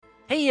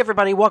Hey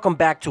everybody, welcome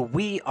back to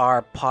We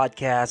Are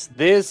Podcast.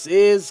 This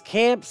is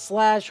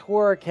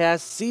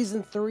Camp/Horrorcast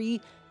Season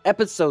 3,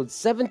 Episode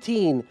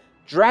 17,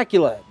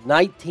 Dracula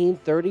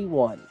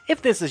 1931.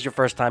 If this is your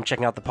first time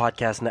checking out the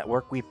podcast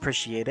network, we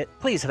appreciate it.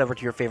 Please head over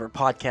to your favorite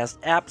podcast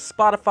app,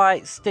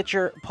 Spotify,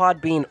 Stitcher,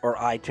 Podbean, or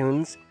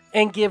iTunes,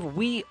 and give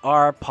We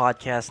Are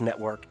Podcast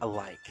Network a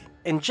like.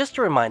 And just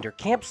a reminder,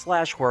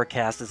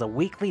 Camp/Horrorcast is a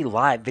weekly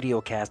live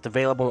videocast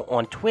available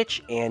on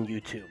Twitch and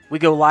YouTube. We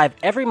go live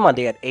every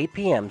Monday at 8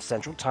 p.m.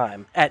 Central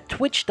Time at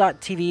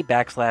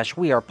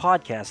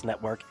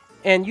twitch.tv/WeArePodcastNetwork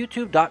and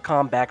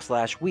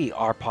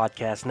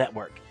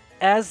youtube.com/WeArePodcastNetwork.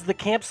 As the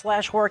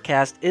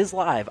Camp/Horrorcast is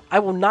live, I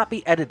will not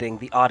be editing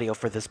the audio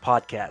for this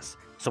podcast,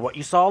 so what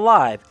you saw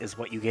live is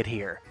what you get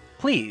here.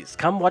 Please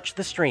come watch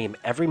the stream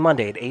every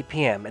Monday at 8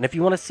 p.m. and if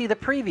you want to see the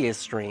previous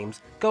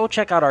streams, go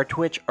check out our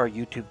Twitch or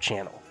YouTube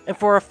channel. And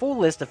for a full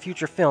list of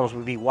future films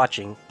we'll be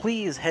watching,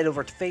 please head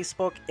over to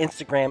Facebook,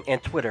 Instagram,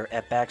 and Twitter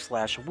at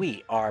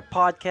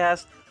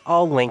 /WeArePodcast.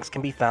 All links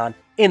can be found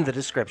in the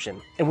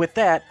description. And with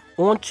that,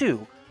 on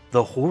to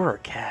the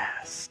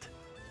Horrorcast.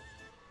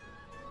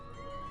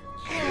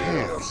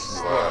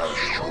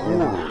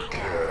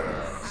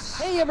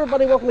 Hey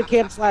everybody, welcome to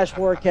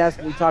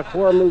Camp/Horrorcast. We talk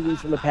horror movies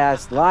from the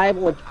past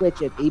live on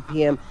Twitch at 8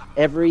 p.m.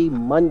 every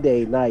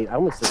Monday night. I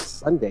almost said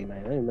Sunday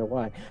night. I don't know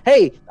why.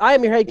 Hey, I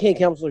am your head camp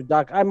counselor,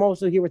 Doc. I'm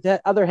also here with the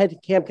other head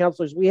camp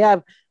counselors. We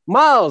have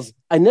Miles,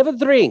 I never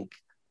drink,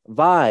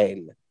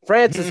 Vine,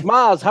 Francis.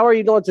 Miles, how are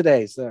you doing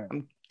today, sir?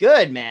 I'm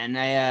good, man.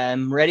 I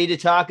am ready to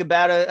talk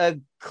about a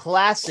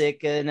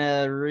classic in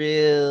a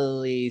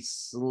really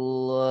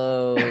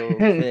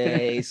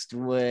slow-paced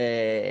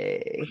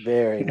way.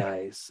 Very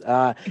nice.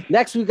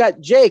 Next, we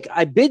got Jake.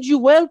 I bid you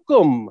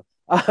welcome.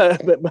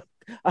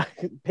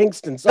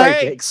 Pinkston, sorry,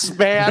 Thanks, Jake.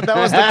 man. That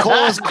was the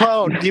coolest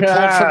quote you pulled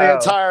for the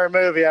entire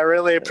movie. I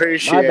really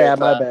appreciate it.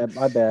 My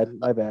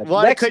bad.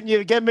 Why couldn't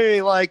you give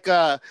me like,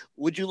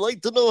 would you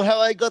like to know how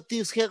I got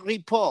these Henry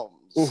Palms?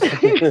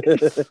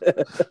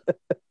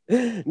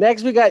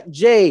 Next, we got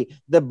Jay.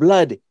 The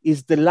blood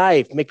is the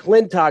life.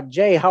 McClintock.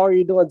 Jay, how are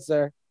you doing,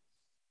 sir?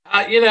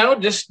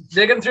 Just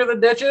digging through the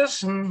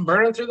ditches and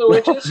burning through the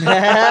witches. In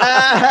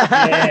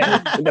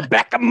the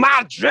back of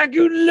my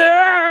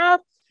Dracula.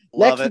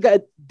 Next, we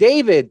got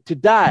David. To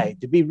die,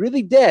 to be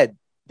really dead,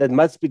 that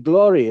must be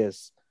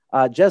glorious.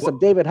 Jessup,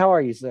 David, how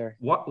are you, sir?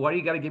 Why do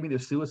you got to give me the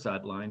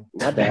suicide line?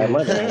 My bad.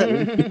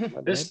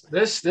 This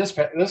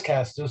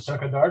cast just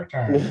took a dark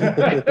turn.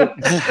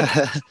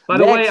 By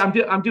the way,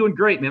 I'm doing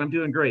great, man. I'm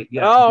doing great.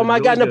 Yeah. Oh my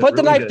God! Now put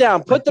the knife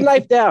down. Put the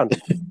knife down.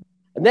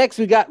 Next,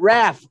 we got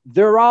Raph.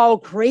 They're all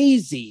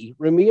crazy.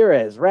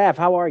 Ramirez. Raph,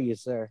 how are you,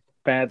 sir?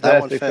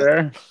 Fantastic,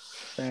 sir.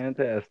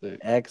 Fantastic.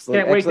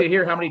 Excellent. Can't wait to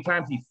hear how many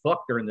times he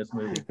fucked her in this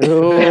movie.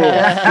 So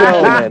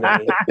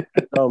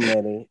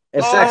many.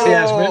 A sexy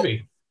ass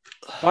movie.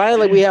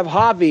 Finally, we have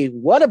Javi.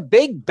 What a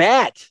big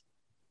bat.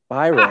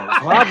 Byron.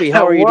 Javi,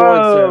 how are you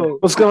doing, sir?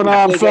 What's going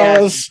on,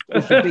 fellas?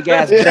 Big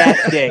ass bat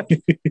dick.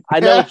 I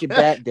know it's your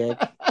bat dick.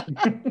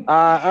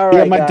 All right.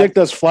 Yeah, my dick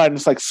does fly and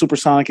it's like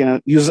supersonic and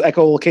it uses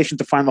echolocation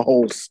to find the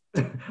holes.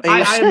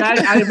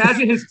 I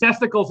imagine his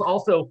testicles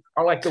also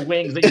are like the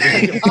wings that you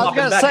can I was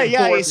going to say,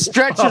 he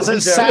stretches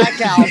his sack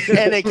out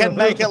and it can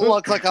make it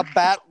look like a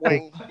bat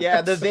wing.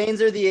 Yeah, the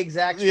veins are the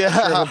exact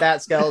structure of a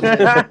bat skeleton.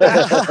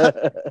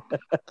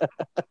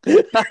 Is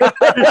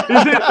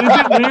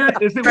it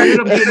weird? Is it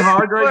weird I'm getting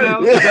hard right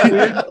now? Is that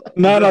weird?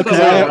 No, because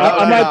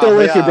I'm right there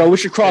with you, bro. We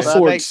should cross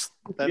swords.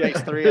 That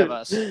makes three of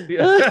us.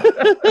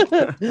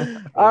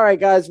 All right,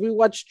 guys. We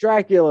watched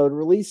Dracula.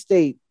 Release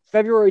date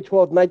February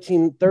 12th,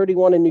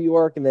 1931 in New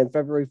York, and then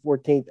February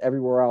 14th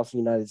everywhere else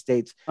in the United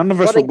States. I'm the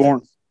vessel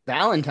born.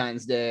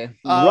 Valentine's Day.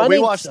 We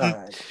watched.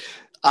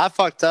 I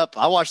fucked up.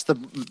 I watched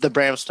the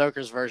Bram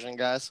Stoker's version,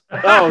 guys.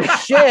 Oh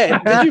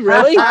shit! Did you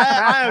really?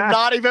 I am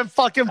not even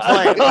fucking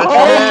playing.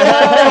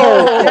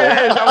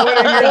 I want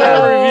to hear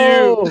that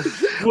review.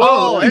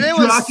 Whoa, and it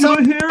was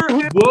Dracula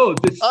here? Whoa,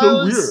 that's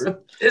so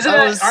weird.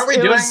 Are we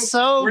doing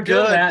so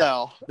good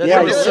though?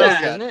 Yeah, That's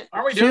so good.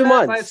 Are we 2 doing that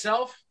by months.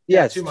 itself?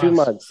 Yes, 2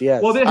 months.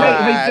 Yes. Well, then,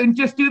 hey, then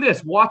just do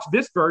this. Watch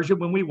this version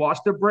when we watch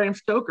the Bram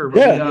Stoker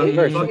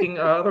fucking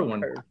other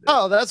one.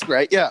 Oh, that's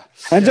great. Yeah.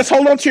 And just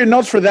hold on to your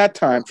notes for that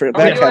time. For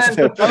that cast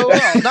too. Oh,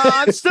 well, no,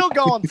 I'm still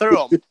going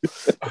through them.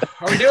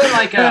 Are we doing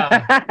like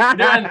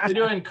we're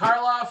doing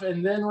Karloff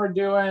and then are we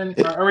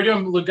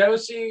doing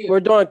Lugosi?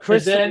 We're doing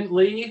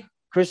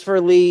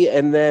Christopher Lee,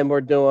 and then we're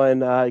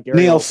doing Gary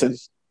Nielsen.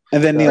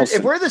 And then Nielsen.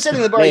 If we're the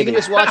setting the bar, you can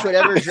just watch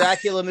whatever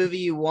Dracula movie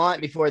you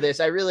want before this.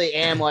 I really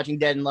am watching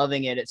Dead and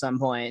loving it at some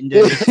point.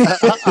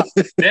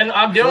 Then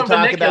I'm doing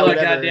Vernacular,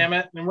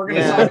 goddammit, and we're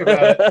going to talk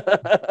about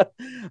it.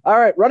 All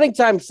right, running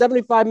time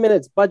 75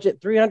 minutes, budget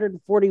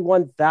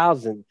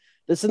 $341,000.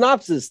 The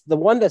synopsis: the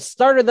one that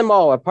started them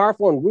all, a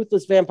powerful and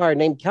ruthless vampire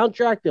named Count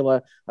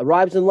Dracula,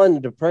 arrives in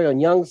London to prey on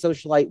young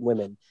socialite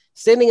women.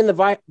 Standing in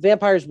the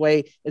vampire's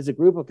way is a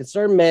group of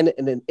concerned men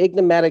and an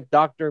enigmatic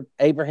Dr.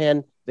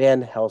 Abraham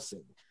Van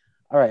Helsing.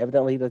 All right,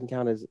 evidently he doesn't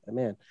count as a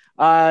man.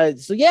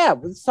 So yeah,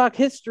 let's talk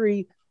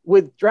history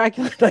with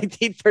Dracula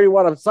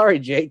 1931. I'm sorry,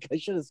 Jake. I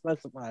should have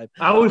specified.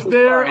 I was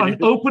there on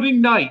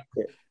opening night.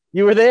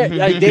 You were there.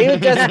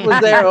 David Jessup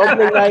was there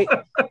opening night.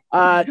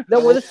 No,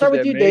 let's start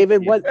with you,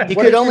 David. You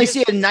could only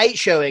see a night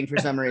showing for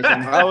some reason.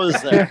 I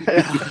was there.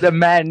 The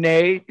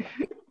matinee.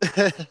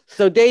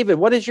 So, David,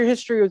 what is your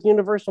history with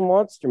Universal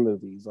monster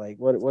movies? Like,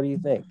 what do you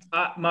think?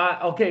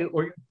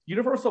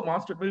 Universal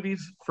monster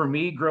movies for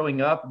me growing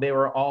up, they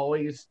were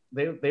always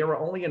they were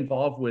only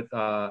involved with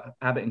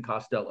Abbott and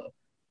Costello.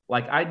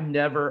 Like I've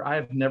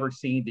never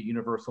seen the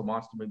Universal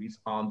monster movies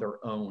on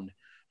their own.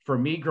 For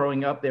me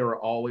growing up, they were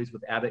always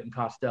with Abbott and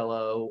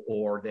Costello,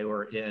 or they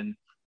were in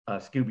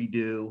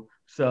Scooby-Doo.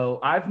 So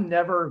I've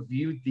never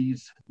viewed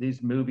these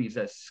movies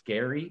as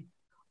scary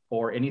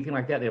or anything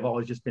like that. They've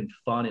always just been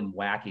fun and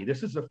wacky.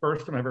 This is the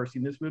first time I've ever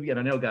seen this movie, and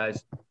I know,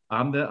 guys,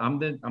 I'm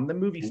the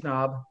movie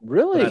snob.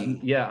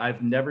 Really?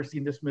 I've never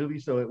seen this movie,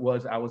 so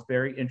I was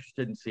very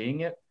interested in seeing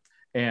it.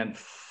 And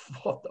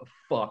what the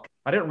fuck?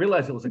 I didn't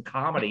realize it was a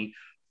comedy.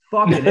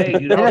 Fucking A,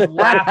 dude, I was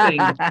laughing.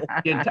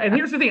 And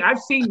here's the thing: I've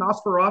seen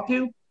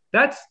Nosferatu.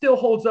 That still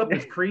holds up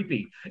as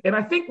creepy. And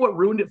I think what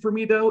ruined it for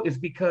me, though, is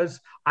because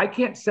I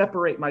can't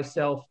separate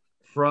myself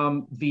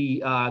from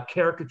the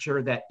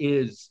caricature that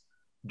is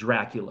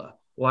Dracula.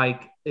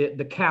 Like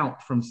the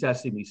Count from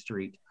Sesame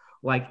Street.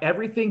 Like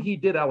everything he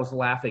did, I was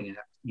laughing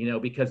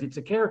at, because it's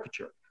a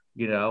caricature,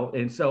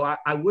 And so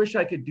I wish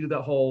I could do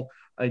the whole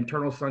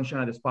Eternal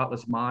Sunshine of the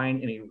Spotless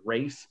Mind and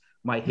erase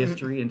my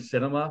history in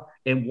cinema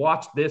and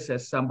watch this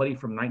as somebody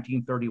from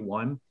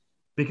 1931,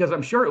 because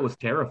I'm sure it was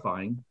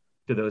terrifying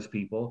to those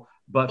people.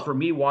 But for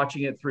me,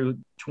 watching it through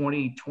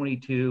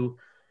 2022,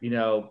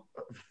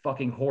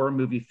 fucking horror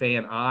movie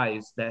fan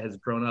eyes that has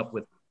grown up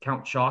with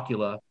Count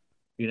Chocula,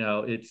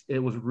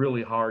 it was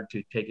really hard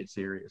to take it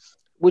serious.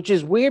 Which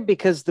is weird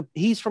because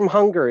he's from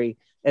Hungary,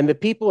 and the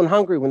people in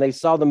Hungary, when they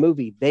saw the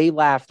movie, they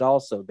laughed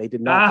also. They did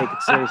not take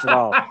it serious at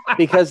all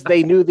because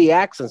they knew the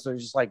accents. They're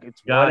just like,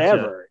 it's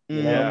whatever.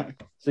 Yeah.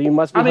 So you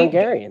must be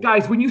Hungarian.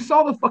 Guys, when you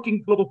saw the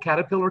fucking little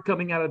caterpillar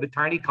coming out of the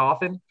tiny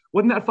coffin,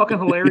 wasn't that fucking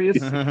hilarious?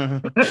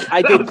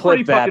 I did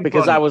click that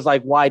because funny. I was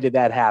like, why did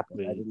that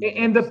happen?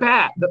 And the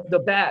bat, the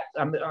bat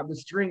on the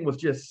string was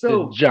just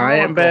so the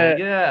giant bat.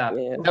 Yeah.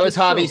 That was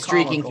Hobby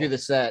streaking through the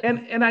set.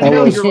 And I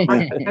know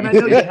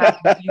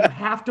you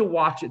have to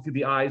watch it through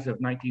the eyes of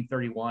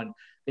 1931.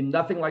 And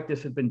nothing like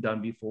this had been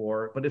done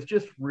before, but it's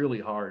just really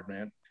hard,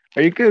 man.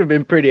 Or you could have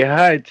been pretty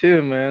high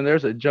too, man.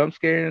 There's a jump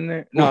scare in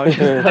there. No,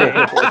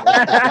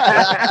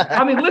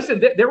 I mean, listen,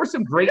 there were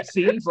some great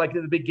scenes, like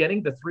at the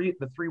beginning, the three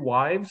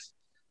wives,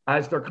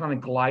 as they're kind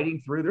of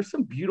gliding through. There's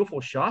some beautiful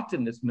shots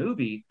in this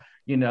movie,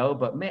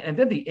 but man, and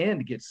then the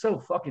end gets so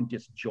fucking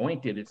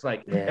disjointed. It's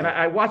like, and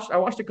I watched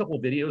a couple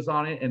of videos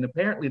on it, and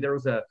apparently there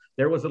was a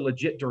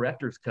legit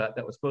director's cut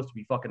that was supposed to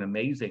be fucking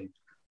amazing,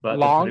 but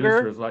longer. The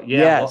producer was like,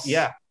 yes.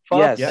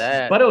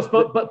 But it was,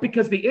 but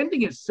because the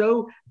ending is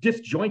so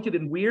disjointed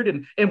and weird,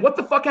 and what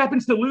the fuck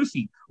happens to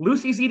Lucy?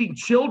 Lucy's eating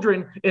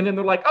children, and then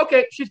they're like,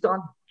 okay, she's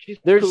gone.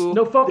 There's cool.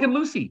 No fucking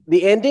Lucy.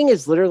 The ending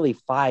is literally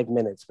 5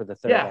 minutes for the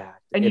third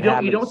act. And you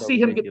don't see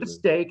him get the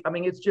steak. I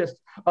mean, it's just.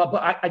 But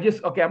I'm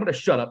going to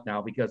shut up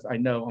now because I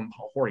know I'm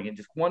hoarding it.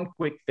 Just one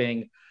quick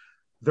thing.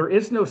 There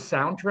is no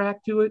soundtrack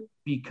to it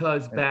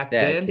because back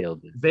then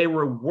they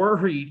were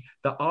worried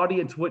the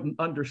audience wouldn't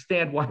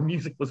understand why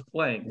music was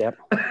playing. Yep.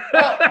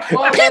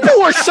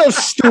 People were so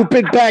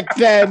stupid back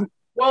then.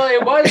 Well,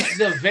 it was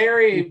the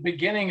very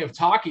beginning of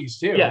talkies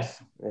too.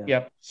 Yes. Yeah.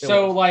 Yep.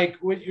 So like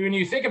when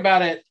you think when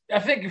I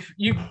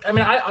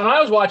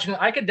was watching it,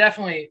 I could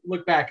definitely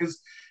look back because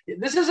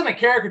this isn't a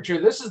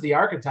caricature. This is the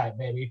archetype,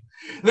 baby.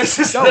 This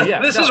is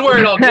where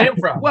it all came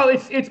from. Well,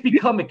 it's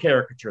become a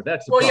caricature.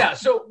 That's the problem. Yeah.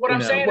 So what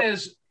I'm saying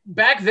is,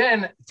 back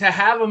then, to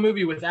have a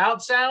movie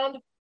without sound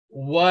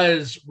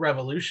was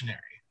revolutionary.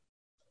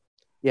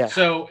 Yeah.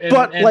 So, and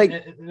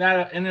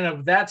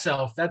of that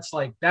self, that's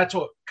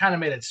what kind of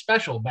made it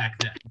special back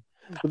then.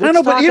 I don't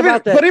know,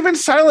 but even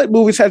silent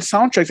movies had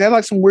soundtracks. They had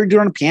like some weird dude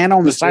on the piano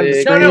on the side of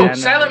the screen. No,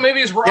 silent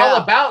movies were all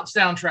about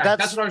soundtrack.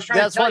 That's what I was trying to tell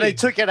you. That's why they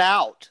took it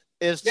out.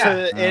 It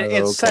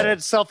set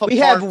itself apart. We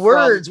have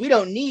words. We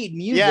don't need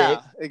music.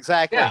 Yeah,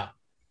 exactly. Yeah.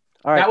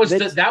 All right, that was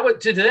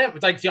to them.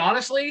 Like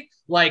honestly,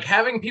 like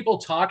having people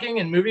talking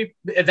in movie.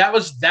 That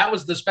was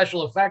the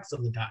special effects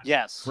of the time.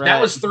 Yes, right.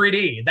 That was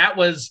 3D. That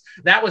was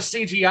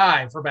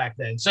CGI for back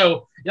then.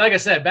 So like I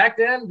said, back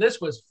then this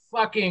was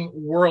fucking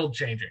world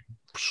changing.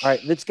 All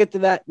right, let's get to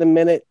that in a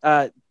minute.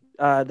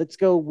 Let's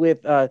go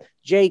with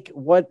Jake.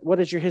 What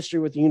is your history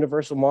with the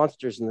Universal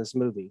monsters in this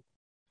movie?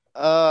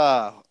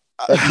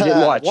 You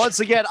didn't watch. Once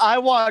again, I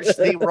watched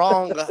the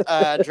wrong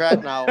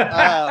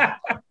Dreadnought.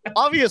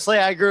 Obviously,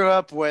 I grew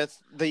up with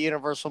the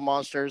Universal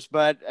monsters,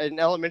 but in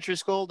elementary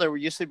school, there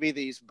used to be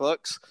these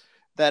books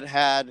that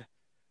had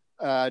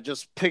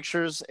just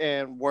pictures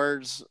and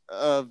words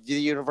of the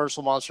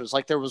Universal monsters.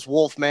 Like there was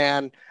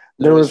Wolfman.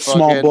 There was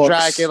small books.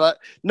 Dracula.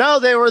 No,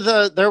 there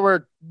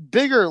were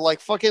bigger, like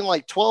fucking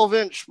like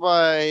 12-inch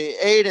by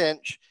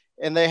 8-inch,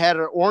 and they had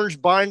an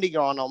orange binding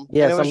on them.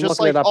 Yes, and it was I'm just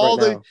looking like it up all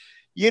right the. now.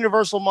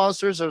 Universal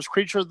Monsters. There was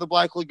Creature of the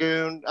Black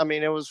Lagoon. I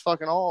mean, it was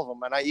fucking all of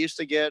them. And I used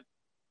to get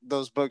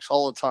those books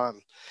all the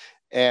time.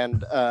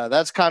 And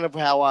that's kind of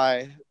how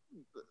I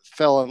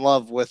fell in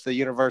love with the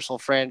Universal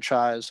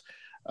franchise.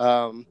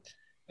 And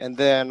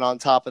then on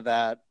top of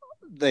that,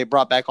 they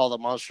brought back all the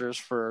monsters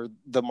for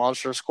the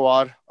Monster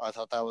Squad. I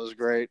thought that was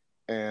great.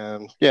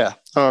 And yeah,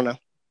 I don't know.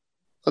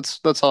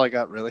 That's all I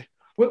got, really.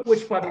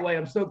 Which, by the way,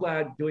 I'm so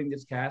glad doing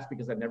this cast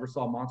because I never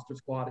saw Monster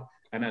Squad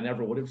and I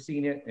never would have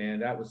seen it.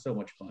 And that was so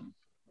much fun.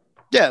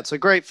 Yeah, it's a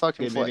great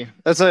fucking flick.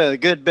 That's a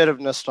good bit of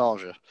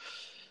nostalgia.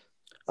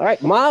 All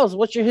right, Miles,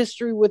 what's your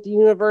history with the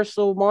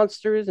Universal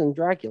Monsters and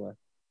Dracula?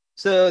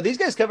 So these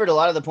guys covered a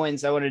lot of the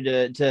points I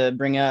wanted to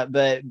bring up,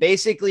 but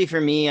basically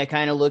for me, I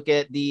kind of look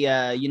at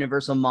the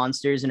Universal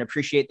Monsters and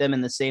appreciate them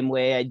in the same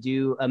way I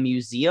do a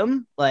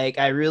museum. Like,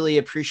 I really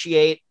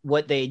appreciate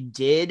what they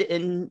did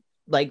in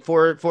like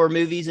for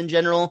movies in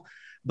general.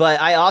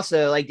 But I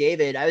also, like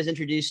David, I was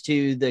introduced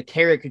to the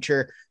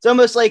caricature. It's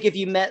almost like if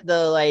you met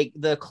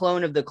the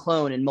clone of the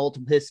clone in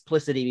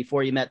Multiplicity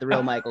before you met the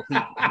real Michael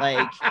Keaton.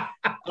 Like,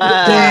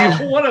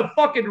 what a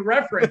fucking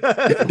reference!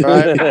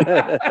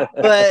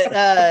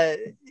 But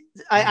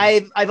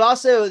I've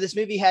also, this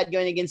movie had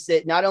going against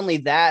it not only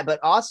that, but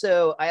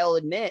also I'll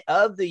admit,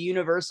 of the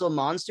Universal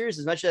monsters,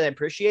 as much as I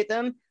appreciate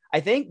them, I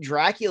think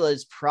Dracula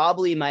is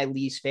probably my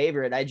least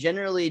favorite. I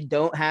generally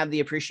don't have the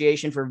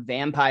appreciation for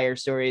vampire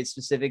stories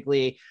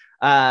specifically,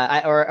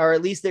 or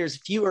at least there's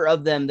fewer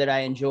of them that I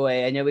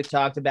enjoy. I know we've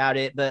talked about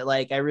it, but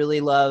like I really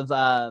love.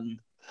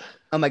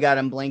 Oh my god,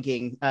 I'm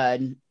blanking.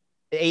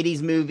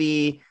 80s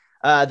movie,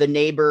 The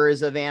Neighbor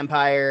is a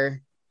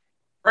vampire.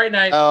 Fright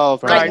Night. Oh,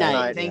 Fright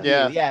Night. Thank you.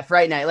 Yeah,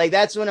 Fright Night. Like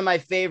that's one of my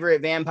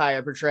favorite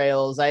vampire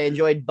portrayals. I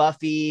enjoyed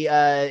Buffy,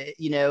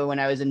 when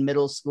I was in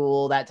middle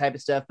school, that type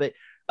of stuff. But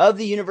of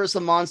the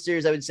Universal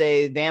monsters, I would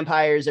say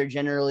vampires are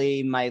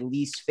generally my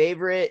least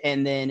favorite.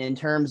 And then in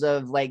terms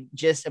of like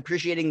just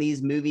appreciating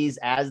these movies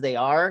as they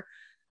are,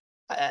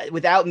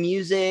 without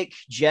music,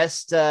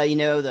 just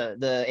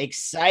the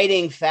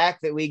exciting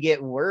fact that we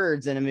get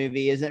words in a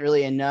movie isn't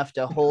really enough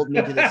to hold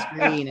me to the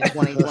screen in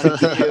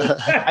 2022.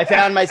 I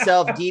found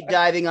myself deep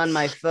diving on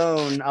my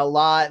phone a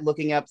lot,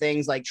 looking up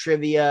things like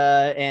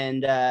trivia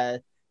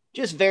and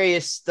just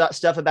various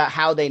stuff about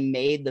how they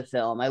made the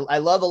film. I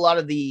love a lot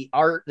of the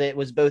art that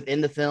was both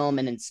in the film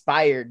and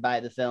inspired by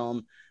the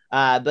film.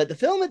 But the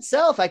film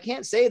itself, I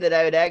can't say that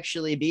I would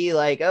actually be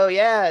like, oh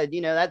yeah,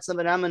 that's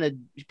something I'm going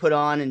to put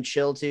on and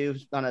chill to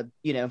on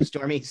a,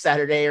 stormy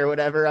Saturday or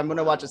whatever. I'm going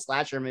to watch a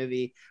slasher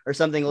movie or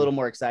something a little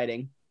more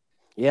exciting.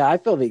 Yeah, I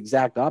feel the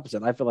exact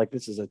opposite. I feel like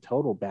this is a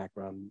total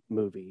background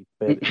movie,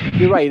 but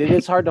you're right. It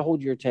is hard to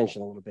hold your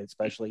attention a little bit,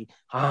 especially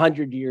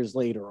 100 years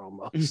later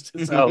almost.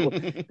 So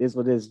it is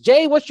what it is.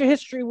 Jay, what's your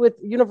history with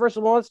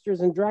Universal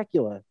Monsters and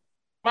Dracula?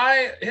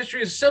 My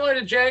history is similar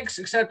to Jake's,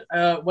 except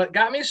what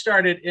got me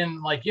started in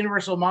like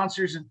Universal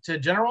Monsters to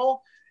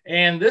general.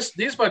 And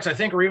these books, I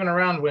think, were even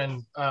around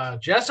when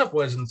Jessup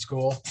was in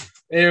school.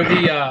 They're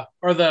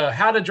the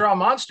How to Draw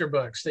Monster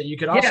books that you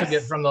could also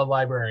get from the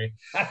library.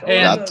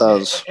 And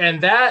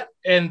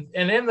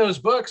in those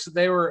books,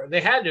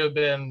 they had to have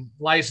been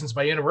licensed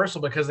by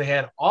Universal because they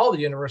had all the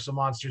Universal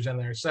monsters in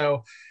there.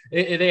 So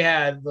they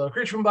had the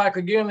Creature from Black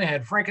Lagoon, they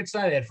had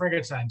Frankenstein, they had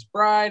Frankenstein's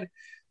Bride.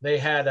 They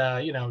had,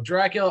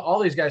 Dracula, all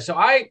these guys. So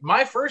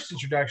my first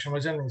introduction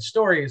was in these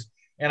stories,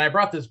 and I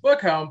brought this book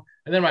home,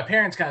 and then my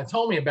parents kind of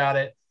told me about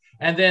it.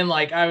 And then,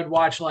 like, I would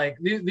watch, like,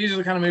 these are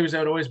the kind of movies that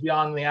would always be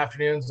on in the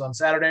afternoons on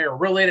Saturday or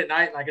real late at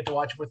night, and I get to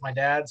watch it with my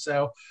dad.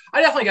 So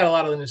I definitely got a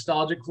lot of the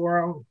nostalgic for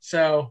them.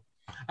 So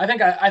I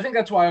think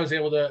that's why I was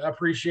able to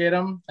appreciate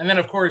them. And then,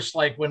 of course,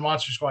 like, when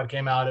Monster Squad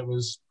came out, it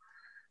was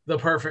the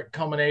perfect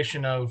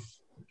culmination of,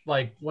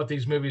 like, what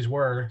these movies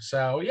were.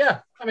 So, yeah,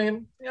 I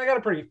mean, I got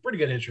a pretty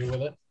good history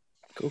with it.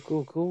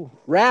 Cool.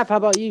 Raph, how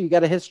about you? You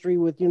got a history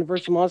with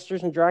Universal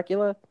Monsters and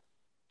Dracula?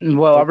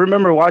 Well, I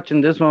remember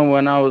watching this one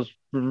when I was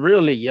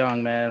really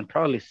young, man,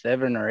 probably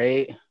 7 or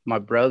 8. My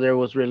brother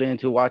was really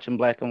into watching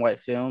black and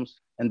white films,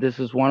 and this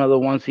is one of the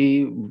ones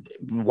he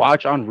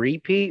watched on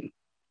repeat,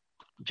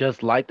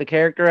 just like the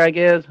character, I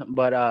guess.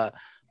 But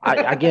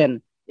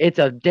again, it's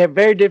a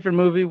very different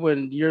movie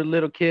when you're a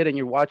little kid and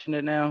you're watching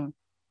it now.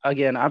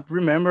 Again, I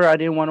remember I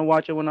didn't want to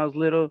watch it when I was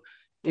little.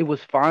 It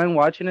was fine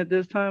watching it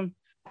this time.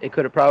 It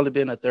could have probably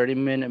been a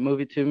 30-minute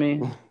movie to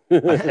me.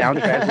 A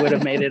soundtrack would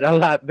have made it a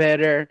lot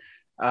better.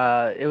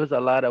 It was a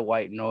lot of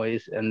white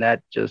noise, and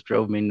that just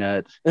drove me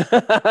nuts.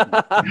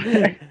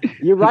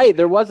 You're right.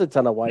 There was a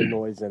ton of white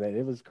noise in it.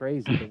 It was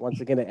crazy. But once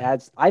again,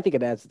 I think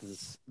it adds to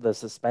the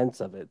suspense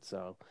of it.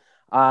 So,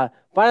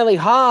 finally,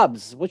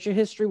 Hobbs, what's your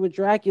history with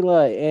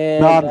Dracula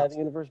and the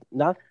universe?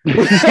 No. All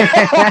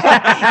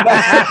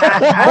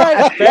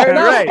right, fair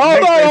enough. Right.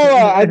 Hold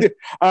on.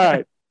 All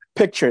right.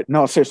 Picture it.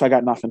 No, seriously, I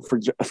got nothing for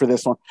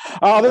this one.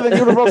 Other than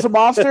Universal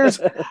Monsters,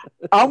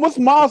 I'm with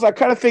Miles. I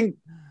kind of think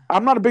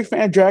I'm not a big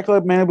fan of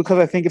Dracula, man, because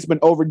I think it's been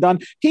overdone.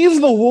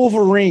 He's the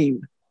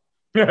Wolverine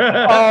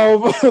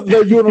of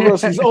the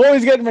universe. He's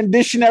always getting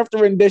rendition after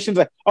rendition.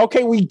 Like,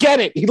 okay, we get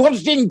it. He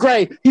loves Jean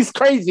Grey. He's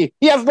crazy.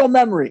 He has no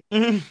memory.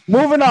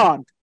 Moving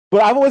on.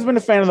 But I've always been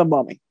a fan of the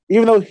Mummy,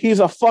 even though he's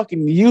a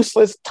fucking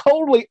useless,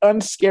 totally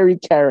unscary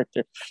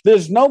character.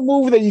 There's no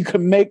movie that you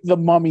can make the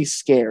Mummy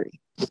scary.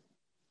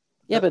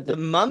 Yeah, but the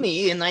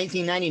Mummy in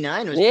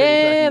 1999 was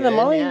the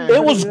Mummy. Yeah.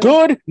 It was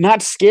good,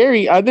 not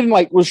scary. I didn't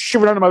was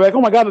shivering under my back.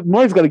 Oh my god, the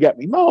Mummy's gonna get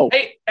me. No.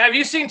 Hey, have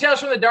you seen Tales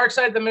from the Dark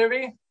Side, the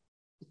movie?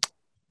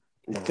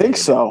 I think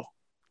so.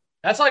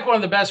 That's like one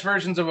of the best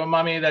versions of a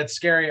mummy that's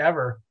scary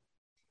ever.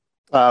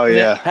 Oh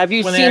yeah. Have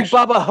you seen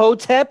Bubba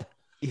Hotep?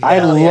 I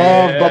love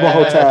Bubba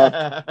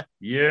Hotep.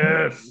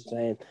 Yes.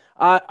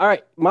 All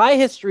right. My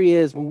history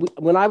is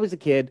when I was a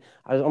kid,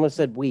 I almost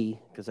said we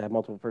because I have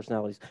multiple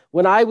personalities.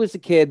 When I was a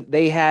kid,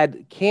 they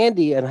had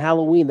candy on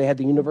Halloween. They had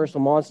the Universal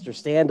Monster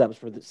stand-ups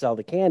for sell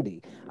the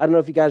candy. I don't know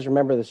if you guys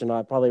remember this or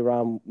not. Probably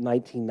around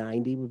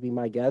 1990 would be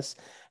my guess.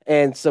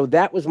 And so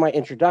that was my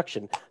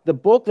introduction. The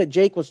book that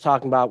Jake was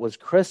talking about was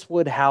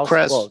Crestwood House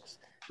books.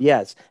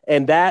 Yes.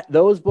 And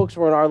those books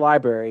were in our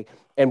library.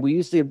 And we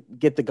used to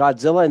get the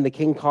Godzilla and the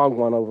King Kong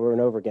one over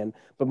and over again.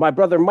 But my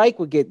brother Mike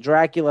would get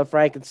Dracula,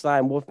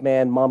 Frankenstein,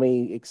 Wolfman,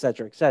 Mummy,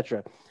 etc.,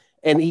 etc.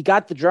 And he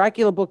got the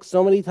Dracula book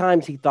so many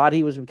times he thought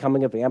he was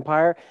becoming a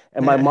vampire.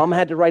 And my mom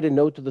had to write a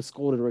note to the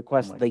school to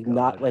request that they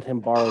not let him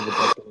borrow the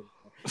book.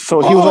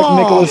 So he was like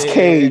Nicolas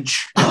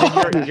Cage.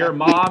 Your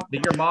mom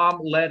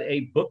led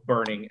a book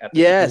burning at the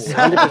yes, school.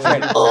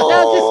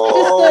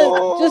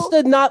 100%. Just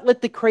to not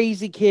let the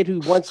crazy kid who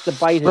wants to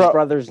bite his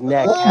brother's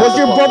neck. Was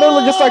your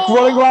brother just like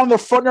running around the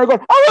front yard going,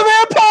 I'm a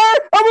vampire!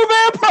 I'm a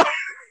vampire!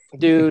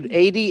 Dude,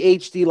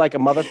 ADHD like a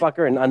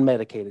motherfucker and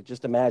unmedicated.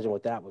 Just imagine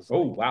what that was like.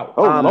 Oh, wow.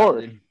 Oh,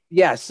 Lord.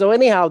 Yeah, so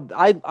anyhow,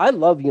 I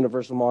love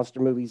Universal Monster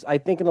movies. I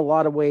think in a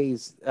lot of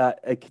ways,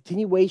 a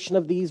continuation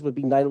of these would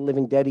be Night of the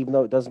Living Dead, even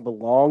though it doesn't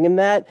belong in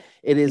that.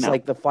 It is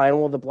like the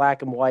final of the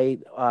black and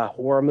white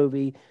horror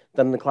movie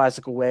done in the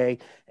classical way,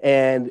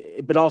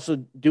 but also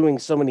doing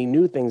so many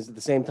new things at the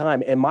same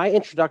time. And my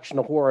introduction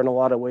to horror in a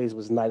lot of ways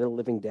was Night of the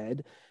Living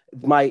Dead.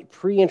 My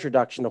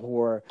pre-introduction to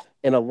horror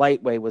in a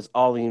light way was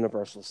all the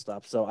Universal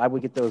stuff. So I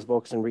would get those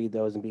books and read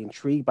those and be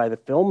intrigued by the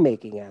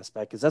filmmaking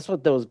aspect because that's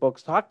what those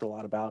books talked a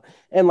lot about.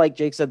 And like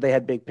Jake said, they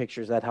had big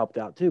pictures that helped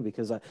out too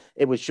because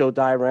it would show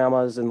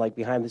dioramas and like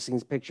behind the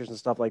scenes pictures and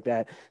stuff like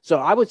that. So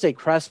I would say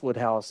Crestwood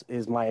House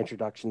is my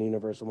introduction to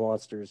Universal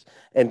Monsters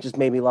and just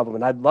made me love them.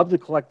 And I'd love to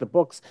collect the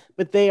books,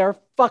 but they are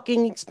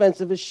fucking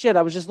expensive as shit.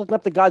 I was just looking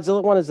up the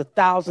Godzilla one is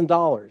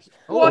 $1,000.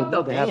 What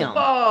the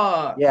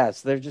fuck?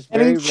 Yes, they're just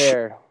very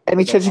rare.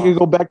 Any chance you could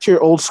go back to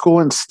your old school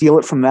and steal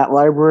it from that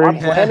library? I'm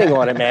planning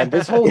on it, man.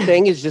 This whole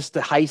thing is just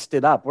to heist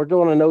it up. We're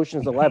doing an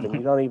Ocean's 11.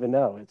 You don't even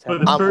know. It's for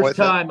the first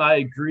time, I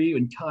agree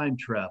in time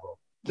travel.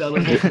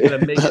 Gonna make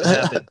it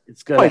happen.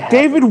 It's gonna happen.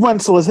 David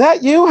Wenzel, is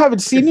that you? Haven't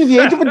seen you the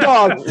age of a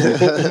dog.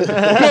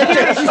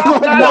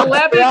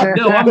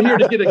 No, I'm here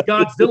to get a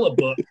Godzilla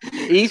book.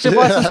 Each of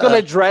us is going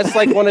to dress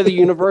like one of the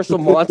Universal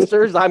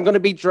Monsters. I'm going to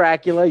be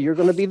Dracula. You're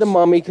going to be the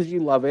Mummy because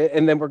you love it,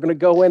 and then we're going to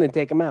go in and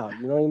take him out.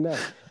 You don't even know.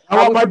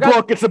 I want my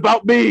book. It's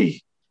about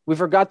me. We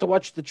forgot to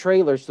watch the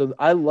trailer, so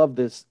I love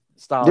this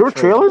style. There were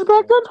trailers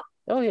back then?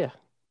 Oh yeah.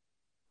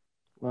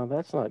 Well,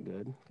 that's not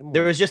good.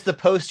 There was just the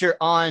poster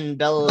on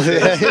Bella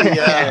Lugosi.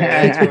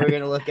 That's what we're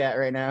gonna look at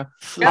right now.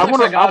 That looks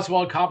like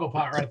Oswald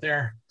Cobblepot right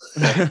there.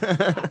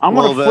 I'm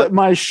gonna flip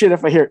my shit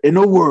if I hear "In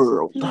a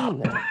World."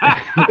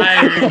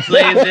 I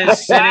replayed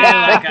this city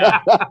like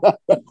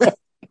a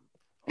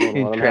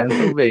in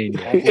Transylvania.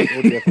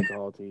 Technical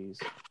difficulties.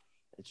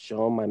 It's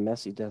showing my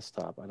messy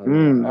desktop. I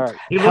don't know. All right.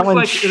 He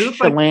looks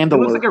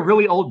like a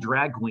really old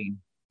drag queen.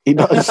 He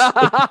does.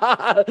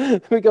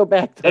 We go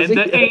back to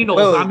the anal.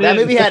 Oh, that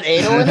movie had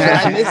anal in it.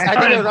 I think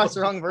I watched the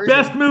wrong version.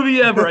 Best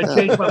movie ever. I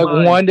changed my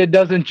mind. One that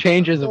doesn't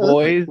change his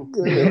voice.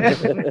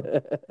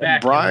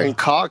 Brian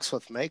Cox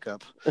with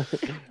makeup.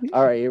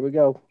 All right, here we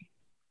go.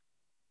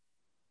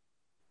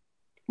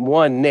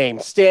 One name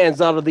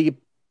stands out of the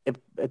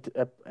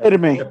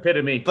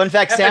epitome. Fun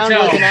fact: sound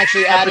wasn't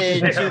actually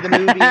added to the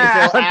movie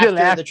until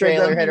after the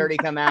trailer had already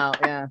come out.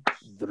 Yeah.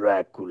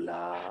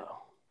 Dracula.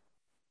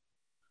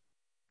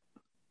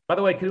 By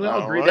the way, can we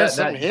all agree that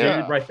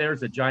dude right there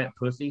is a giant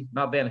pussy?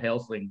 Not Van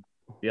Helsing,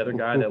 the other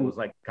guy that was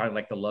like kind of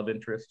like the love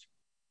interest.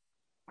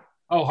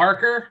 Oh,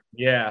 Harker?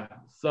 Yeah,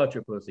 such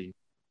a pussy.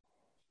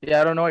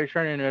 Yeah, I don't know why you're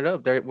turning it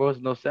up. There was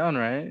no sound,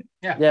 right?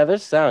 Yeah,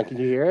 there's sound. Can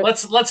you hear it?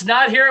 Let's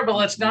not hear it, but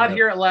let's not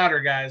hear it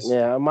louder, guys.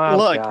 Yeah,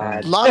 my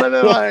God. Not only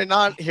am I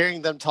not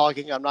hearing them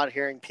talking, I'm not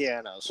hearing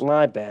pianos.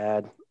 My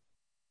bad.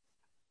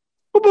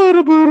 Dream a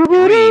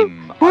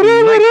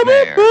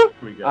nightmare.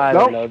 I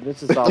don't know.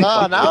 This is all.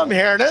 Now I'm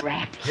hearing it.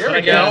 Here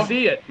we go.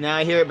 See it. Now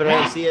I hear it, but I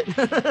don't see it.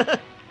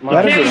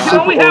 Okay, you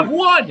only have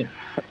one.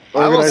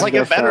 I was like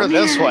it better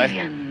this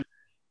way.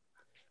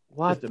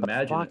 What the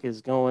fuck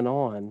is going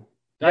on?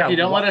 Ducky,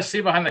 don't let us see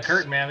behind the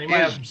curtain, man. You might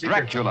have some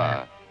secrets.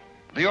 Dracula,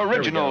 the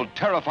original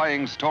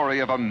terrifying story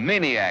of a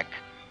maniac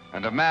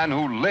and a man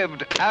who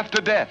lived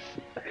after death,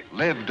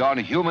 lived on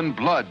human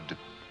blood,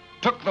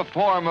 took the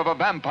form of a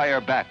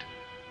vampire bat,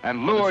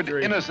 and lured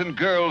innocent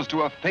girls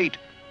to a fate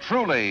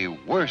truly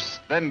worse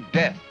than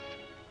death.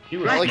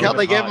 I like how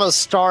they gave him a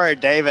star at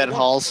David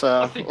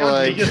also. He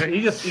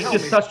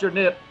just touched your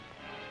nip.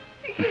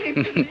 He came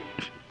to me.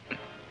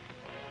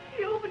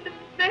 He opened the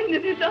thing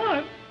in his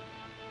arm,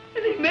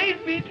 and he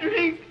made me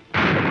drink.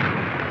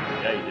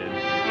 Yeah, he did.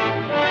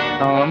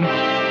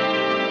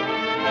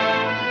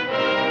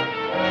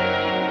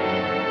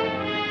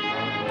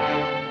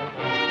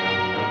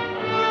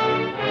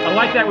 I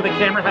like that where the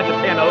camera had to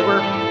pan over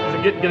to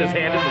get his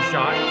hand in the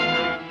shot.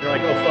 You're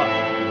like, oh fuck.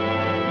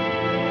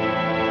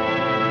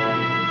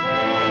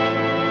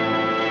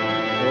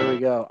 There we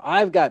go.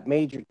 I've got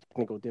major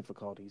technical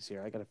difficulties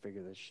here. I got to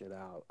figure this shit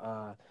out.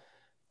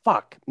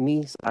 Fuck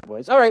me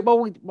sideways. All right,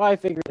 well, why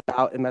figure it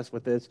out and mess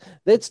with this?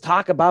 Let's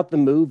talk about the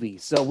movie.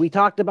 So we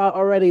talked about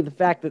already the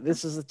fact that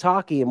this is a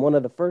talkie and one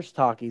of the first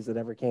talkies that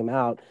ever came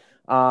out.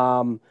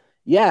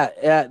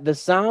 The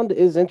sound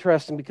is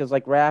interesting because,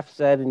 like Raph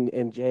said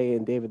and Jay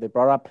and David, they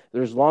brought up,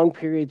 there's long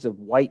periods of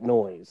white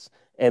noise,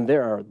 and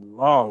there are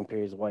long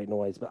periods of white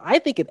noise. But I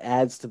think it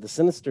adds to the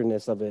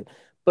sinisterness of it.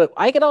 But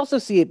I could also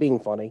see it being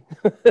funny.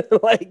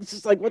 It's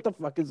just like, what the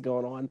fuck is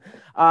going on?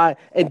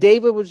 And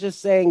David was just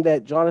saying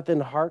that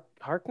Jonathan Harker,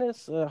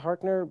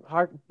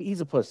 he's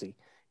a pussy.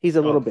 He's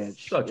a little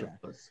bitch. Such a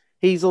pussy.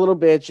 He's a little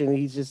bitch, and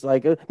he's just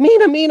like,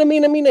 Mina.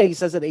 He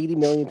says it 80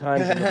 million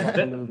times.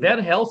 Van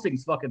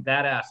Helsing's fucking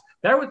badass.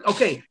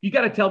 You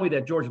got to tell me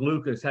that George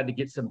Lucas had to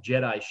get some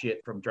Jedi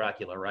shit from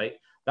Dracula, right?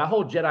 That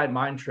whole Jedi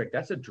mind trick,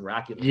 that's a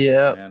Dracula.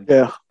 Yeah. Man.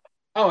 Yeah.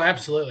 Oh,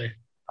 absolutely.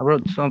 I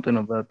wrote something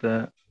about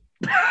that.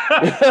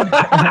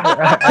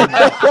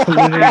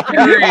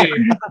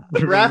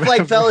 Raph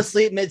like fell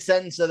asleep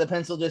mid-sentence, so the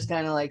pencil just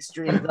kind of like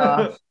streamed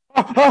off.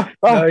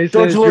 No, he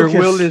says your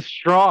will is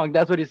strong.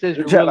 That's what he says.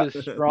 Your will is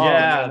strong.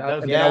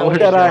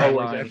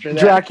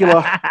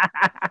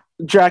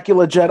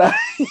 Dracula Jedi.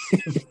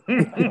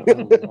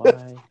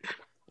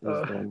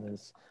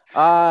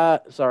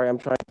 Sorry, I'm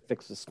trying to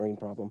fix the screen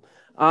problem.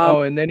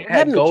 And then you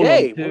had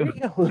Golem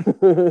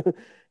too.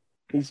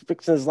 He's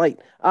fixing his light.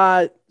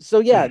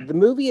 The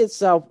movie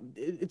itself,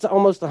 it's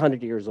almost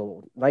 100 years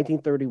old.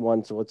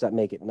 1931, so what's that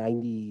make it?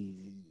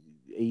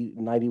 98,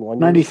 91?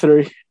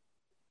 93.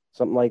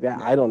 Something like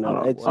that. I don't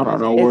know. I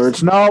don't know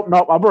words. No, I'm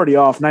already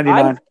off.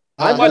 99.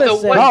 I'm going to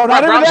say... No,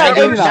 not even that.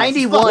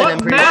 91.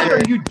 What math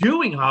are you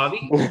doing,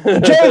 Javi?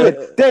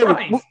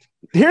 David,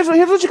 here's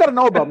what you got to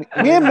know about me.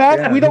 Me and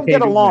Matt, we don't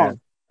get along.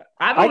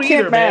 I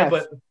can't math. Man,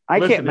 but I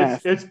can't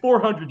math. It's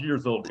 400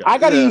 years old, guys. I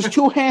got to use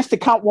two hands to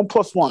count 1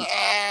 + 1.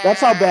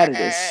 That's how bad it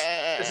is.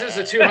 This is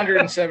a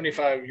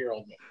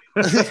 275-year-old movie.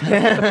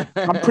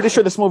 I'm pretty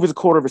sure this movie is a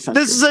quarter of a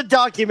century. This is a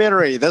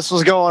documentary. This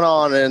was going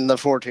on in the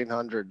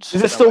 1400s.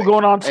 Is it still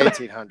going on?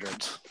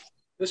 1800s.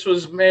 This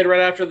was made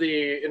right after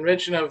the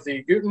invention of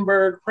the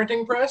Gutenberg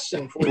printing press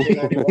in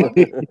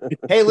 1491.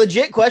 Hey,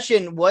 legit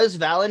question: was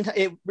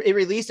Valentine? It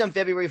released on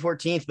February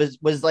 14th, but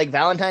was like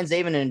Valentine's Day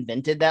even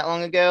invented that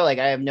long ago? Like,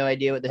 I have no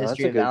idea what the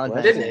history of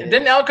Valentine's Day is.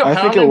 Didn't Al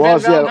Capone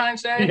invent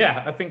Valentine's Day?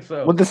 Yeah, I think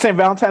so. Was the same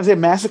Valentine's Day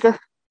massacre?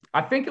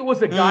 I think it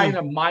was a guy in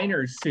a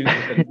miner's suit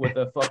with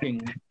a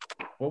fucking.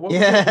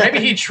 Maybe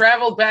he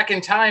traveled back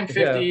in time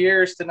 50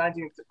 years to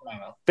 19. I don't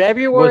know.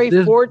 February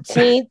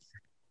 14th.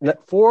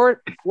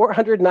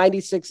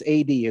 496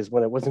 AD is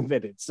when it was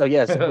invented. So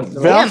yes,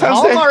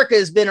 Hallmark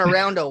has been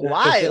around a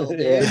while,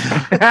 dude.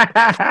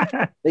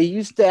 They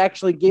used to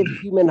actually give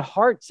human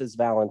hearts as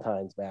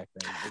Valentines back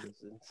then. It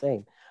was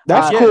insane.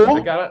 That's cool.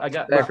 I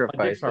got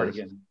sacrifice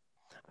again.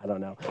 I don't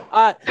know.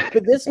 But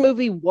this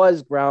movie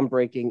was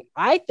groundbreaking.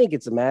 I think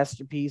it's a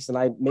masterpiece, and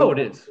it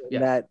is.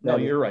 Yeah.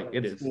 You're right.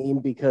 It is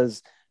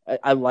because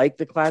I like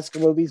the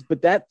classical movies,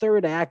 but that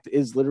third act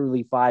is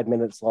literally 5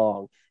 minutes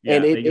long,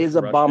 and it is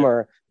a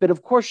bummer. But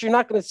of course, you're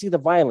not going to see the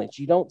violence.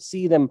 You don't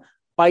see them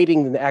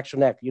biting the actual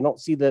neck. You don't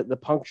see the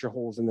puncture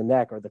holes in the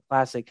neck or the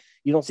classic.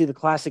 You don't see the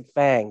classic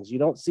fangs. You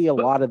don't see a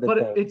lot of the.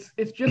 But it's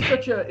just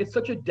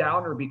such a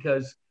downer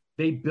because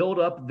they build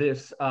up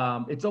this.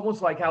 It's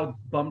almost like how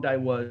bummed I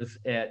was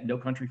at No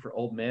Country for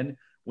Old Men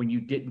when you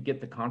didn't get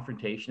the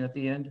confrontation at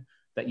the end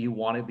that you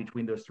wanted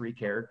between those three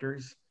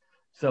characters.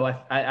 So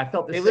I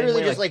felt the they same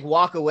literally way, just like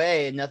walk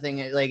away and nothing.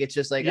 Like it's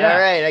just like, all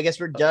right, I guess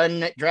we're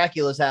done at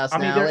Dracula's house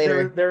now.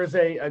 There's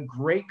a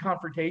great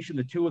confrontation,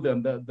 the two of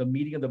them, the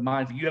meeting of the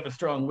minds. You have a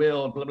strong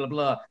will, and blah blah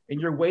blah,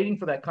 and you're waiting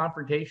for that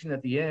confrontation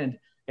at the end,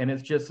 and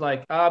it's just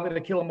like, I'm gonna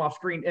kill him off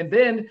screen, and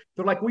then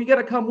they're like, well, you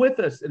gotta come with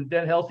us, and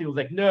Van Helsing was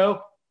like, no,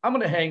 I'm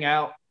gonna hang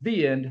out.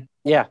 The end.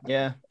 Yeah.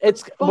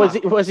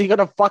 Was he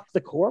gonna fuck the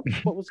corpse?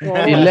 What was going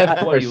on? He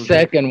left for a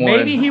second one.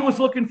 Maybe he was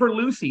looking for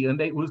Lucy, and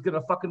they was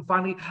gonna fucking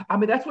finally. I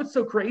mean, that's what's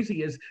so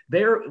crazy is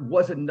there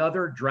was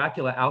another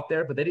Dracula out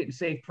there, but they didn't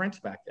save Prince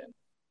back then.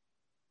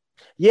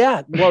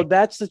 Yeah, well,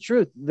 that's the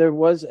truth. There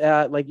was,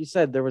 like you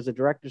said, there was a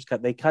director's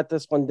cut. They cut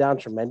this one down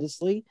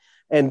tremendously,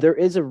 and there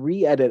is a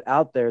re-edit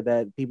out there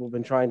that people have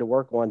been trying to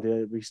work on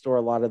to restore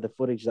a lot of the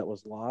footage that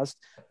was lost.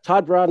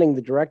 Todd Browning,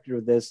 the director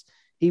of this,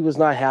 he was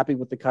not happy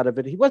with the cut of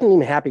it. He wasn't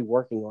even happy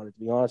working on it, to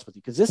be honest with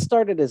you, because this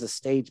started as a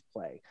stage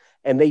play,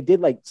 and they did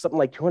like something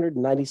like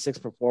 296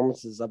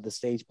 performances of the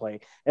stage play.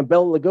 And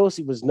Bela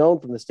Lugosi was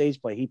known from the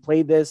stage play. He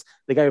played this,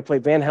 the guy who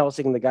played Van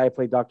Helsing, and the guy who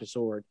played Dr.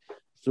 Seward,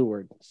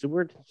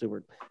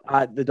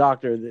 the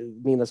doctor,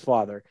 Mina's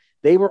father.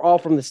 They were all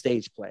from the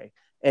stage play.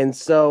 And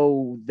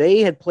so they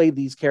had played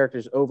these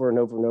characters over and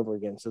over and over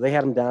again. So they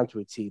had them down to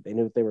a T. They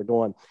knew what they were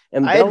doing.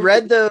 And I had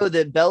read though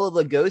that Bela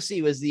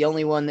Lugosi was the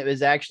only one that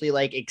was actually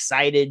like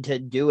excited to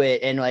do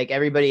it, and like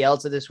everybody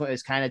else at this point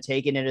was kind of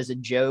taking it as a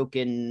joke,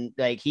 and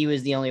like he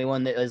was the only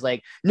one that was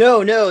like,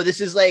 no,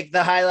 this is like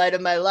the highlight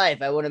of my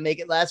life. I want to make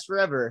it last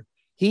forever.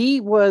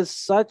 He was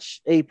such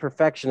a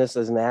perfectionist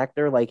as an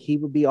actor. Like he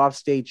would be off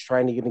stage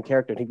trying to get in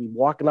character, and he'd be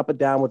walking up and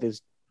down with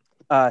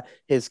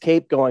his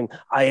cape going,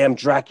 I am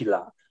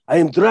Dracula. I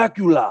am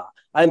Dracula.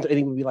 And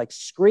he would be like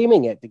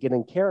screaming it to get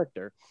in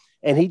character.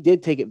 And he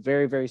did take it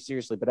very, very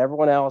seriously. But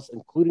everyone else,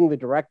 including the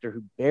director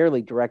who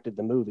barely directed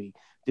the movie,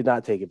 did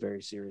not take it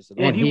very seriously.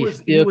 And he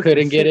still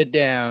couldn't get it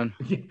down.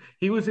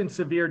 He was in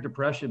severe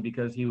depression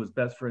because he was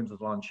best friends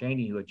with Lon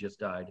Chaney, who had just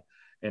died.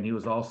 And he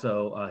was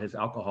also, his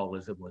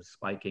alcoholism was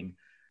spiking.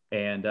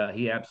 And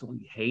he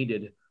absolutely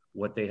hated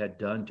what they had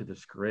done to the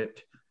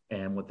script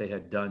and what they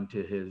had done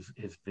to his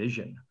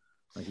vision.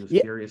 Like he was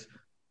furious.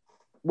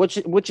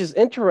 Which is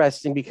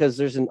interesting because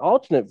there's an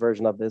alternate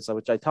version of this,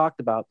 which I talked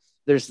about.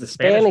 There's the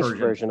Spanish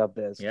version of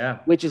this,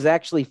 which is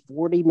actually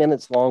 40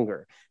 minutes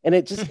longer. And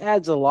it just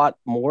adds a lot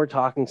more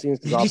talking scenes.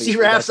 Did you see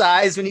Raph's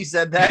eyes when he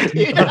said that?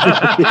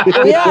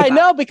 Yeah, I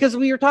know, because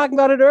we were talking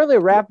about it earlier.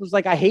 Raph was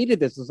like, I hated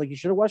this. It was like, you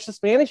should have watched the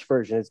Spanish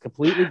version. It's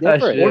completely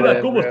different.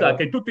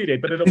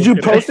 Did you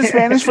post the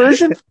Spanish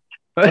version?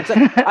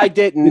 I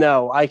didn't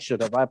know. I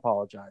should have. I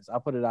apologize. I'll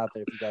put it out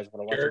there if you guys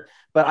want to watch it.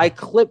 But I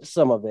clipped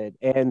some of it.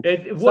 And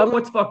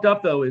what's fucked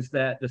up though is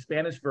that the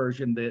Spanish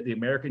version, the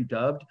American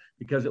dubbed,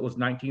 because it was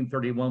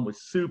 1931,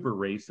 was super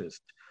racist.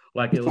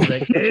 Like it was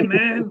like, hey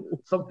man,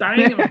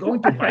 sometimes I'm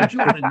going to bite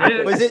you in the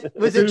neck.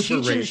 Was it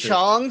Cheech and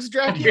Chong's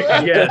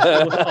Dracula? Yes,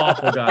 it was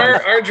awful,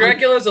 guys. Our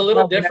Dracula's a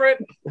little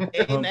different.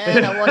 Hey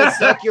man, I want to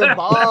suck your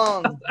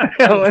bong.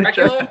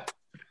 Dracula?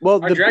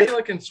 Well, our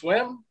Dracula can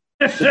swim.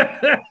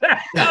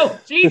 Oh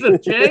Jesus,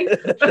 Jay!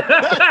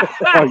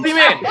 What do you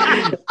mean?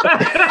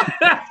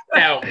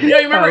 Now, you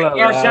remember,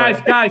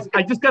 guys,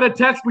 I just got a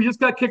text. We just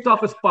got kicked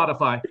off of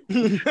Spotify.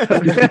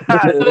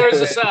 So there's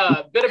this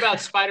bit about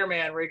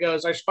Spider-Man where he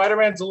goes, "Our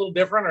Spider-Man's a little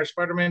different. Our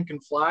Spider-Man can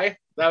fly."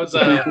 That was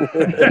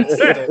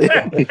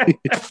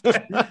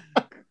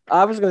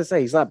I was going to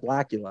say he's not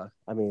Blackula.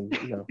 I mean,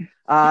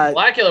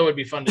 Blackula would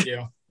be fun to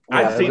do.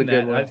 I've seen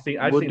that. I've seen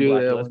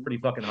Blackula. That's pretty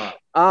fucking hot.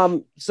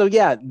 So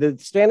yeah, the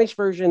Spanish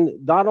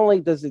version, not only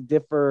does it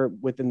differ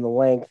within the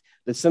length,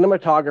 the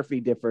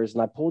cinematography differs,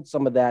 and I pulled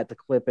some of that to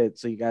clip it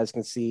so you guys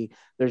can see.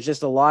 There's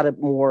just a lot of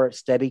more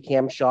steady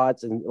cam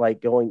shots and like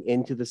going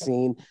into the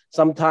scene.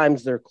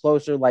 Sometimes they're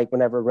closer, like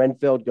whenever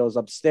Renfield goes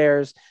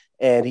upstairs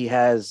and he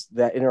has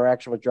that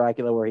interaction with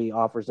Dracula where he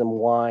offers him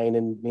wine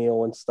and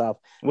meal and stuff.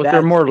 Was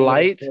there more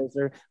light?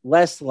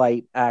 Less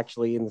light,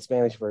 actually, in the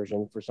Spanish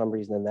version for some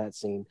reason in that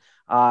scene.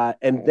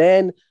 And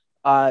then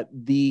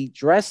the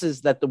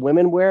dresses that the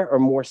women wear are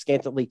more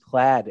scantily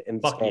clad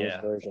in the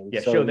Spanish version. Yeah,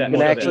 so show that. You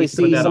can actually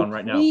see some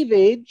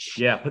cleavage.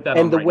 Yeah, put that on.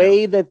 And the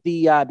way that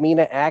the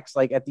Mina acts,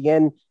 like at the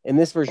end in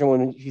this version,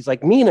 when she's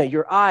like, Mina,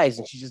 your eyes,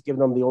 and she's just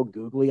giving them the old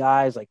googly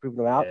eyes, like creeping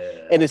them out.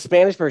 In the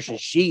Spanish version,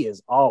 she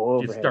is all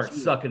over just him. Start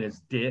sucking his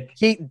dick.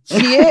 She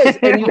is,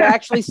 and you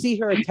actually see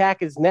her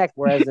attack his neck,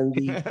 whereas in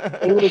the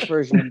English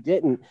version you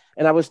didn't.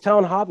 And I was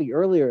telling Javi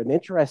earlier, an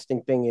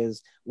interesting thing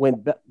is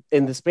when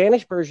in the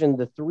Spanish version,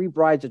 the three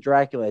brides of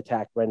Dracula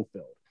attacked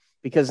Renfield,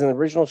 because in the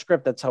original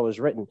script that's how it was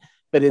written.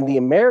 But in the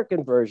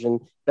American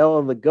version,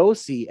 Bela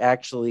Lugosi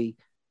actually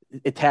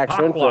attacks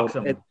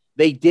Renfield.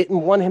 They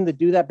didn't want him to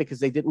do that because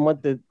they didn't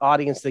want the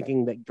audience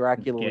thinking that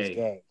Dracula was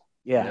gay.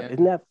 Yeah,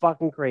 isn't that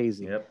fucking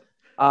crazy? Yep.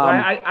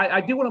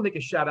 I do want to make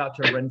a shout out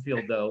to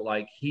Renfield though.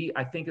 Like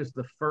I think is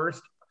the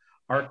first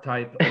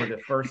archetype or the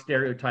first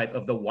stereotype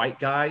of the white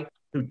guy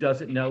who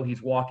doesn't know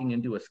he's walking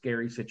into a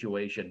scary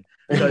situation,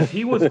 because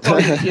he was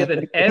fucking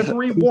given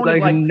every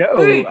warning. Like,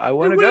 no, hey, I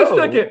want to go. Wait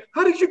a second.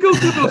 How did you go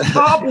through those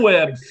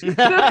cobwebs?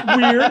 That's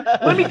weird.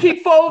 Let me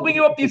keep following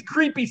you up these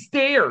creepy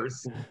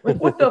stairs. Like,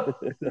 what the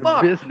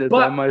fuck? Business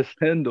but I must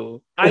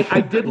handle.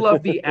 I did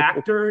love the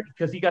actor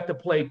because he got to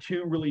play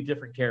two really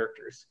different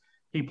characters.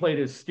 He played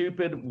a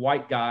stupid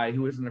white guy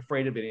who isn't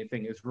afraid of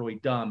anything, is really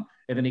dumb,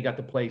 and then he got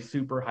to play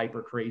super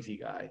hyper crazy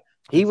guy.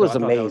 He was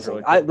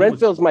amazing.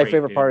 Renfield's my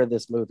favorite part of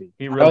this movie.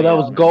 That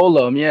was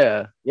Gollum,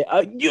 yeah.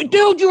 Yeah,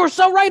 you were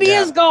so right. He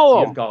is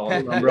Gollum. He is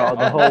Gollum.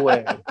 The whole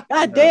way.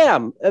 God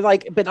damn!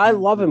 But I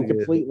love him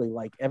completely.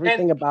 Like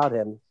everything about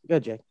him.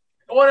 Good, Jay.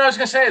 What I was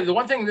gonna say, the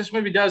one thing this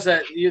movie does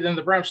that then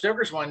the Bram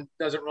Stoker's one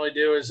doesn't really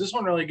do is this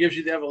one really gives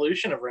you the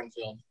evolution of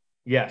Renfield.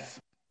 Yes.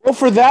 Well,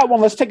 for that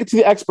one, let's take it to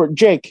the expert,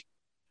 Jake.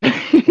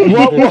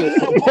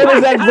 What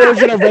is that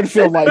version of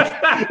Renfield like?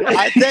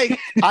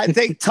 I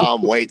think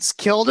Tom Waits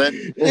killed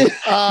it.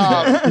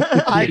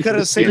 I could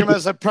have seen him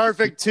as a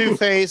perfect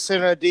Two-Face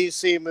in a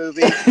DC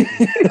movie.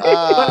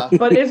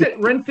 But is it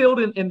Renfield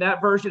in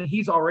that version?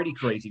 He's already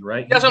crazy,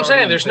 right? That's what I'm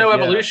saying. There's no Yeah.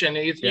 evolution.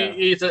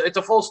 It's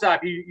a full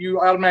stop. You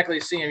automatically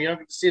see him. You don't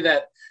get to see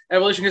that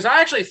evolution. Because I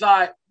actually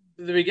thought at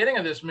the beginning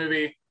of this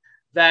movie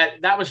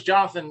that was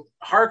Jonathan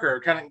Harker,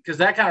 because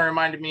that kind of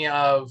reminded me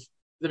of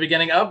the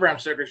beginning of Bram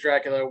Stoker's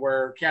Dracula,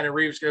 where Keanu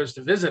Reeves goes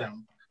to visit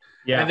him.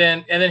 Yeah. And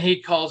then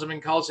he calls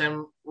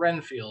him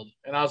Renfield.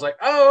 And I was like,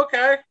 oh,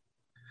 okay.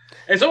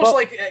 It's almost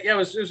like, yeah, it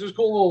was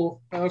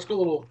cool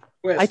little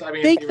twist.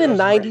 I think the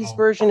 90s original.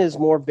 version is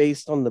more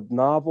based on the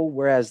novel,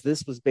 whereas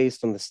this was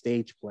based on the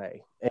stage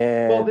play.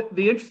 And Well, the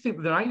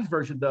 90s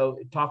version, though,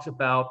 it talks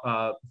about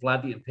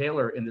Vlad the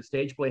Impaler, and the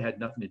stage play had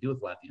nothing to do with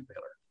Vlad the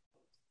Impaler.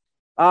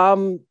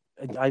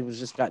 I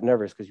got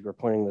nervous because you were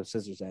pointing those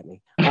scissors at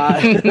me.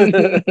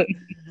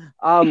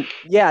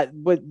 Yeah,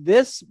 but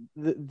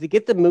to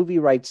get the movie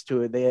rights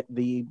to it,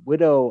 the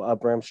widow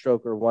of Bram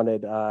Stoker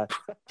wanted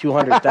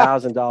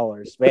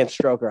 $200,000. Van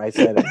Stoker, I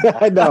said it.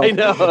 I know.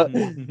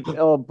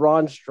 Oh,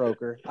 Braun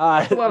Stoker.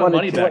 That's a lot of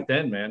money back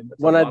then, man. That's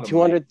a lot Wanted of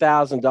money.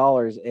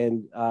 $200,000,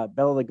 and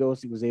Bela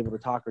Lugosi was able to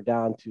talk her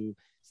down to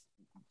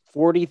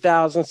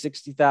 $40,000,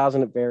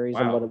 $60,000. It varies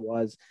on what it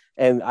was.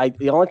 And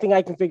the only thing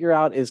I can figure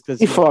out is because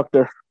He fucked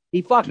her.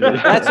 he fucked her.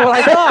 That's what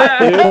I thought,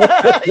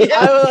 dude.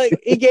 I was like,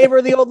 he gave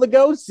her the old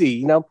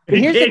Lugosi, you know. But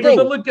here's the Gave her thing,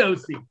 the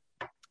Lugosi.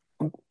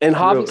 and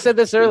Javi said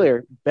this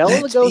earlier. Bela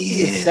Lugosi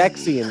is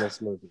sexy in this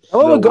movie.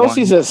 Oh,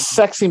 Lugosi's a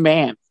sexy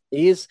man.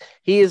 He is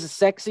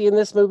sexy in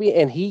this movie,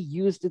 and he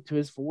used it to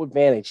his full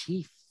advantage.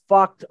 He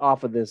fucked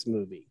off of this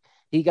movie.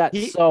 He got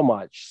so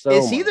much.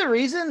 Is he the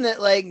reason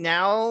that like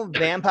now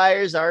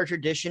vampires are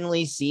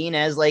traditionally seen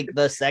as like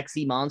the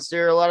sexy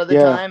monster a lot of the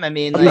time? I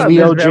mean, He's like,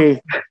 the OG.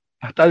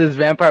 I thought this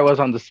vampire was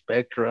on the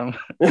spectrum.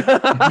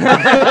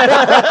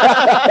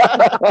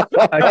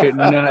 I could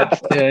not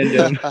stand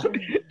him.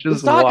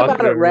 Let's talk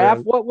about it,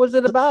 Raph. What was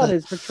it about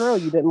his portrayal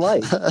you didn't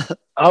like?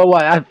 Oh,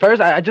 at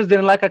first I just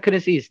didn't like. I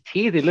couldn't see his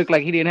teeth. It looked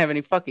like he didn't have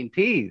any fucking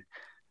teeth.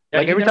 Yeah,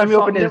 Like you every never time he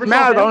saw- opened his never saw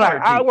mouth, I'm like,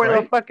 vampire teeth, where the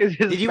right? fuck is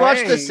his? did you watch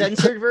the fangs?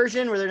 censored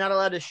version where they're not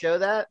allowed to show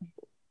that?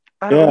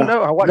 I don't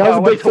know. That was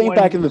a big thing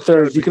back in the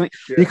 30s.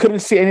 You couldn't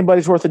see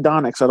anybody's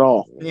orthodontics at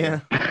all.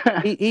 Yeah.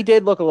 He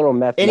did look a little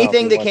meth.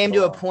 Anything mouthy that came once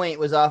in to a a point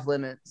was off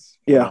limits.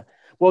 Yeah.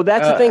 Well,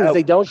 that's the thing. Is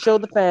they don't show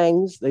the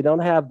fangs. They don't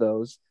have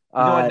those.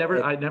 I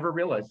never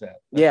realized that.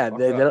 Yeah,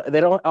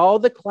 they don't. All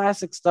the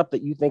classic stuff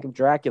that you think of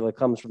Dracula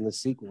comes from the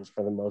sequels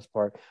for the most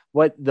part.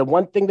 The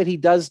one thing that he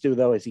does do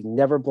though is he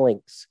never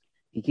blinks.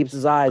 He keeps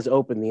his eyes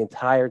open the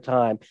enttir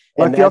time.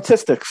 Like the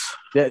autistics.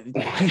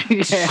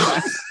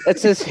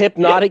 That's his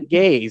hypnotic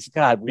gaze.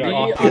 God, we're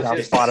all on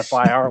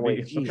Spotify, aren't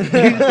we? You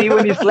see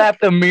when you slap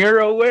the mirror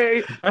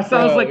away? That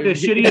sounds like the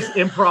shittiest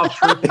improv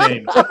troupe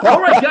name.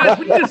 All right, guys,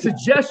 we need a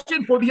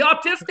suggestion for the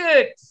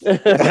autistics.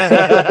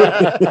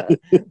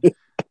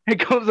 Here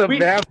comes a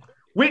vamp.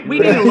 We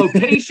need a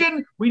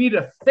location, we need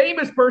a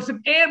famous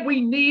person, and we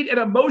need an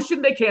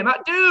emotion they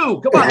cannot do.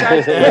 Come on,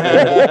 guys.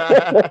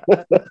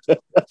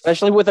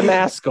 Especially with a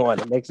mask on,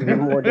 it makes it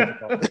even more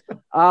difficult.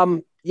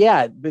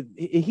 Yeah, but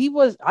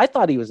I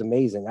thought he was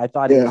amazing. I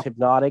thought he was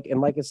hypnotic. And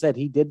like I said,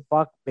 he did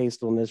fuck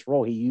based on this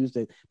role. He used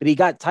it, but he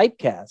got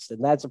typecast,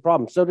 and that's a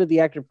problem. So did the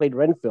actor who played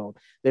Renfield.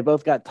 They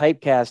both got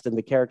typecast in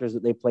the characters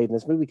that they played in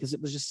this movie because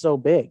it was just so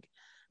big.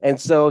 And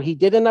so he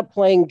did end up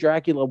playing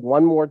Dracula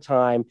one more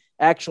time,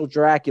 actual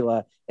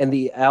Dracula, in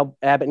the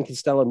Abbott and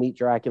Costello Meet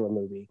Dracula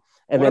movie.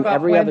 And what then about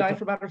every Plan other 9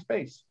 from Outer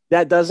Space?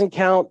 that doesn't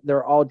count.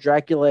 They're all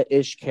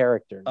Dracula-ish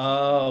characters.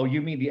 Oh,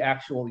 you mean the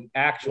actual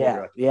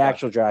Dracula. The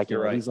actual Dracula.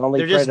 You're right. He's only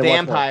They're just credited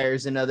once more.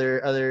 vampires in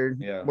other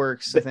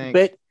works, I think.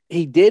 But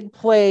he did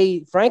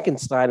play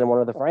Frankenstein in one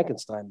of the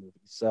Frankenstein movies.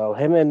 So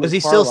him and was he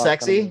still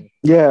sexy?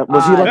 Yeah,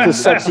 was he like the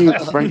sexy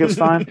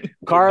Frankenstein? They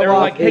were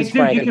like, hey, is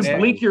dude, you can Frankenstein.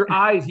 blink your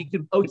eyes.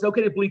 It's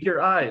okay to blink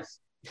your eyes.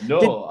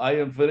 No, I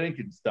am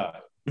Frankenstein.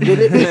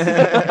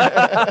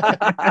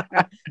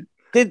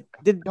 Did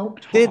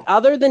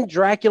other than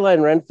Dracula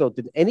and Renfield,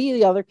 did any of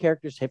the other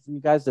characters hit for you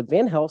guys? Did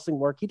Van Helsing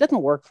work? He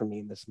doesn't work for me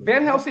in this movie.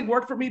 Van Helsing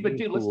worked for me, but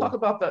dude, let's Cool. talk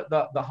about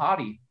the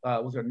hottie.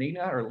 Was there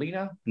Nina or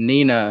Lena?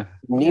 Nina.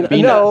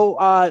 No,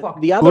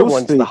 the other Lucy.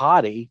 one's the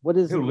hottie. What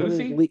is Who, what is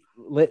Lucy?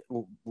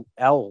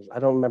 L? I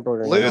don't remember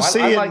her name. Lucy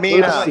I and like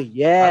Mina. Lucy.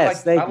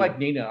 Yes, I thank like you.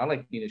 Nina. I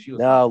like Nina. She was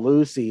No,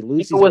 Lucy.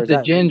 Lucy She was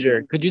the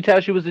ginger. Could you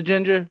tell she was a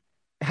ginger?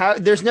 How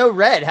there's no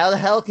red. How the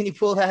hell can you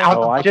pull that out?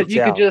 Oh, I You could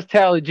tell. could just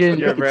tell a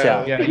ginger, You can bro.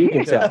 tell. Yeah. You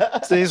can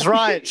tell. So he's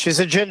right. She's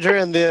a ginger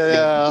in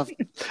the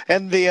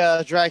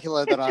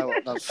Dracula that I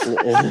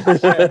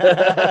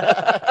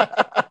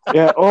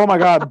Yeah. Oh my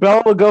God.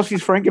 Bela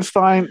Lugosi's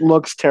Frankenstein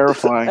looks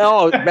terrifying,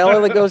 Oh, Bela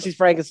Lugosi's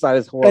Frankenstein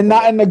is horrible. and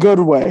not in a good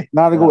way.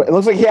 Not a good way. It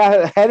looks like he had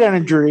a head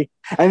injury,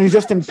 and he's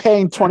just in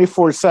pain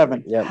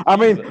 24/7. Yeah. I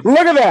mean, look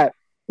at that.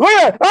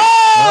 That's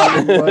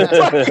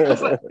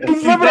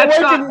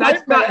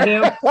not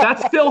him.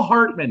 That's Phil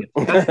Hartman.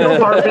 That's Phil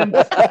Hartman.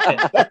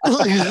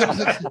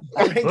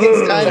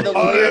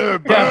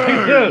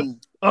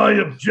 I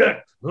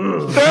object.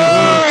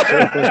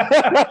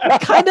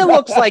 Kind of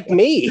looks like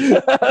me.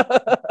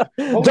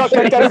 Duck,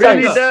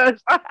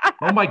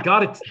 oh my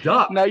God, it's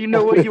Duck. Now you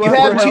know what you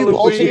have two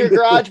bolts in your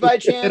garage by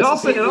chance. It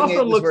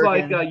also looks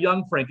like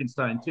young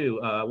Frankenstein too.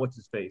 What's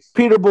his face?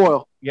 Peter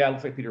Boyle. Yeah, it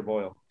looks like Peter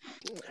Boyle.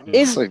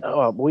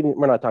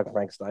 We're not talking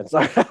Frankenstein.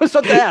 Sorry, I was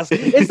about to ask.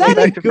 Is that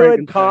a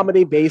good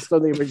comedy based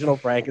on the original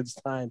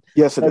Frankenstein?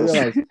 Yes, it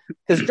is.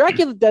 Because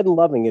Dracula Dead and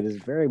Loving It is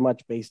very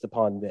much based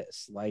upon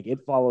this. Like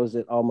it follows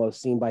it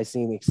almost scene by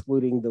scene,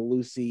 excluding the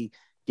Lucy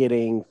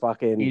getting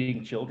fucking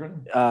eating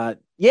children.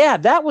 Yeah,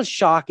 that was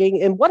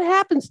shocking. And what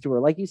happens to her?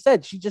 Like you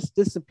said, she just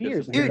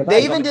disappears. Dude,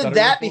 they even did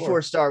that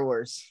before Star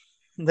Wars.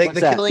 Like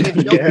the killing of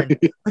children.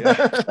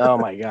 Oh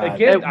my God.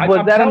 Again,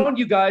 I'm telling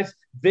you guys,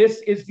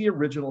 this is the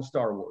original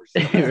Star Wars.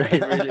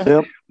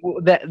 Yep.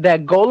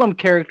 That Golem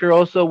character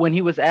also, when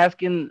he was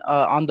asking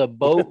on the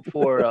boat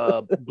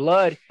for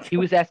blood, he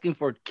was asking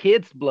for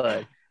kids'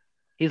 blood.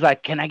 He's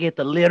like, "Can I get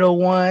the little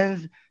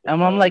ones?"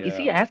 And I'm like, "Is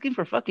he asking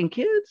for fucking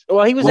kids?"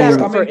 Well, he was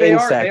asking for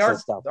insects and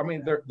stuff. I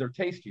mean, they're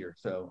tastier.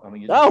 So I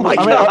mean, oh my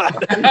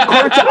God!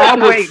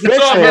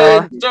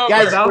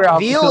 Guys,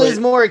 veal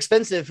is more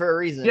expensive for a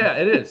reason. Yeah,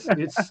 it is.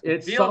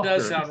 It's veal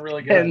does sound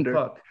really good.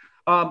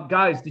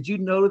 Guys, did you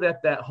know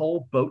that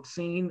whole boat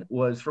scene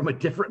was from a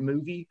different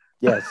movie?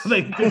 Yes.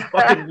 They just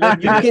fucking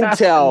you can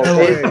tell.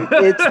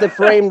 It's the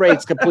frame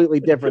rate's completely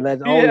different.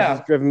 That's always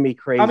just driven me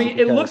crazy. I mean,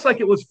 it looks like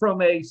it was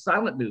from a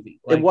silent movie.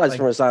 It was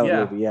from a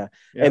silent movie, yeah.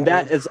 And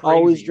that has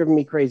always driven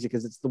me crazy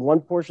because it's the one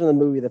portion of the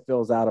movie that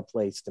feels out of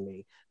place to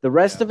me. The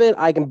rest of it,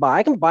 I can buy.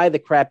 I can buy the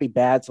crappy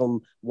bats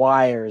on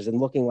wires and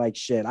looking like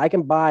shit. I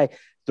can buy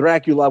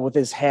Dracula with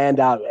his hand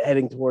out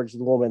heading towards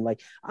the woman.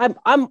 Like I'm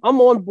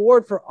on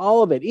board for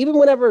all of it. Even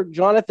whenever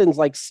Jonathan's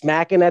like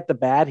smacking at the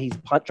bat, he's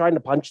trying to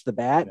punch the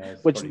bat,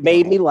 which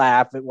made me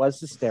laugh. It was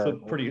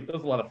hysterical. It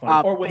was a lot of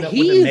fun. Or when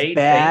he is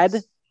bad.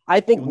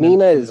 I think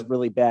Mina is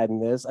really bad in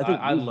this. I think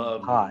I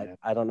love hot.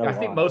 I don't know. I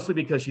think mostly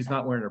because she's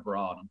not wearing her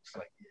bra. I'm just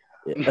like,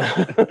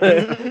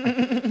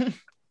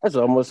 that's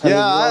almost.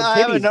 Yeah, I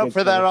have a note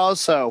for that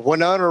also.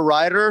 Winona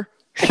Ryder.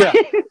 Yeah,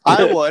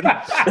 I would.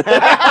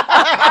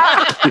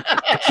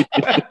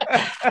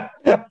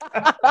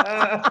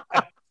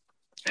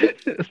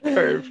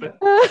 Perfect.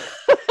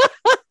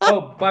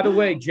 Oh, by the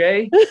way,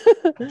 Jay,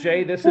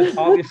 this is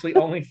obviously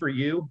only for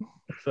you.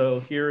 So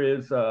here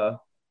is the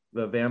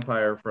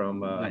vampire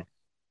from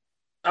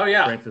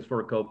Francis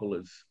Ford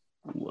Coppola's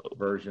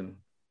version.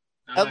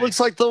 That looks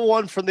like the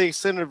one from the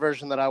extended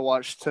version that I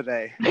watched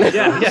today.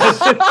 Yeah.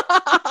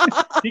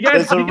 You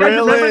guys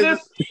remember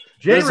this?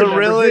 There's a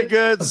really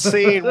good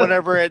scene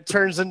whenever it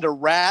turns into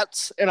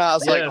rats, and I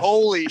was like,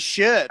 "Holy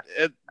shit!"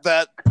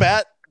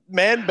 That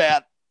man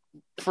bat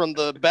from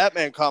the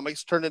Batman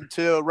comics turned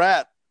into a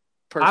rat.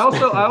 I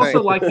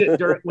also liked it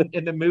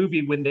in the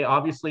movie when they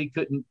obviously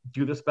couldn't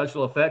do the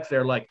special effects.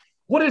 They're like,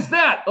 "What is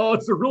that? Oh,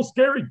 it's a real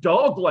scary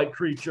dog-like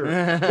creature.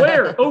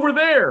 Where? Over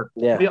there."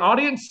 Yeah. The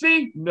audience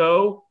see?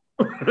 No.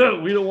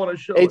 We don't want to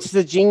show it's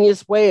the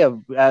genius way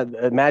of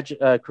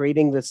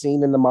creating the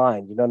scene in the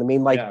mind. You know what I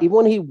mean? Like even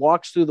when he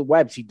walks through the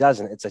webs, he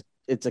doesn't.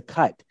 It's a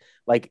cut.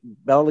 Like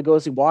Bela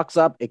Lugosi walks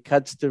up, it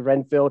cuts to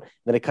Renfield,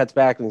 then it cuts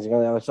back and he's on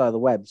the other side of the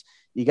webs.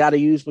 You got to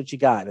use what you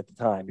got at the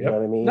time. You know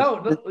what I mean?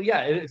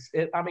 It is.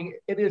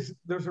 It is.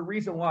 There's a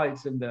reason why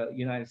it's in the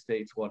United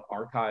States,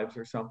 archives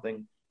or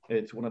something.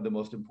 It's one of the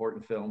most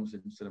important films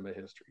in cinema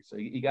history. So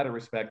you got to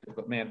respect it.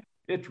 But man,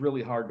 it's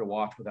really hard to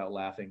watch without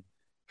laughing.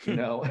 You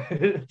know,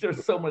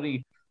 there's so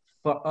many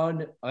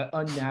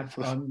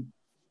unnatural,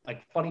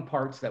 like funny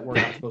parts that were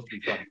not supposed to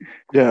be funny.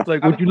 Yeah,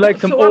 like would you like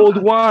some old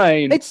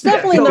wine? It's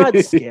definitely not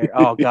scary.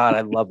 Oh God,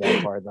 I love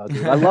that part though.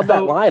 Dude. I love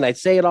that line. I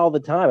say it all the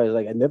time. I was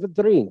like, I never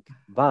drink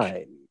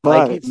wine.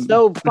 Like it's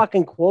so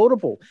fucking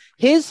quotable.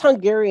 His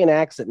Hungarian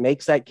accent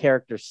makes that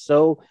character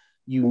so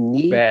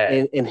unique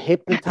and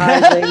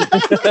hypnotizing.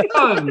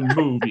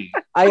 Movie.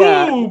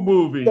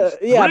 Movies. But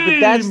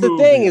that's the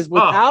thing is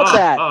without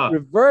that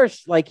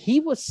reverse, like he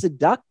was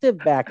seductive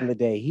back in the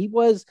day. He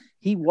was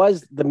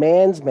the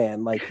man's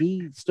man. Like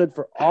he stood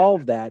for all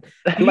of that.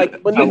 Like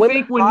when he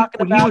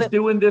was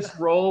doing this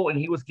role and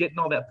he was getting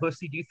all that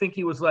pussy, do you think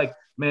he was like,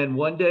 man,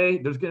 one day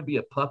there's going to be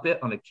a puppet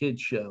on a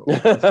kid's show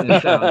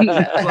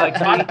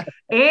like me,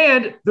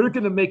 and they're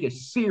going to make a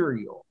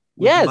cereal.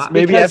 Yes,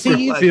 maybe after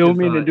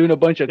filming and doing a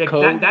bunch of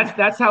code.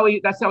 That's how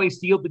he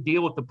sealed the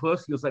deal with the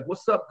puss. He was like,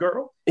 "What's up,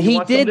 girl?" He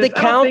did the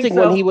counting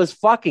when he was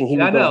fucking. He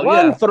would go,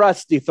 one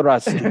thrusty, two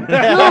thrusty,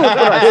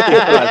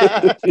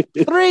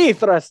 three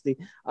thrusty.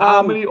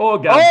 How many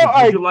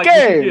orgasms would you like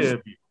to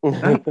give? We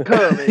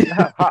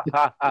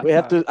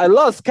have to. I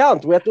lost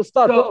count. We have to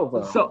start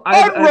over. So I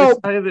have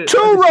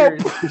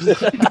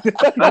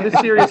a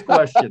serious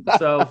question.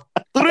 So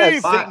three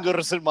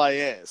fingers in my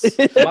ass.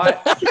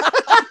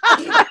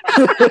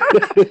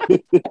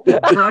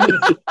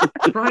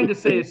 Trying to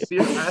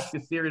ask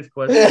a serious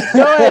question.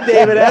 Go ahead,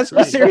 David. Ask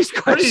a serious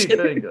question.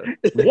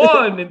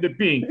 One in the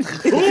pink.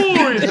 Who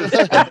is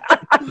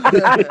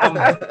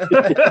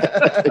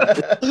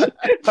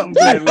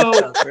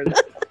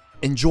it?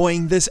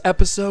 Enjoying this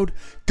episode?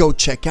 Go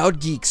check out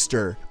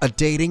Geekster, a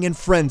dating and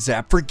friends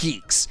app for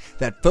geeks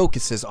that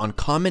focuses on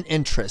common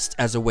interests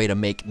as a way to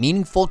make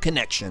meaningful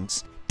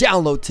connections.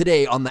 Download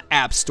today on the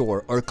App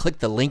Store or click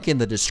the link in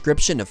the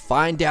description to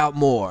find out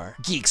more.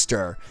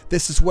 Geekster,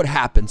 this is what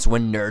happens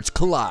when nerds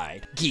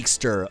collide.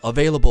 Geekster,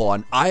 available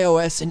on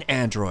iOS and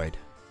Android.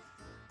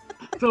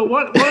 So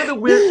one of the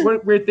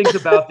weird things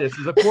about this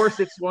is, of course,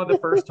 it's one of the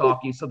first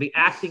talkies, so the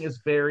acting is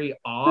very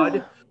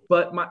odd.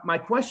 But my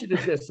question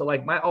is this. So,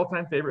 like, my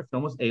all-time favorite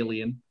film was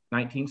Alien,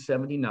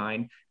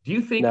 1979. Do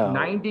you think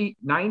 90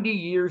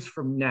 years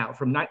from now,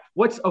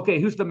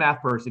 who's the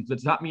math person? Because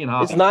it's not me and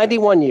Hoppy. It's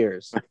 91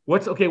 years.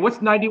 What's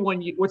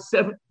 91 years? What's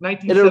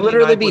 1979? It'll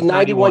literally be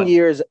 91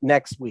 years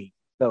next week.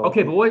 So,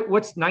 okay, but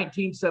what's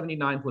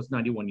 1979 plus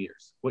 91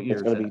 years? What year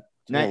is it?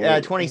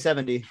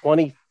 2070.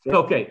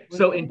 Okay,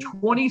 so in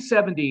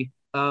 2070,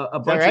 a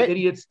bunch of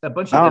idiots like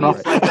us. I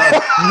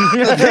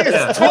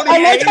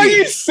like how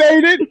you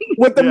said it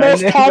with the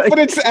most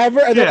confidence ever,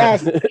 and then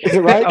asked, "Is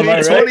it right?"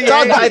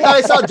 I thought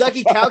I saw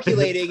Ducky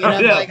calculating, and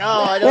I'm like,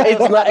 "Oh, I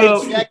don't know.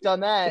 It's checked on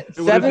that."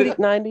 70,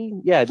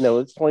 90? Yeah, no,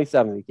 it's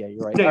 2070. Yeah,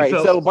 you're right. All right,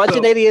 so a bunch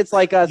of idiots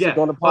like us are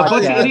going to podcast. A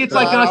bunch of idiots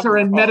like us are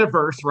in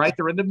metaverse, right?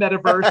 They're in the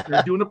metaverse.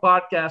 They're doing a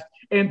podcast,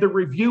 and they're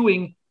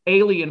reviewing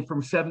Alien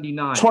from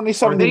 79.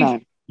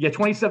 2079.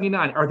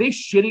 2079. Are they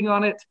shitting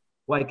on it?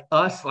 Like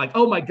us, like,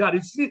 oh my God,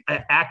 it's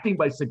acting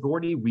by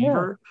Sigourney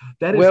Weaver.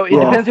 That is it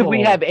depends if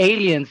we have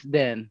aliens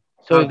then.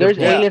 So if there's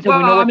aliens and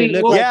we know what they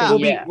look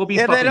like. We'll be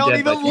they don't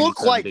even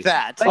look like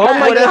that. Oh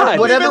my God.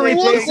 Whatever we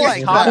think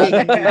like talking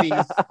in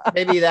movies,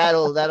 maybe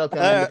that'll come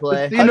into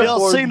play. Have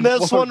y'all seen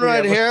this one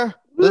right here?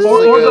 Or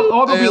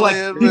they'll be like,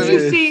 did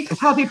you see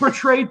how they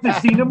portrayed the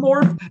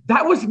xenomorph?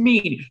 That was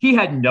mean. He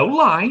had no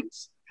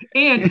lines.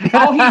 And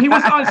he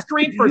was on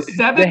screen for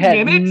 7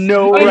 minutes.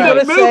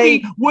 The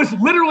movie was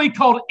literally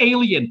called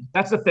Alien.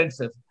 That's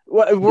offensive.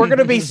 We're going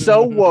to be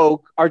so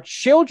woke. Our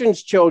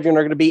children's children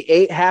are going to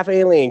be half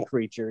alien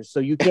creatures. So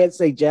you can't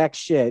say jack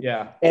shit.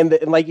 Yeah. And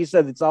like you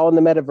said, it's all in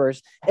the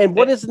metaverse. And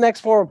what is the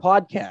next form of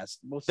podcast?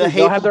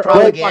 They'll have their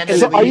own.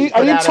 So are you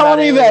telling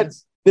me that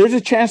there's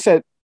a chance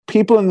that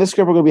people in this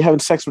group are going to be having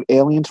sex with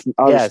aliens from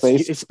outer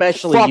space?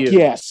 Especially Fuck you.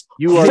 Yes.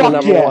 You are the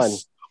number one.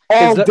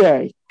 All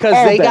day.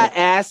 Because they got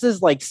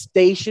asses like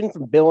Station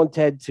from Bill and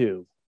Ted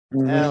 2.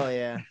 Hell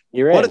yeah.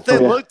 You're in. What if they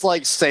looked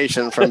like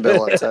Station from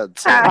Bill and Ted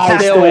 2? I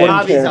still would.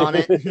 Bobby's on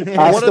it.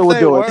 I still would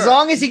do it. As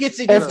long as he gets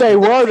it. If they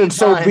were, then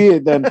so be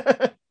it. Then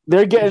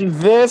they're getting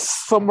this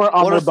somewhere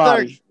on their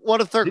body.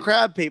 What if they're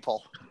crab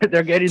people?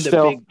 They're getting the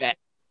big bat.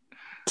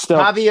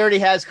 Bobby already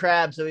has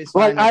crabs, so he's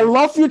fine. Like, I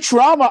love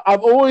Futurama.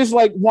 I've always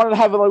wanted to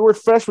have it we're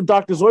fresh with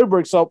Dr.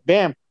 Zoidberg. So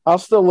bam, I'll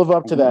still live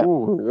up to that.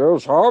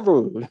 There's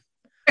Harvard.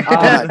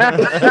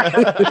 I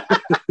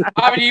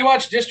mean, you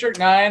watch District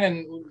 9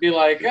 and be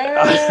like,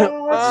 let's see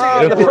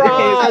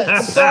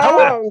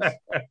the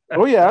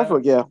Oh yeah,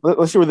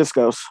 let's see where this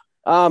goes.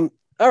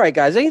 All right,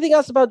 guys. Anything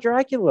else about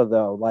Dracula,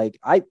 though? Like,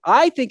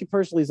 I think it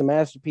personally is a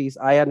masterpiece.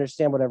 I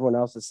understand what everyone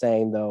else is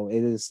saying, though.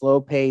 It is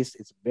slow paced.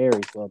 It's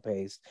very slow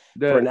paced.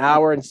 For an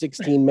hour and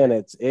 16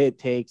 minutes, it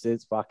takes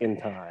its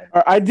fucking time.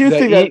 I do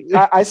think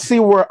that I see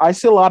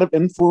a lot of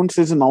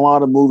influences in a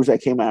lot of movies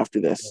that came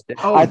after this.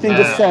 I think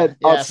it set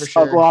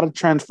a lot of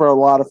trends for a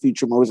lot of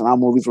future movies and how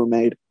movies were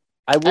made.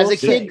 As a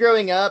kid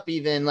growing up,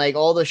 even like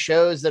all the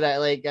shows that I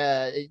like,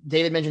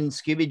 David mentioned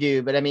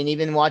Scooby-Doo, but I mean,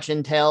 even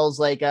watching tales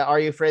like Are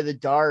You Afraid of the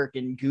Dark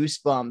and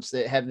Goosebumps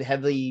that have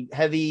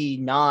heavy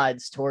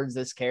nods towards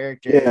this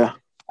character. Yeah.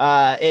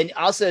 And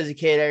also as a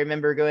kid, I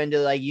remember going to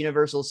like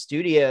Universal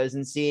Studios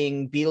and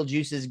seeing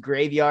Beetlejuice's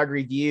Graveyard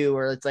Review,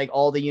 where it's like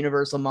all the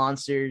Universal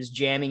monsters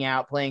jamming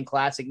out, playing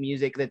classic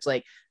music. That's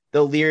like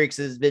the lyrics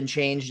has been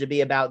changed to be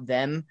about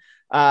them.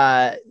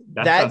 That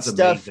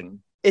stuff. Amazing.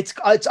 It's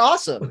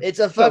awesome. It's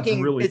a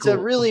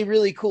really,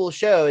 really cool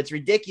show. It's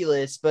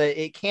ridiculous, but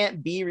it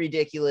can't be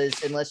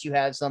ridiculous unless you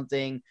have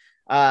something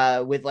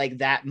with like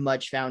that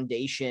much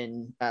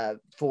foundation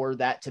for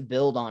that to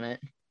build on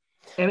it.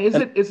 And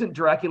isn't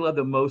Dracula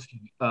the most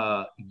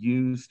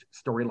used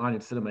storyline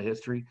in cinema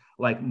history?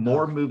 Like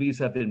more movies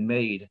have been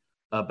made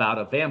about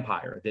a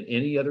vampire than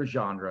any other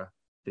genre,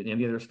 than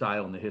any other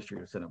style in the history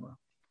of cinema.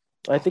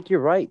 I think you're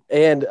right.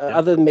 And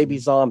other than maybe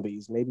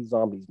zombies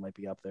might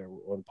be up there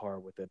on par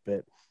with it.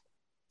 But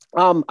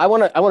I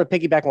want to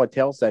piggyback on what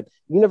Tail said.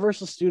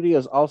 Universal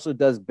Studios also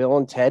does Bill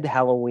and Ted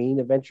Halloween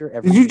Adventure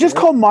every year. Did you just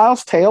call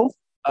Miles Tail?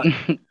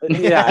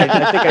 Yeah,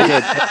 I think I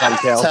did. On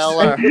Tails. Tell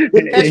her.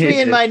 Catch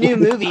me in my new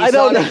movie, I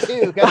don't Sonic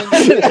 2. Coming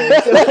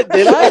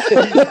Did I?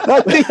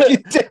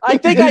 I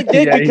think I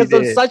did Yeah, you because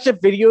I'm did. such a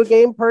video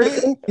game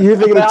person. You're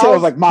thinking of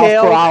Tails like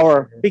miles per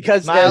hour.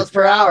 Because Miles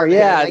per hour,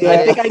 Yeah, man.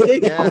 I think I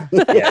did. Yeah.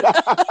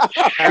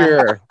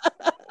 Sure.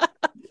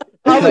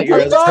 I'm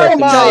sorry,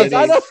 Miles.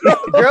 I don't know.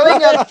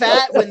 Growing up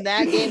fat when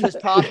that game was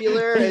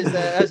popular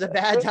was a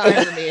bad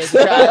time for me as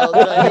a child.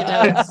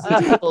 But,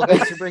 it's cool.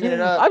 Thanks for bringing it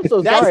up. I'm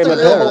so That's sorry. the I'm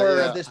a real parent.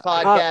 horror of this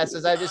podcast,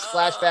 as I just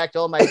flash back to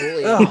all my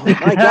bullying. Oh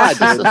my god,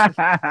 dude.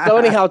 So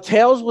anyhow,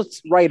 Tails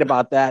was right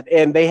about that,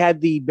 and they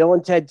had the Bill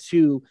and Ted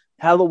 2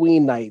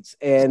 Halloween nights,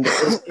 and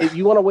if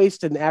you want to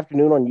waste an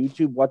afternoon on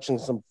YouTube watching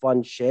some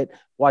fun shit,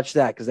 watch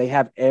that because they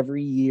have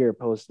every year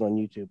posted on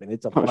YouTube, and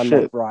it's a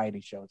fun variety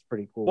show. It's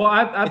pretty cool. Well,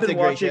 I've It's been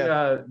a great watching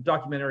show.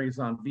 Documentaries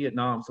on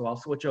Vietnam, so I'll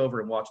switch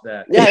over and watch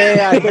that.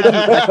 Yeah.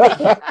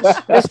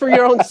 It's for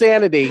your own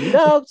sanity.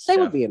 No, same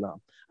with Vietnam.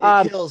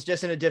 It kills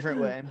just in a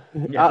different way.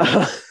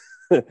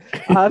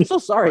 I'm so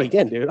sorry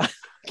again, dude.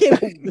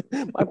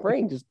 My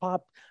brain just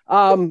popped.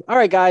 All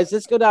right, guys,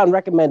 let's go down and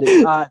recommend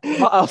it.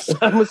 Miles,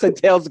 I'm gonna say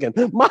Tails again.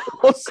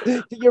 Miles,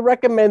 do you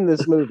recommend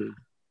this movie?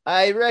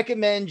 I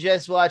recommend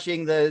just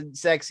watching the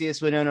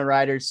sexiest Winona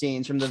Ryder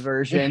scenes from the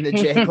version that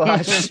Jake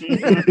watched.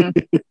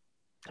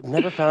 I've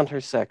never found her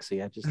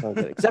sexy. I just don't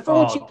get it. Except for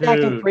when she was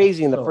acting dude,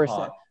 crazy in the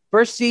so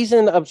first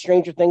season of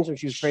Stranger Things when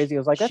she was crazy. I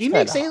was like, that's She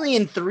makes kinda-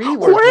 Alien 3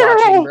 worth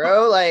watching,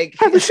 bro. Like,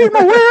 Have you seen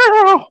my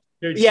werewolf?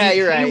 Dude, Yeah,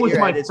 you're right, She was you're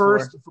my right, it's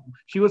first.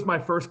 She was my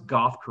first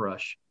goth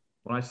crush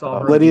when I saw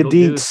her. Lydia in Beetlejuice.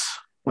 Dietz.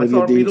 When I saw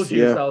her in Lydia Dietz,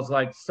 Beetlejuice, yeah. I was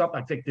like,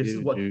 I think this is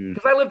what, Dude.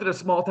 because I lived in a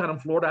small town in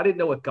Florida. I didn't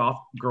know what goth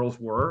girls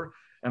were.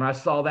 And I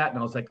saw that and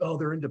I was like, oh,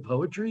 they're into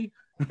poetry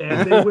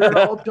and they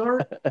wear all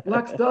dark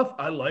black stuff.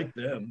 I like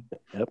them.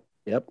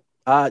 Yep.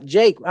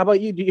 Jake, how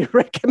about you? Do you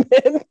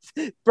recommend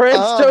Bram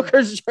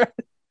Stoker's?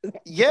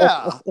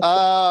 Yeah,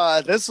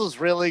 this was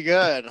really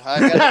good. I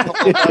got a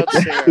couple of notes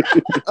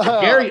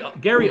here.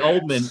 Gary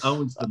Oldman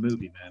owns the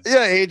movie, man.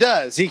 Yeah, he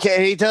does.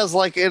 He does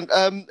like an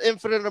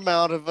infinite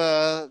amount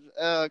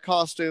of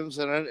costumes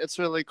in it. It's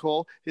really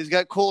cool. He's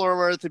got cool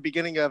armor at the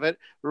beginning of it.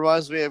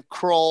 Reminds me of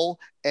Kroll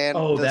and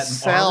the that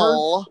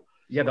Cell. armor?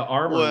 Yeah, the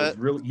armor was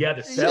really. Yeah,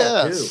 the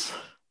Cell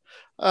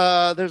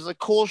too. There's a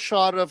cool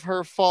shot of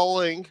her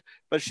falling,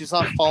 but she's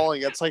not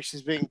falling. It's like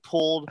she's being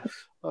pulled.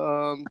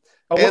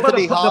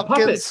 Anthony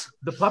Hopkins.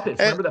 The puppets.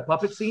 Remember that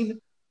puppet scene?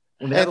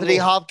 Anthony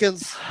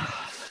Hopkins.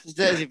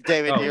 David,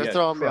 you're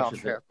throwing me off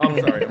here. I'm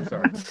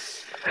sorry.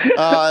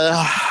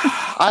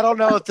 I don't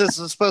know if this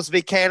is supposed to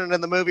be canon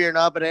in the movie or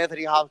not, but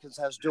Anthony Hopkins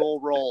has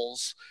dual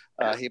roles.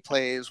 He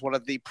plays one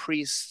of the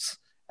priests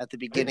at the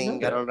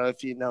beginning. I don't know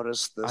if you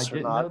noticed this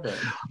or not.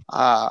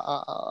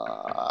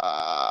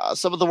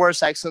 Some of the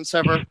worst accents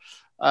ever.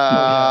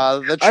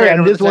 The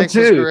trainer this one is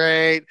too.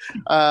 great.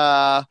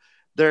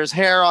 There's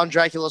hair on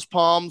Dracula's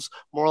palms,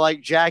 more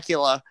like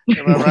Dracula.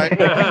 Am I right?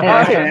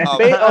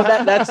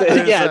 That's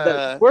it.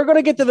 Yeah, we're going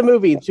to get to the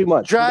movie in 2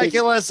 months.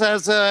 Dracula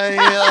says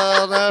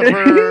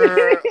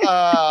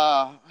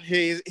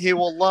he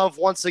will love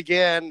once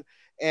again,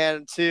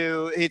 and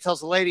he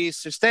tells the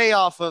ladies to stay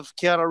off of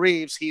Keanu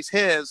Reeves. He's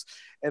his.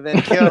 And then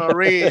Keanu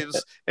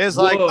Reeves is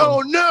like,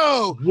 "Oh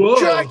no,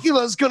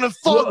 Dracula's gonna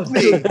fuck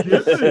me!" And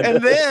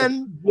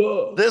then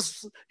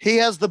he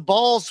has the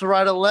balls to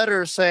write a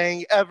letter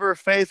saying, "Ever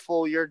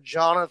faithful, you're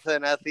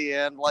Jonathan." At the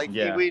end,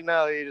 we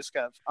know you just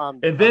got.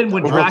 And then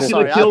when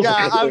Dracula kills,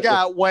 I've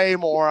got way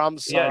more. I'm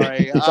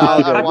sorry.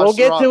 We'll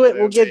get to it.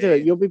 We'll get to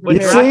it. You'll be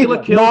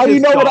prepared. Now you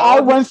know what I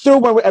went through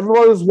when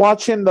everyone was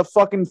watching the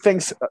fucking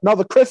things. No,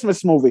 the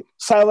Christmas movie,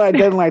 Silent Night,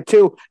 Deadly Night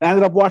 2. And I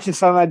ended up watching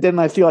Silent Night, Deadly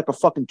Night 3 like a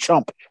fucking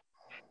chump.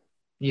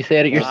 You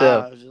said it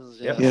yourself. Did you just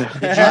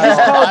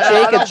call Jake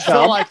I a don't feel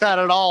chump? like that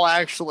at all,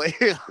 actually.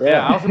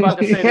 Yeah, I was about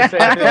to say the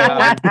same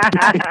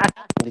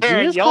thing. Did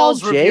you just call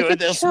Y'all's Jake reviewing a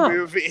this chump?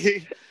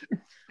 movie.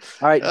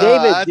 All right,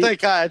 David. I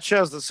think I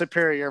chose the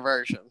superior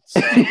version.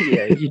 So.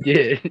 Yeah, you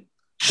did.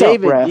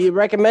 David, do you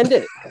recommend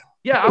it?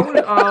 Yeah, I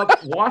would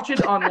watch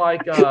it on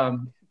like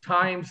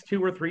times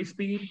 2 or 3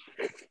 speed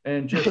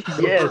and just go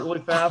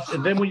really fast.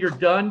 And then when you're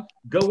done,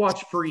 go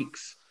watch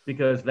Freaks.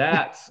 Because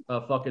that's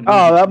a fucking movie.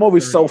 Oh, that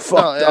movie's so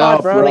fucked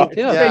up.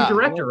 Same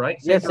director, right?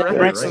 Same director,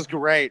 Freaks right? is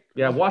great.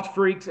 Yeah, watch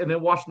Freaks and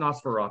then watch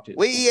Nosferatu.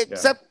 We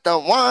accept the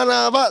one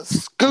of us.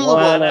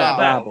 Scuba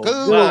gobble.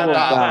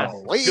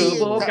 gobble. We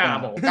Scuba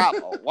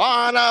gobble.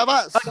 One of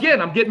us. Again,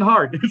 I'm getting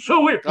hard. It's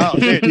so weird. Oh,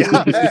 dude,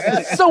 yeah.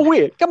 It's so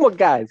weird. Come on,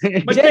 guys. My Jay,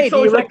 dick's do you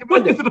always like, recommend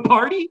welcome it? to the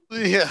party.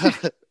 Yeah.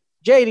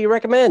 Jay, do you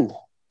recommend?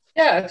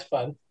 Yeah, it's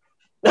fun.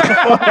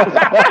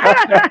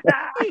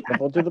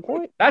 Simple to the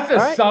point. That's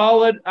a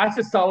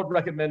solid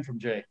recommend from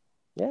Jay.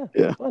 Yeah.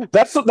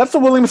 That's the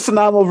William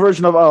Sonamo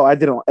version of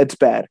it's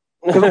bad.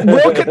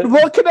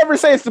 Will can never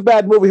say it's a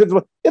bad movie.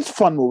 It's a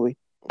fun movie.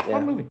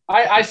 Fun movie.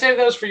 I save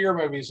those for your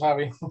movies,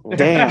 Javi.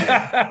 Damn,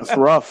 that's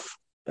rough.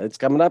 It's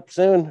coming up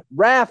soon.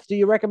 Raph, do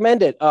you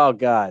recommend it? Oh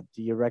God,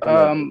 do you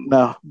recommend it?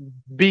 No.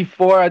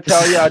 Before I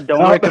tell you I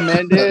don't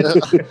recommend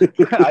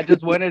it, I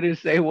just wanted to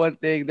say one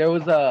thing. There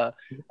was a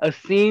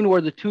scene where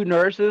the two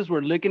nurses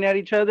were looking at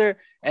each other,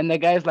 and the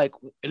guy's like,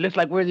 "It looks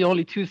like we're the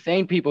only two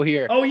sane people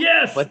here." Oh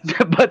yes.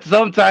 But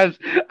sometimes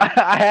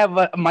I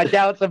have my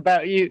doubts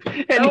about you,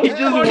 and he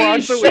just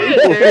walks away.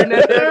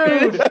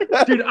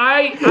 Dude,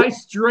 I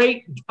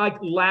straight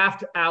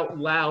laughed out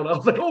loud. I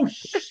was like, "Oh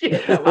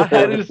shit!" I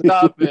had to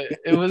stop it.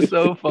 It was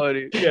so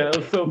funny. Yeah, it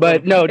was so.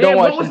 But no, don't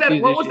watch.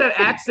 What was that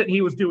accent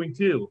he was doing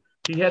too?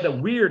 He had a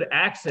weird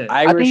accent.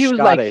 I think he was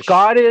Scottish. like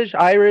Scottish,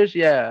 Irish.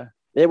 Yeah.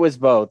 It was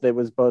both. It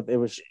was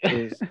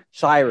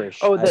Irish.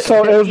 Oh,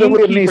 so it was the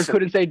innkeeper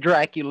couldn't say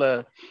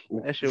Dracula.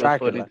 That shit was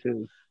funny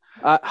too.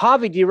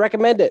 Javi, do you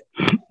recommend it?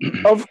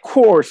 Of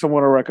course, I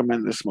want to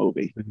recommend this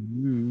movie.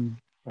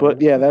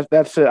 But yeah,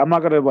 that's it. I'm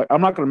not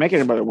gonna make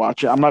anybody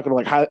watch it. I'm not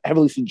gonna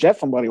heavily suggest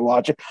somebody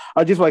watch it.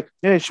 I'll just yeah,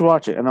 you should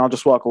watch it, and I'll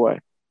just walk away.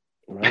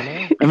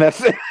 And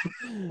that's it.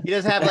 He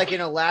does have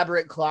an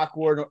elaborate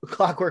Clockwork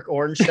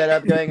Orange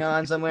setup going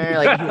on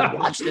somewhere. Like, you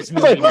watch this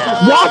movie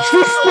now. Watch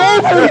this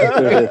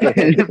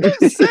movie.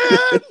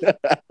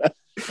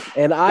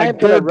 And I'm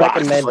gonna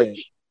recommend it.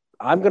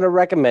 I'm going to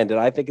recommend it.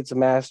 I think it's a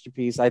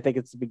masterpiece. I think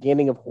it's the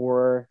beginning of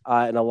horror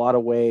in a lot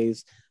of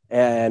ways.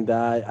 And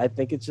I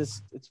think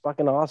it's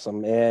fucking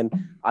awesome. And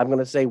I'm going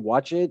to say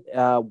watch it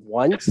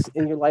once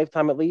in your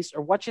lifetime at least,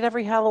 or watch it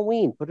every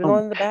Halloween. Put it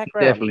on in the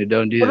background. Definitely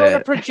don't do that. Put it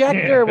on a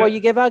projector while you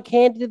give out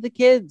candy to the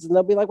kids. And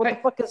they'll be like, what the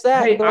fuck is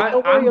that? Hey,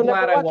 like, I'm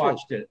glad I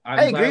watched it.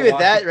 I agree with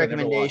that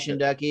recommendation,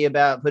 Ducky,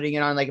 about putting it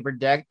on a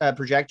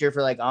projector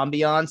for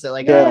ambiance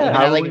at a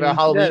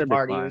Halloween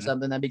party or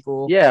something. That'd be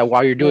cool. Yeah,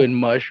 while you're doing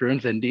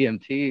mushrooms and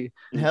DMT.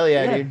 Hell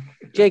yeah, dude.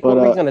 Jake, what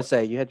were you going to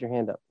say? You had your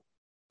hand up.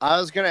 I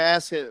was going to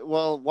ask it.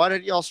 Well, why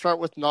did y'all start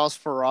with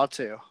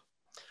Nosferatu?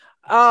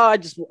 I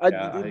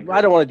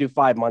don't want to do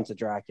 5 months of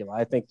Dracula.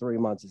 I think 3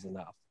 months is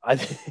enough. I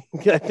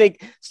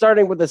think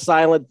starting with a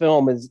silent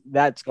film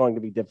that's going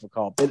to be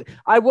difficult. But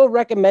I will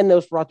recommend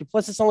Nosferatu.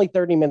 Plus, it's only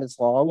 30 minutes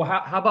long. Well,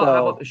 how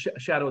about the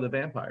Shadow of the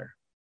Vampire?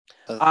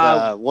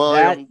 The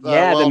movie.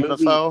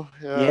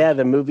 Yeah,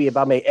 the movie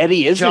about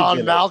Eddie Izzard. John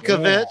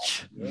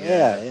Malkovich.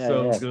 Yeah,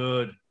 so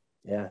good.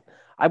 Yeah.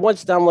 I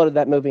once downloaded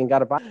that movie and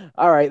got it.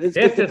 All right. This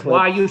is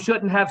why you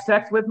shouldn't have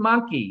sex with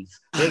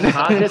monkeys. The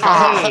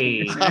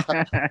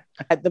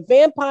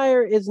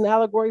vampire is an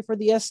allegory for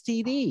the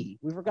STD.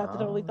 We forgot to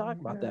totally talk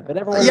about that, but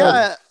everyone.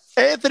 Yeah,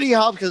 Anthony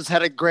Hopkins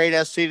had a great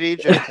STD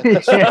joke in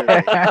this movie.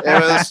 It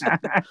was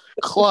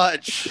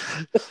clutch.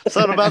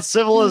 Something about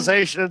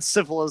civilization and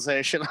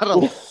civilization. I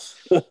don't.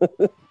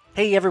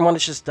 Hey everyone,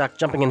 it's just Duck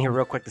jumping in here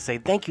real quick to say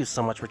thank you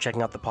so much for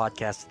checking out the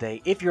podcast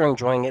today. If you're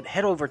enjoying it,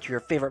 head over to your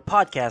favorite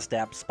podcast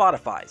app,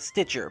 Spotify,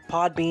 Stitcher,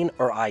 Podbean,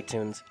 or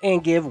iTunes,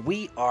 and give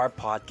We Are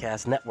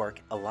Podcast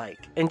Network a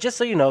like. And just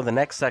so you know, the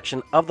next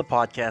section of the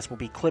podcast will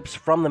be clips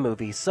from the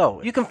movie,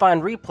 so you can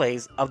find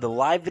replays of the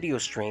live video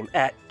stream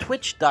at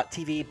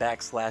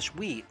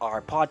twitch.tv/We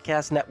Are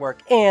Podcast Network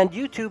and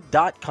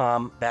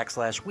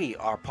youtube.com/We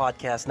Are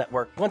Podcast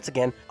Network. Once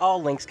again, all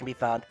links can be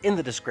found in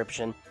the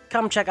description.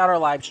 Come check out our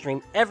live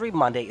stream every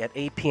Monday at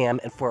 8 p.m.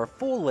 And for a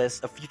full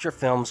list of future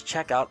films,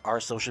 check out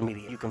our social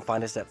media. You can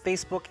find us at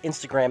Facebook,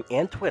 Instagram,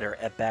 and Twitter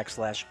at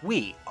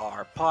 /We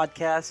Are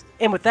Podcast.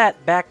 And with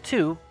that, back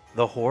to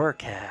the Horror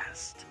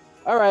Cast.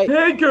 All right.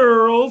 Hey,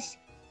 girls.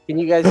 Can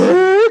you guys?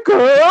 Hey,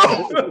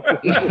 girl.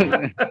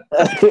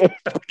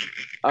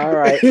 All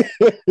right.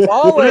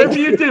 Whatever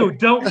you do,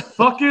 don't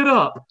fuck it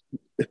up.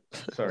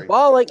 Sorry.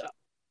 Balling.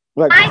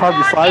 Like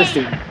Harvey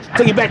Fierstein.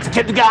 Take it back to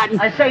kindergarten.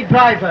 I say,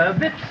 driver, a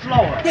bit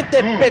slower. Get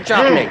that bitch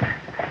off me.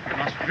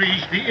 Must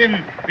reach the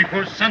inn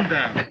before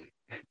sundown.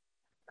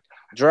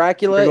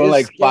 Dracula going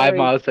is 5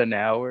 miles an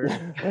hour.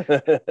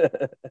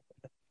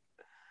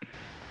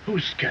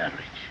 Whose carriage?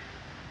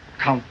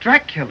 Count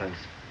Dracula's.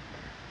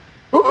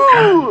 Ooh.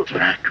 Count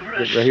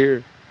Dracula's. Right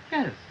here.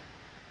 Yes.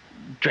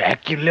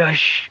 Dracula.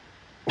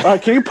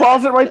 Can you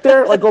pause it right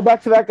there? Go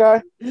back to that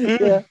guy.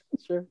 Yeah,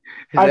 sure.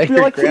 I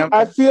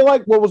feel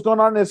like what was going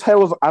on in his head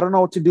was I don't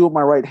know what to do with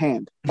my right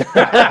hand. Let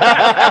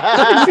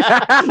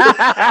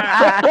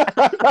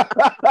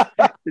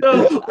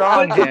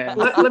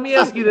me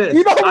ask you this.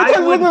 You know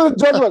what the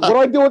judge was, what do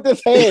I do with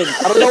this hand?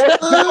 I don't know what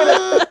to do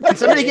with it.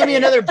 Somebody give me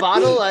another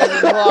bottle.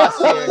 I'm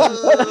lost here.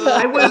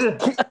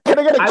 Can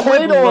I get a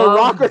coin or a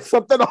rock or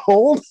something to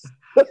hold?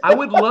 I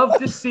would love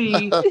to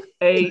see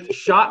a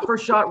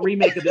shot-for-shot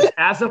remake of this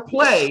as a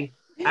play,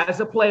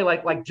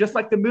 like just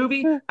like the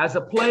movie, as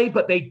a play,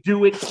 but they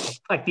do it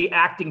like the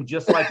acting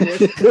just like this,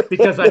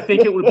 because I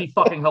think it would be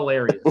fucking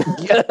hilarious.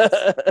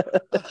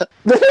 The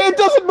hand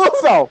doesn't move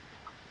though.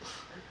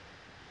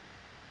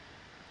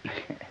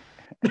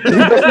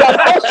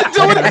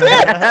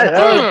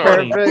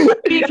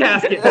 Bee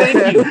casket,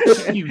 thank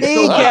you.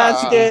 Bee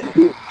casket.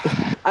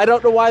 I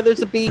don't know why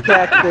there's a bee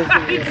casket.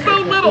 It's so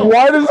little.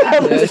 Why does it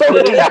have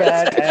so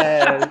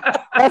bad?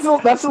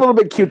 That's a little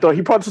bit cute though.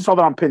 He probably saw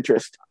that on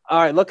Pinterest. All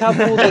right, look how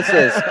cool this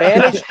is.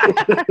 Spanish.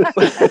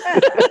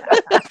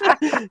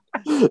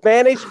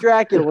 Spanish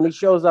Dracula, when he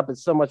shows up,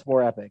 it's so much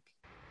more epic.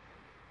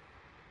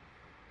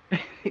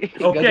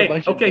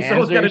 Okay.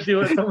 Someone's got to do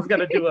it. Someone's got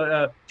to do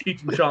a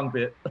Cheech and Chong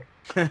bit.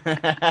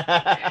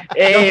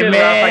 Hey,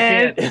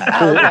 man.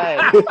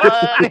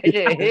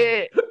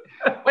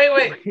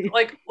 Wait.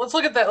 Like, let's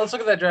look at that. Let's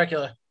look at that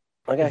Dracula.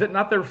 Okay. Is it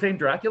not the same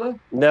Dracula?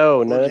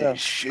 No.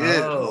 Shit.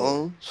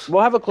 Oh.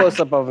 We'll have a close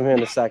up of him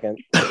in a second.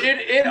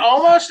 It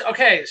almost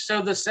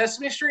so the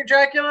Sesame Street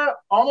Dracula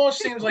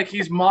almost seems like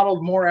he's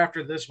modeled more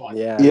after this one.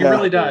 Yeah. It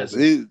really does.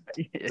 It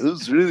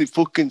was really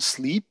fucking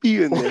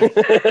sleepy in there.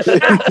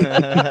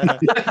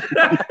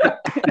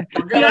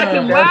 Yeah, I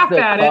can laugh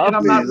at it, and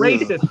I'm not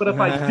racist. But if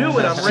I do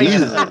it, I'm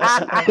racist.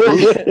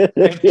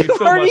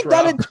 You've already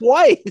done it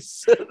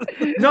twice.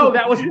 No,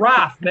 that was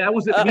Raph. That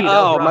wasn't me.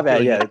 Oh, my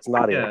bad. Yeah, it's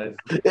not even.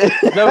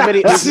 No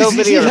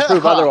video to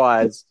prove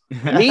otherwise.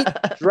 Meet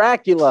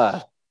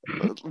Dracula.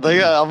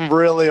 I'm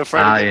really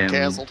afraid of getting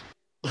canceled.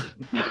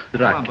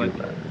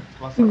 Dracula.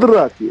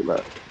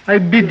 I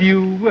bid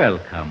you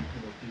welcome.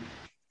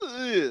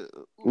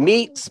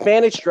 Meet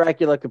Spanish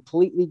Dracula,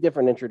 completely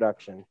different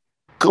introduction.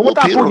 ¿Cómo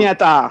está,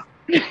 puñeta?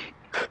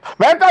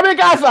 Vente a mi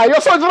casa, yo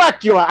soy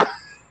Dracula.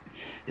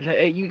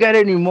 Hey, you got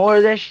any more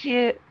of that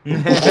shit?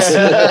 Mira,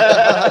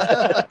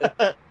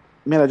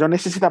 yo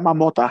necesito más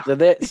mota. So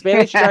the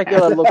Spanish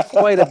Dracula looks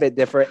quite a bit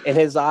different, and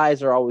his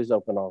eyes are always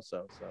open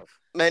also. So.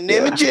 My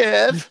name is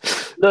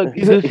Jeff. Look,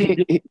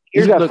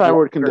 he's got a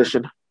thyroid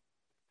condition.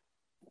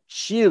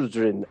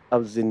 Children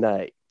of the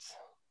night.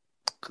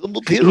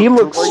 He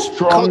looks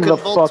strong the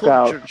fuck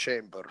out.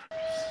 Chamber.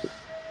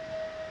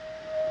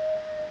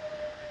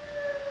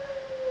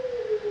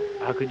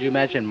 How could you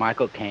imagine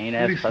Michael Caine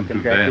as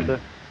fucking Dracula?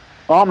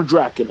 I'm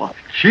Dracula.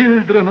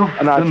 Children of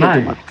and I the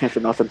can't do night. can't do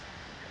nothing.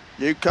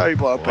 You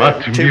came up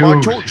What to my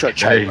music, torture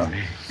chamber.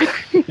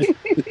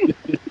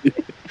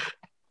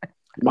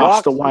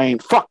 Master Wayne.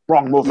 Fuck,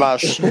 wrong movie.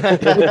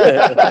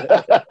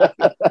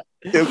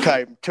 You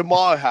came to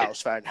my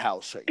house, Van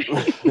Helsing.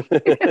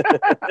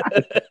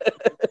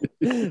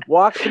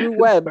 Walk through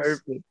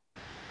webs.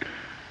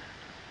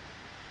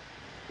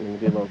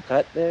 Maybe a little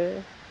cut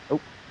there. Oh.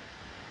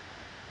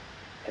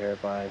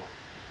 Terrifying.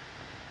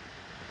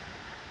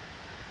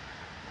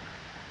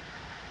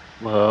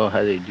 Well,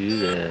 how they do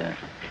that?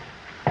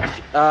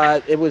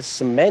 It was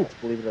cement,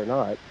 believe it or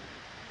not.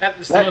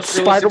 That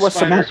spider was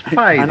cement.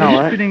 Spider I know,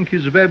 right? spinning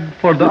his web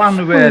for the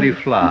unwary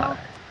fly.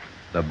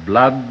 The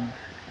blood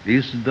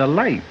is the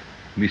life,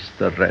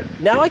 Mr. Red.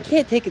 Now I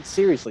can't take it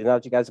seriously now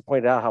that you guys have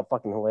pointed out how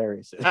fucking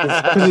hilarious it is.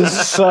 Because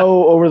it's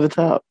so over the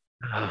top.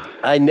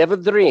 I never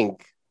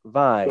drink.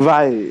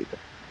 Vibe.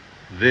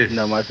 This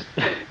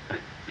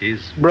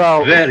is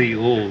Bro, very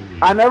old.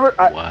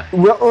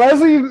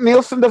 Leslie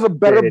Nielsen does a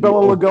better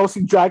Bela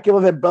Lugosi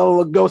Dracula than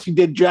Bela Lugosi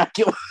did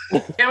Dracula.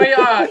 Can we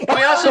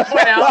also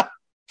point out?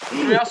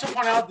 Can we also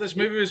point out this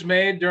movie was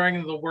made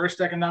during the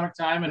worst economic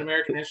time in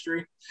American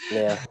history?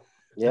 Yeah.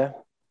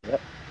 Yep.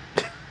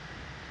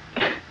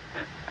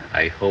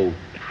 I hope.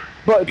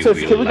 But can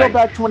we go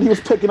back to when he was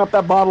picking up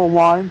that bottle of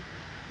wine?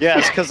 Yeah,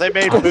 it's because they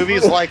made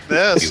movies like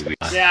this.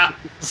 Yeah.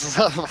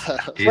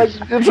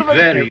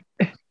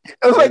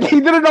 It was like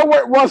he didn't know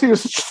where it was. He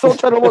was still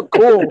trying to look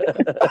cool.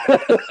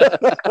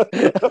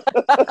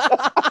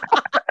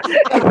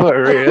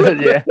 For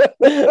real, yeah.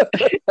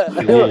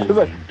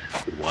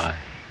 Why?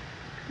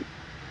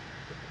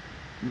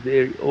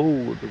 Very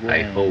old.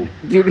 I hope.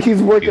 Dude,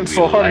 he's working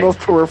so hard on those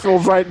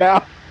peripherals right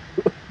now.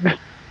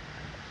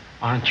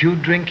 Aren't you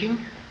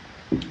drinking?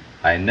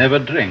 I never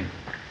drink.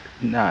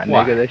 Nah,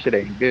 Why? nigga, that shit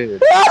ain't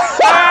good.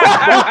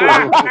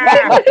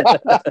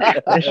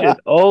 That shit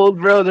old,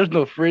 bro. There's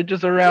no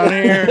fridges around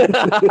here.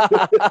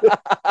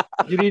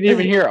 You didn't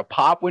even hear a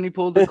pop when he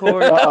pulled the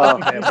cord.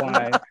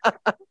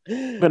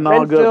 Been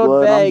all good,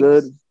 blood. I'm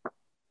good.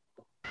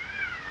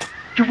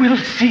 You will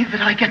see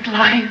that I get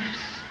lives.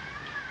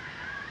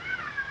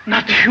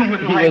 Not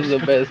human He lives. was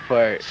the best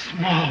part.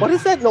 What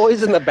is that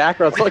noise in the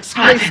background? It's like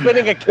somebody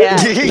spinning a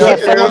cat. Yeah,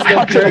 someone's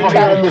punching a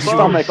cat in the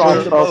stomach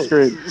off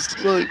screen.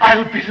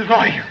 I'll be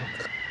loyal.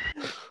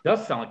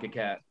 Does sound like a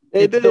cat.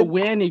 It's the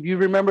wind. If you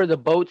remember the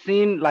boat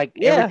scene, like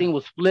everything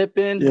was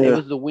flipping. Yeah. It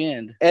was the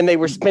wind. And they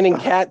were spinning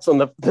cats on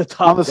the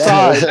top. On the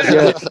side.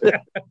 Yeah.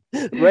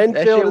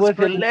 Renfield was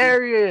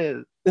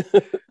hilarious.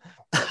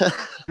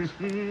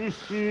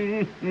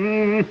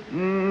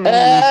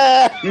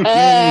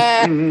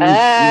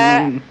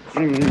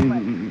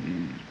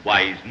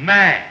 Wise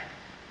man.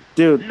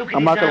 Dude, Look at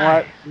I'm not his gonna lie.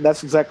 eyes.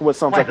 That's exactly what it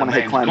sounds like when I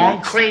hit Gone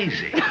climax.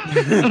 crazy.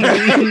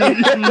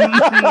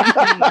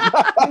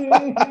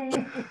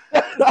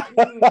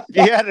 If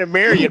you had a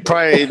mirror, you'd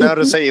probably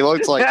notice that he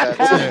looks like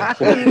that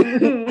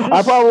too.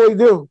 I probably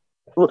do.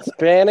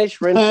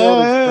 Spanish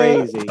Renfield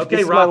is crazy. Okay,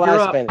 This is Rob, my you're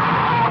last up. Spanish.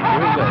 Here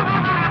we go.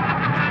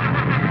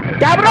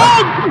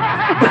 ¡Cabrón!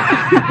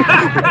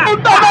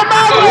 ¡Puta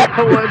madre!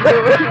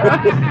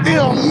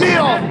 ¡Dios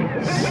mío!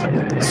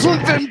 ¡Es un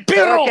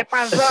vampiro! ¿Qué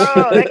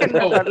pasó?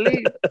 Déjenme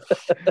salir.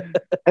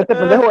 Este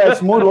pendejo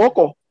es muy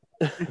loco.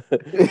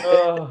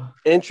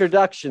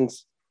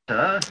 Introductions.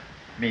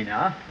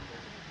 Mina.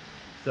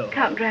 So,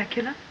 Count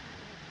Dracula.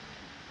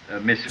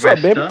 Miss What's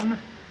up, babe? Weston.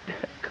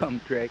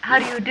 Come, Dracula. How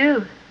do you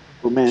do?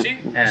 Oh, man.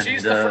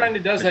 She's the friend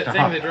who does that Mr.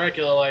 thing Hopper. that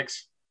Dracula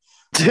likes.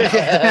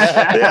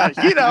 Yeah,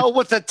 you know,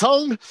 with the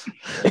tongue.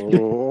 How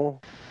do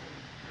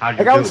That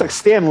you guy do? looks like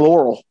Stan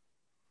Laurel.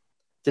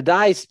 To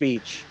die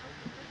speech.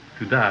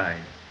 To die.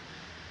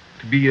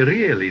 To be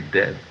really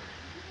dead.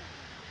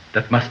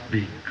 That must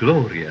be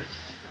glorious.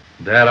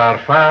 There are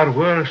far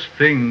worse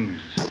things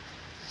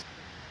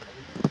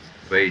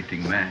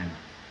waiting, man.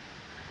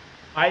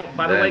 By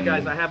the way,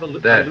 guys, I have a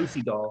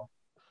Lucy doll.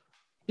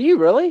 Do you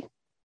really?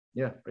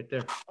 Yeah, right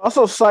there.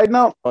 Also, side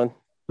note,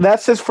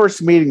 that's his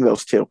first meeting,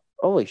 those two.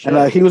 Holy shit.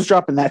 And he was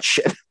dropping that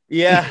shit.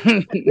 Yeah.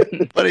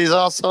 But he's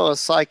also a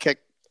psychic,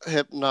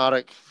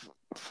 hypnotic,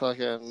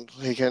 fucking.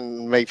 He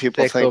can make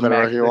people think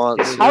whatever he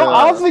wants.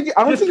 I don't think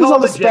he's on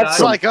the spectrum.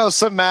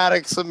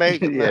 Psychosomatic,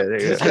 Somatic.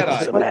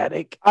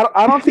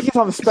 I don't think he's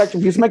on the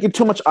spectrum. He's making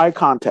too much eye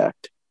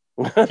contact.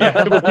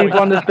 That's what people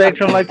on the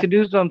spectrum like to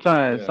do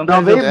sometimes.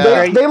 Sometimes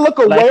No, they look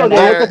away or they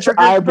look at your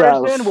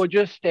eyebrows. Person will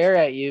just stare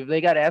at you. If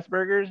they got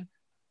Asperger's,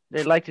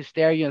 they like to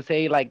stare at you and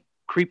say like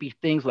creepy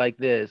things like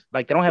this.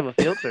 Like they don't have a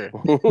filter.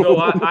 So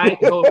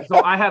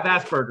I have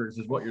Asperger's,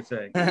 is what you're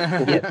saying.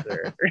 Yes,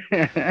 sir.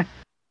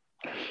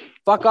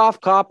 Fuck off,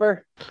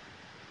 Copper.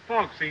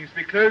 Fog seems to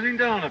be closing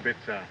down a bit,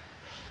 sir.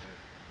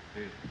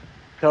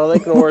 Call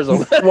ignores him.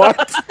 What?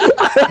 That's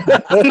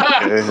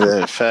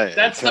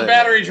the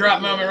battery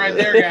drop moment right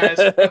there, guys.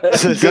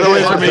 Get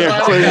away from me,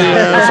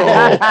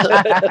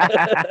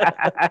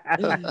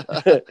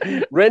 asshole.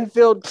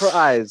 Renfield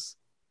cries.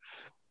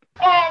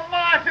 Oh,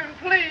 Martin,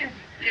 please.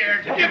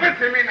 Here, give it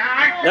to me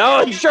now.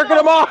 No, he's jerking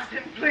him off.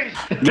 Martin, please.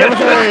 Give it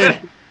to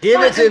me.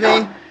 Give it to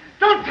me.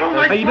 Don't throw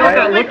my You know what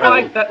that looked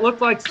like? That looked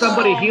like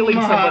somebody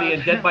healing somebody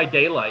in Dead by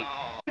Daylight.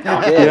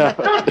 Yeah.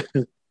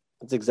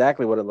 That's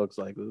exactly what it looks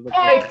like.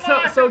 Hey,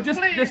 so just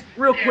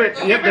real quick.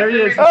 Yep, there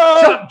he is.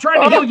 Stop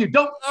trying to heal you.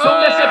 Don't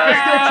mess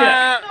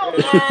up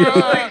the skill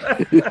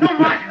check. No,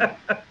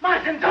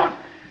 Martin, don't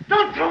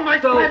throw my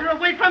spider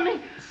away from me.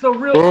 So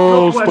real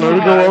question. Spider,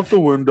 go out the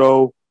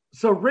window.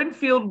 So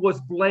Renfield was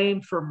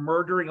blamed for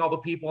murdering all the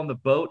people on the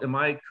boat. Am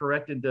I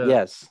correct?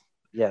 Yes.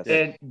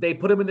 And they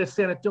put him in this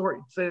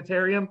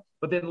sanitarium,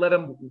 but then let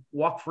him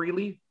walk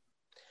freely.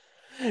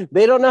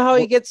 They don't know how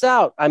he gets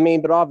out. I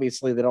mean, but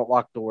obviously they don't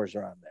lock doors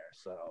around there.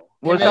 So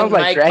well, it sounds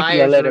like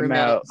Dracula let him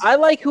out. I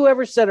like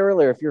whoever said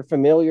earlier, if you're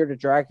familiar to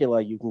Dracula,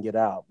 you can get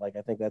out. Like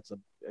I think that's a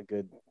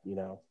good, you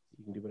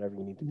can do whatever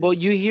you need to do. Well,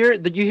 did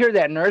you hear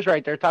that nurse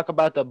right there talk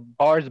about the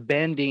bars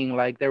bending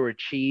like they were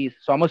cheese?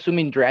 So I'm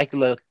assuming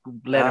Dracula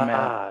let him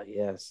out. Ah,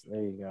 yes.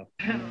 There you go.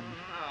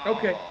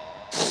 Okay.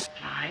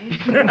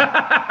 Flies?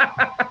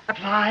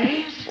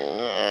 Flies?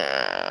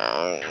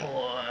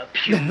 Poor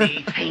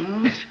puny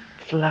things.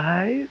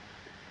 Flies?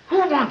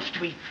 Who wants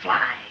to eat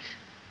flies?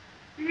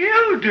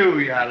 You do,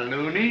 ya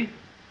loony.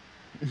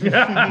 You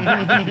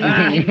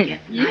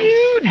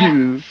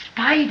do.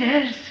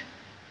 Spiders.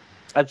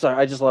 I'm sorry.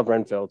 I just love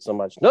Renfield so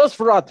much.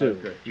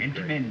 Nosferatu.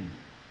 Gentlemen,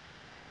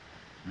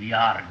 we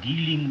are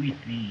dealing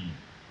with the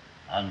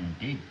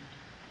undead.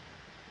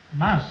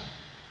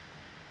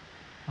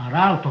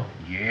 Nosferatu.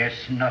 Yes,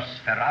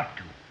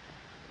 Nosferatu.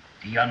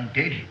 The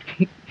undead.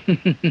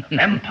 The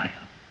vampire.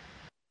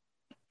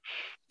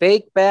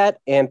 Fake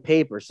bat and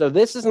paper. So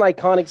this is an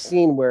iconic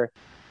scene where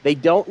they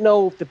don't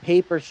know if the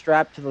paper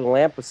strapped to the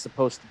lamp was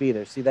supposed to be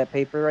there. See that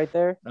paper right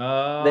there?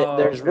 Oh,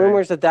 There's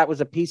rumors that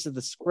was a piece of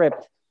the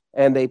script,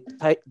 and they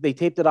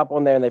taped it up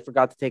on there, and they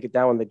forgot to take it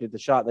down when they did the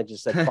shot, and they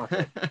just said, fuck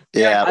it.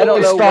 Yeah, I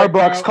don't know.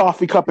 Starbucks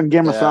coffee cup and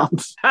Game of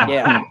Thrones.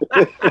 Yeah.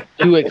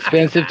 Too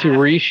expensive to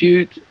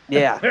reshoot.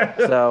 Yeah.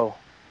 So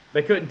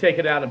they couldn't take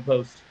it out in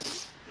post.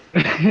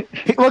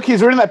 Look,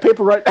 he's reading that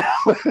paper right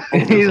now.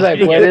 He's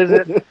like, what is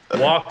it?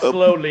 Walk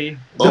slowly.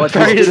 What's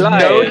his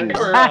name?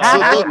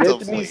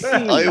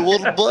 I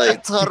will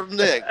bite her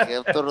neck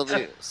after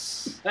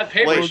this. That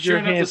paper Hold your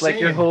hands like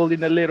you're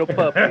holding a little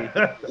puppy.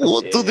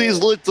 What do these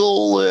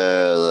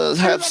little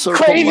half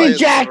circle Crazy lines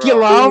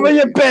Dracula over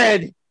your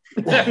bed.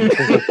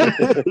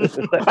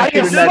 I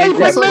can sleep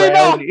with me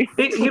now.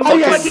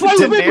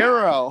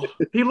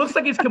 He looks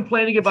like he's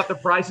complaining about the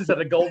prices at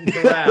the Golden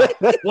Corral.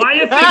 Why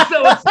is it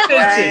so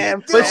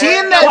expensive? Was he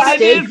in that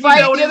steak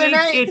fight the other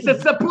night? It's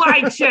a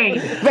supply chain.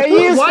 They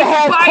used to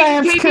have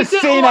Clams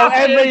Casino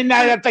every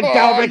night at the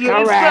Golden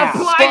Corral.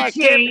 Supply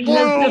chain.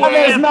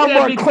 There's no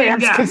more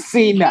Clams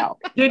Casino.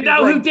 You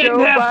know who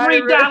didn't have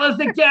 $3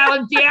 a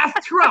gallon gas?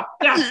 Trump.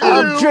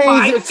 Oh,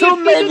 Jesus. Who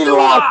made the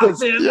latkes?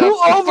 Who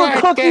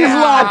overcooked these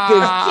latkes?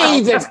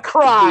 Jesus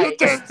Christ.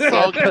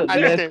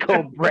 Let's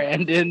go,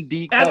 Brandon.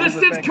 Ever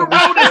since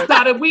Corona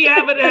started, we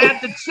haven't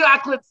had the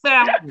chocolate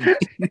fountain.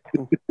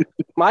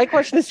 my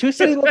question is, who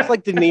said he looks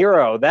like De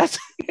Niro? That's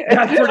he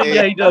does.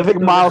 I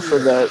think Miles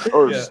said that,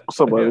 or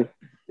somebody.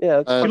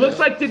 Yeah, he looks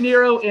like De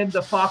Niro in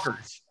The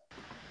Fockers.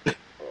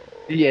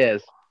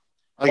 Yes.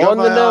 I got On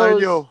the my eye on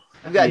nose. you.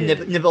 I've got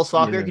Nibble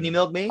Fokker. Can you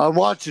milk me? I'm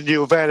watching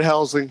you, Van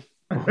Helsing.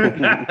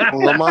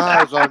 Well, my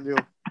eyes on you.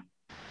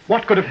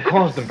 What could have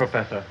caused them,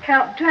 Professor?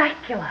 Count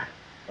Dracula.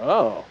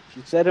 Oh,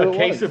 she said who A it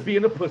case was. of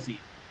being a pussy.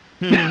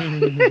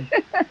 I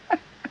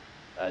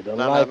don't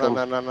like them.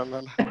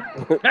 No.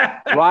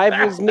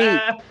 Rivals meet.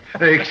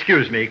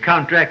 Excuse me,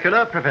 Count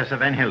Dracula, Professor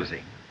Van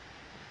Helsing.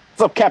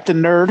 What's up,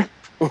 Captain Nerd?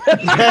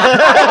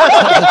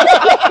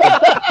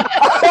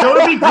 So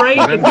it'd be great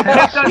if you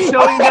kept on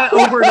showing that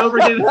over and over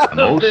again.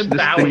 Most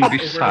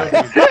distinguished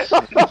scientist,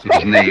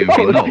 whose name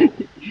we know.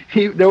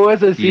 There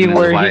was a scene Even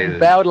where he wise.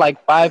 bowed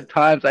like 5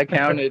 times. I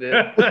counted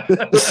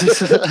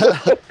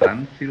it.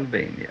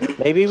 Transylvania.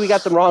 Maybe we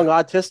got the wrong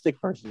autistic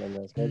person in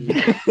this.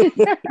 Maybe.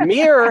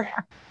 Mirror.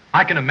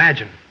 I can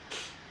imagine.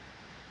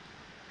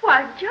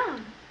 Why,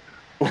 John?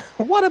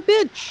 What a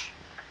bitch.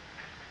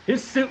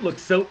 His suit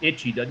looks so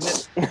itchy,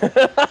 doesn't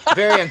it?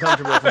 Very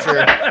uncomfortable for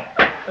sure.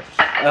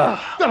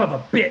 Son of a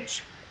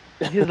bitch.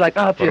 He's like,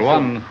 oh, For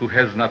one who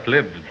has not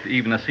lived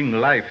even a single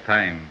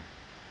lifetime,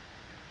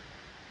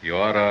 you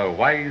are a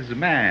wise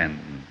man,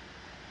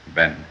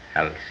 Van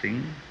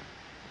Helsing.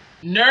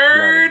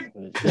 Nerd!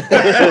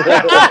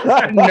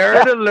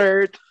 Nerd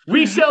alert.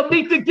 We shall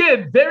meet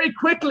again very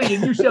quickly,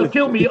 and you shall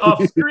kill me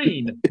off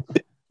screen.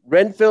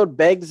 Renfield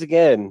begs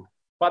again.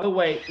 By the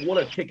way,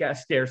 what a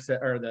kick-ass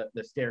the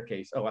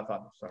staircase. Oh, I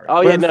thought. Sorry.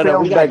 Oh yeah, no,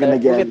 we got begging there.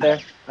 again. We'll get there.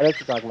 I know what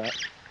you're talking about.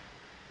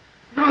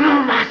 No,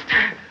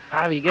 master.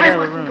 Javi, get I out of the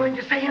wasn't room. going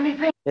to say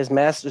anything. His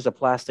master's a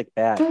plastic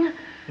bat.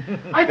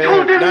 I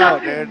told him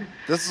nothing. Dude.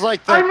 This is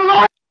like I'm the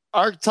lost.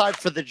 archetype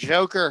for the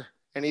Joker,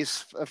 and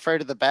he's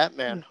afraid of the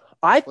Batman.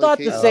 I thought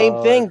the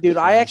same thing, dude.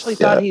 I actually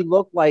Yeah. thought he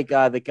looked like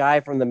the guy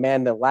from The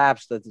Man That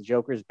Laughs that the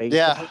Joker's based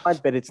Yeah. on,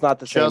 but it's not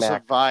the same Joseph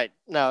actor. Vite.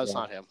 No, it's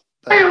not him.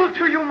 Hail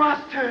to you,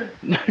 master.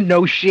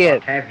 No shit.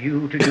 What have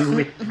you to do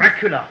with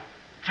Dracula?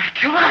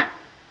 Dracula.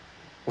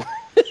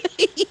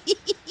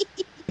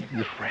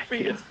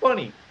 It's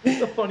funny.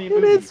 It's a funny It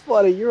movie. is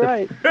funny. You're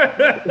right.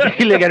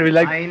 You look at me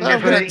like, I I'm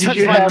never gonna touch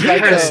should my have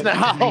like penis a-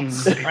 now.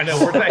 I know.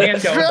 Where's that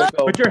hand going?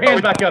 Put your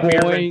hand back up here,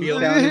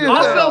 Renfield. Yeah.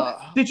 Also,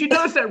 did you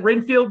notice that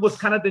Renfield was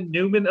kind of the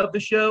Newman of the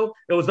show?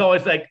 It was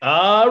always like,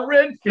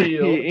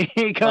 Renfield.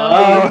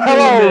 Oh,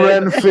 hello,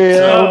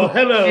 Renfield. Oh,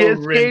 hello, He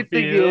escaped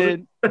Renfield.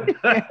 again.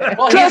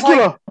 Well,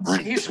 Dracula.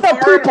 he's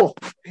Not far, people.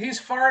 he's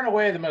far and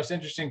away the most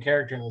interesting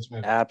character in this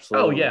movie.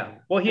 Absolutely. Oh, yeah.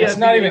 Well, he It's has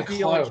not the- even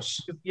the only- close.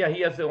 Yeah,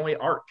 he has the only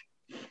arc.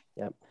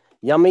 Yep.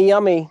 Yummy,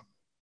 yummy.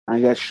 I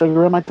got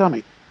sugar in my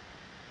tummy.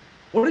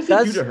 What does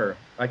he do to her?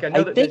 Like, I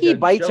know that think they he didn't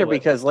bites show her it.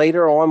 because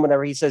later on,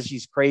 whenever he says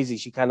she's crazy,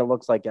 she kind of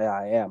looks like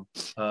I am.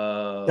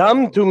 Uh,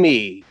 Come to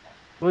me.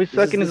 Well, he's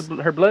sucking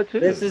her blood too.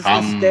 This is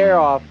the stare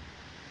off.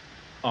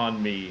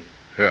 On me.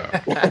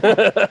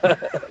 Yeah.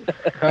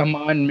 Come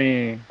on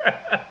me.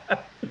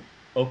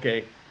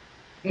 Okay.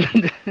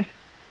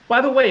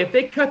 By the way, if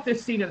they cut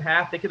this scene in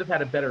half, they could have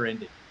had a better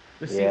ending.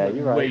 This scene Yeah, was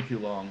you're right. way too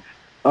long.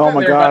 Oh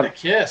my They're about to god.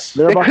 kiss.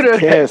 They're They about could to have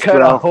kiss, cut a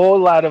bro. whole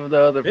lot of the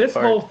other This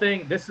parts. whole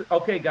thing,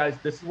 okay, guys,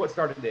 this is what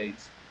started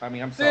AIDS. I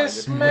mean, I'm sorry.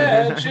 This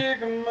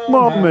magic My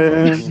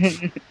moment.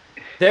 man.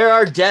 There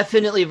are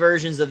definitely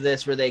versions of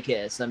this where they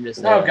kiss. I'm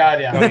just saying. Oh God,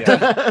 yeah. What's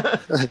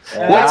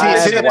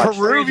I've he? The watched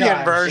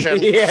Peruvian version.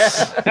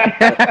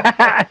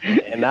 Yeah.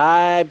 And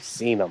I've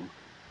seen them.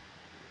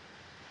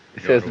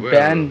 It says Your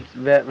Van.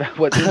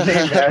 What's his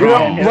name? You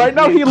know, right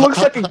now he looks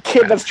like a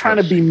kid that's trying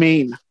to be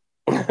mean.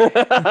 Look at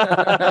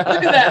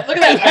that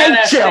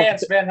badass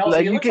stance, Van Helsing.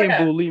 Like He you looks can't like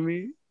a- bully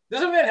me.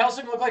 Doesn't Van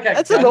Helsing look like a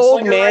That's an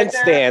old gunslinger man right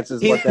there? stance,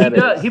 is what He that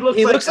does. is. He looks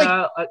He like, looks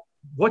like-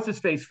 what's his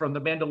face from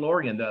the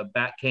Mandalorian, the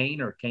Bat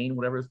Kane or Kane,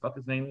 whatever his fuck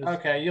his name is.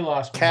 Okay, you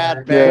lost me.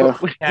 Cad there.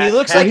 Yeah. He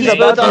looks Cat like he's Bane.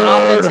 both on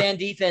Bane. offense and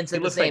defense He at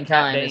the looks same like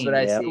Cat time, is what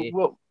Bane, I yeah. see.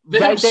 Well,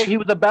 Them right there, s- he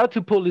was about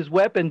to pull his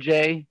weapon,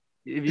 Jay.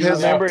 If you His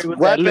remember, it was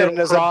that weapon little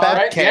is a cross. bat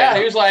Right? can. Yeah,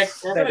 he was like,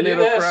 we're That gonna do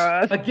little this.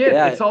 cross. Again,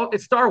 Yeah.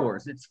 it's Star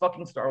Wars. It's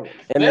fucking Star Wars.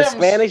 In the Them-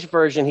 Spanish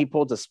version, he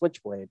pulled a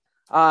switchblade.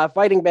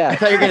 Fighting I back.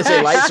 thought you were gonna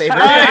say lightsaber.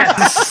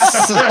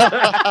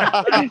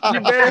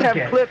 You better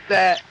have clipped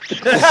that.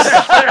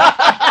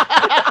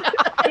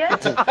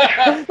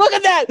 Look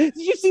at that! Did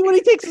you see when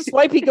he takes a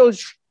swipe? He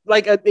goes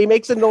like he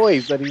makes a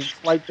noise that he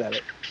swiped at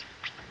it.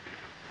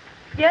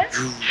 Yes?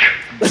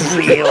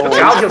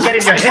 I'll get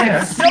in your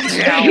hair.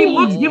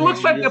 He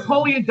looks like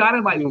Napoleon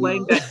Dynamite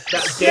playing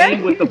that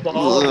game with the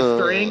ball and the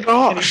string,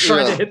 and he's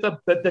trying to hit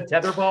the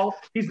tether ball.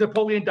 He's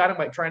Napoleon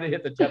Dynamite trying to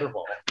hit the tether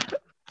ball.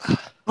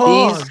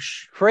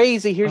 He's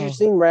crazy. Here's your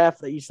scene, Raph,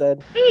 that you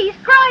said. He's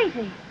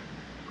crazy.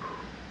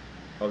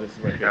 Oh, this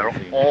is what They're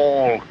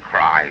all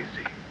crazy.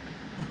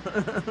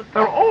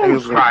 They're all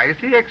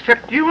crazy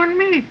except you and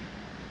me.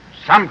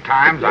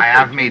 Sometimes I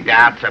have me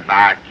doubts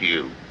about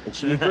you. And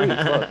she agrees.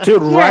 Look.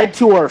 Dude, right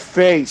to her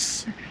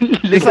face.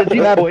 It's like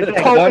that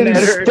potent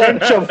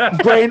stench of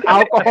brain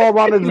alcohol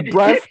on his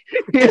breath.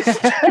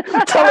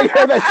 Telling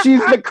her that she's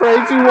the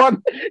crazy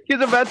one.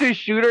 He's about to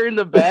shoot her in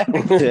the back.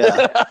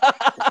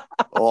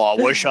 Oh,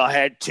 I wish I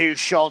had 2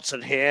 shots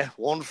in here,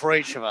 one for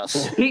each of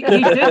us. He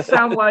did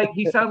sound like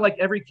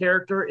every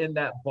character in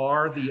that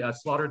bar, the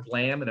Slaughtered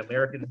Lamb in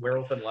American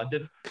Werewolf in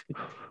London.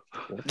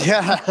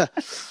 Yeah.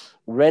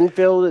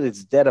 Renfield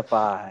is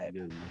deadified.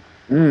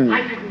 I didn't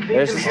think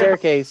There's of the him.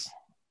 staircase.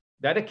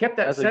 That it kept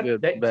that That's a set,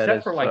 good that bet set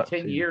as for like fuck,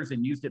 10 too. years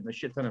and used it in a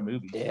shit ton of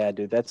movies. Yeah,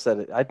 dude, that's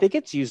I think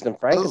it's used in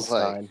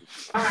Frankenstein.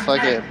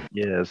 Fucking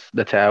Yes,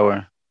 the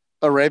tower.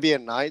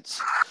 Arabian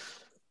Nights.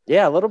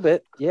 Yeah, a little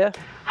bit. Yeah.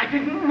 I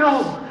didn't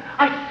know.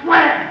 I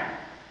swear.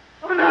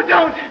 Oh, no,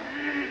 don't.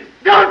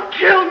 Don't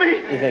kill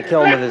me. He's gonna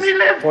kill him with Let me his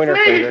live, pointer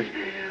please.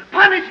 finger.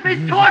 Punish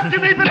me, torture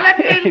me, but let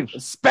me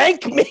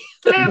Spank me.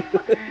 live.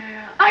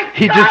 I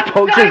He just can't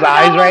pokes die his with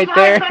eyes all right those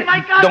there. lines on my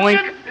Doink.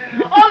 conscience.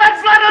 All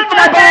that blood on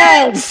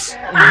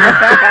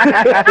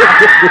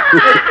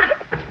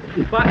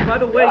my By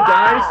the way,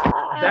 guys,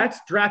 that's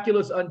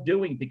Dracula's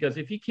undoing, because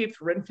if he keeps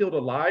Renfield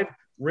alive,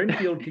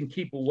 Renfield can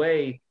keep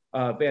away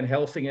Van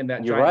Helsing and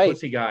that You're giant right.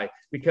 pussy guy,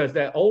 because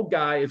that old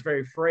guy is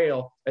very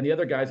frail and the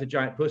other guy's a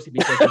giant pussy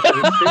because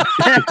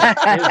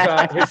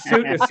his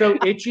suit is so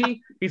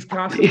itchy. He's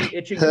constantly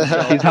itching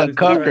himself. He's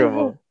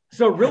uncomfortable.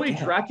 So really,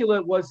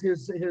 Dracula was he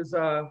was his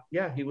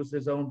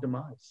own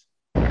demise.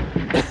 Look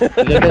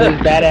at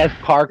this badass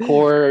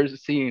parkour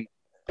scene.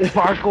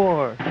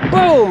 Parkour.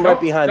 Boom! Right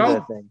behind No,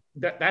 the thing.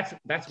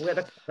 That's where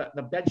the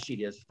bed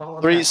sheet is.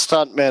 Follow 3 that.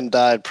 stuntmen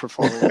died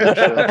performing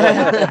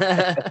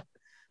that show.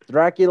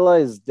 Dracula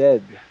is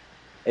dead,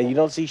 and you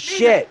don't see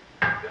shit.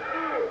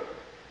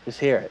 Just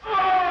hear it.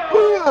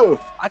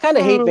 I kind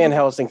of hate Van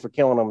Helsing for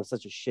killing him in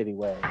such a shitty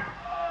way.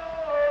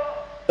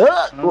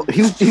 Well,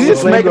 he's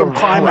just making a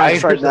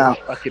climax right now.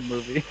 Fucking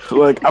movie.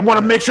 Like, I want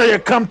to make sure you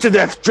come to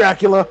death,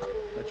 Dracula.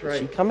 That's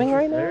right. Is she coming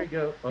right now? There you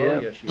go. Oh Yeah.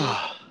 yeah, she is.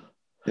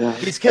 Yeah.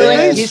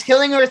 He's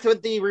killing her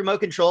with the remote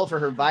control for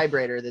her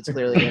vibrator that's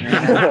clearly in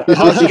her.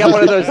 Oh, she got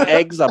one of those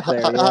eggs up there.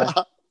 Yeah.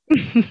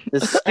 The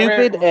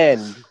stupid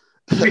end.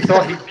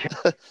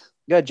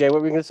 Good, Jay. What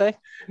were you gonna say?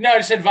 No, I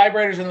just said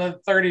vibrators in the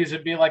 30s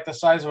would be like the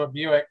size of a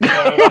Buick.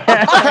 That's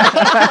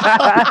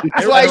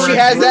why she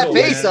has that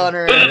face on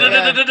her.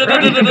 Yeah.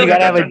 You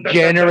gotta have a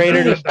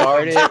generator to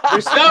start it.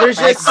 There's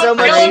just so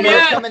much kill him smoke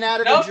yet. coming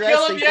out of Don't her dress.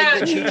 kill They him think yet.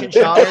 that Cheech and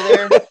Chong are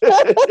there.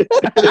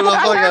 It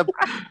looked like a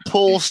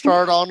pull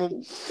start on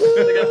them.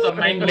 They got the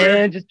main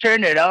Man, just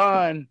turn it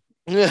on.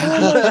 She's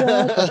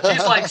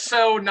like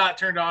so not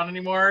turned on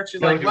anymore.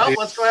 She's like, well,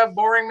 let's go have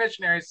boring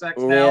missionary sex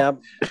now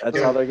Yeah, that's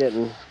all they're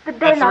getting. The at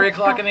daylight 3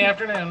 o'clock in the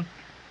afternoon.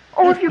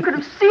 Oh, if you could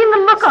have seen the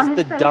look on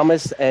The his face.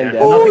 dumbest end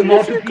There's ever. nothing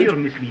more to fear,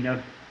 Miss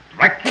Mina.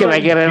 Can I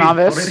get in on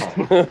this?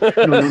 No,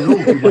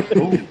 you must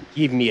go.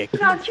 Give me a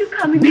Aren't you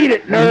coming? Beat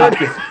it, Not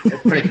nerd.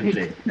 yet.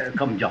 Presently.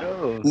 Come, John.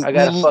 Oh, I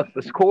gotta fuck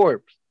this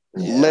corpse.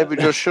 Maybe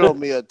just show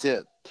me a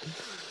tit.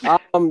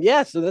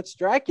 Yeah, so that's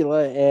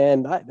Dracula,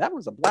 and that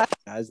was a blast,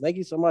 guys. Thank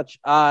you so much.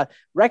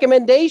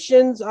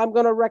 Recommendations. I'm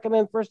going to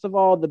recommend, first of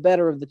all, the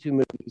better of the two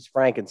movies,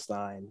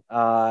 Frankenstein.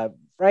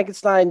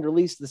 Frankenstein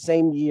released the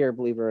same year,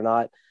 believe it or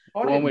not. Oh,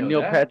 I The didn't one with know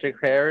Neil that. Patrick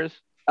Harris.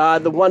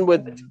 The one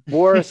with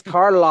Boris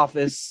Karloff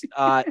is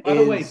By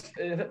the way, is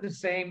that the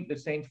same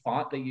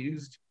font they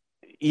used?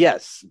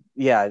 yes,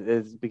 yeah,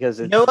 it's because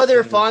it's No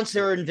other fonts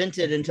were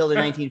invented until the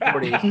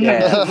 1940s.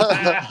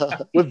 Yeah,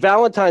 with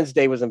Valentine's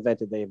Day was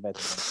invented, they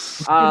invented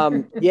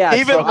it. Yeah,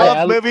 Even so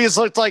love movies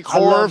looked like I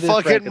love horror this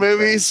fucking Frankenstein.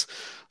 movies.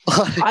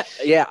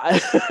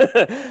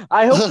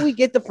 I hope we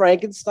get the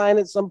Frankenstein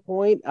at some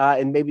point,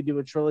 and maybe do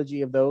a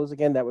trilogy of those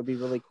again. That would be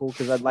really cool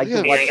because I'd like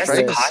to watch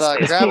Frankenstein,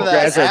 grab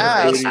that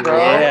ass, bro.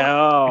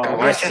 Yeah,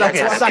 oh, Suck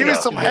it, give me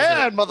some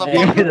head,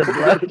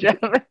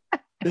 motherfucker.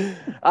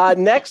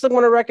 Next, I'm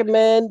going to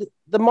recommend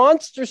the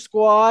Monster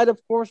Squad. Of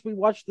course, we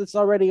watched this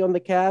already on the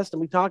cast,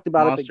 and we talked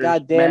about it. But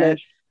God damn it,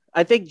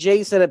 I think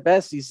Jay said it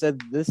best. He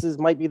said this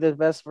might be the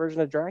best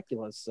version of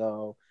Dracula.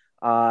 So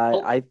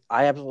I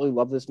absolutely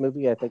love this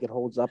movie. I think it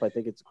holds up. I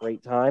think it's a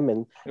great time,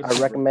 and I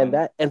recommend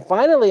that. And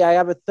finally, I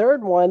have a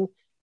third one.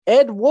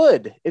 Ed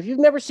Wood. If you've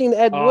never seen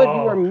Ed Wood,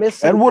 you are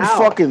missing Ed Wood out.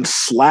 fucking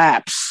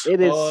slaps.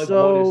 It is,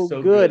 so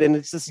good, and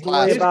it's a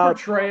story His about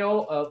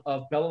portrayal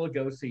of Bela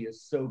Lugosi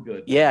is so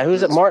good. yeah.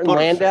 Who's it? Martin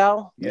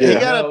Landau. He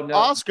got an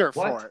Oscar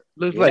for it.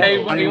 Looks like Hey,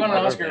 he won an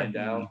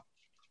Oscar.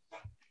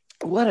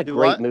 What a Do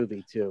great what?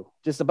 movie too.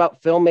 Just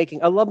about filmmaking.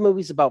 I love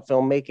movies about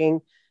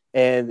filmmaking,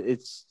 and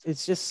it's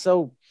just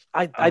so.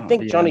 I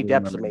think yeah, Johnny I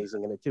Depp's remember.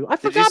 amazing in it too. I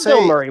Did you forgot say-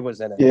 Bill Murray was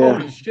in it. Yeah.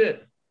 Holy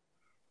shit.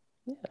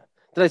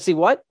 Did I see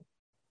what?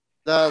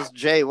 That was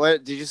Jay.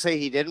 What did you say?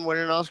 He didn't win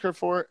an Oscar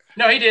for it?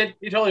 No, he did.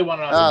 He totally won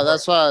an Oscar. Oh,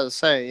 that's what I was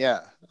saying.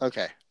 Yeah.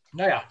 Okay.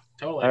 No, yeah,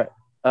 totally.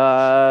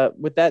 All right.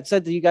 With that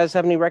said, do you guys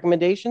have any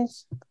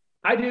recommendations?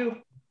 I do.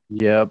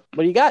 Yep.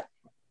 What do you got?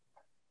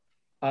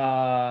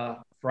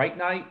 Fright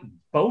Night,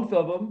 both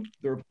of them.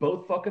 They're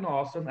both fucking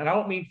awesome. And I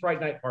don't mean Fright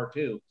Night Part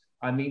 2.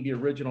 I mean the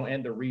original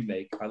and the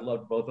remake. I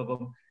loved both of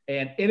them.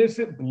 And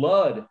Innocent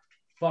Blood,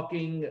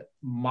 fucking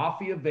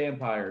mafia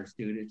vampires,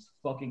 dude. It's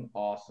fucking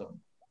awesome.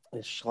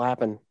 It's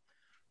slapping.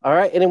 All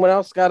right. Anyone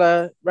else got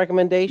a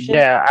recommendation?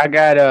 Yeah, I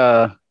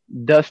got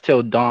Dust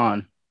Till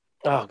Dawn.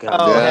 Oh god!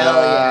 Oh hell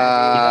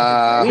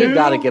yeah! We've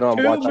got to get on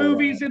two watching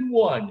movies in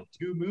one.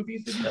 Two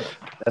movies in one.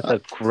 That's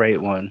a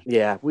great one.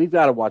 Yeah, we've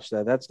got to watch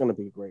that. That's going to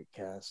be a great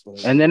cast.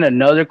 And then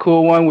another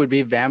cool one would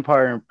be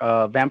Vampire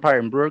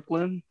in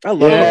Brooklyn. I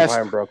love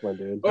Vampire in Brooklyn,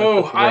 dude.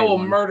 Oh, I will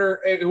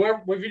murder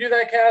whoever. If you do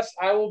that cast,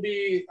 I will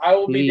be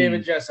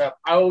David Jessup.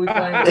 I will be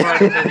playing the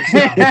part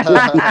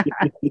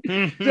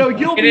of So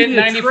you'll be the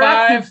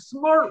 95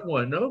 smart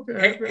one.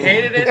 Okay.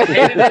 Hated it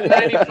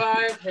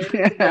 95. Hated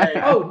it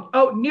today.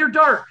 Oh, Near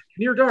Dark.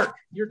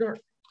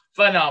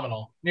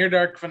 Phenomenal. Near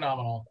Dark,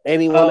 phenomenal.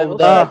 Anyone?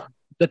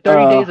 The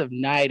 30 Days of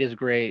Night is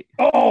great.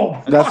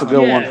 Oh, that's a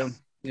good one.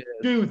 Yeah.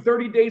 Dude,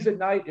 30 Days at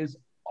Night is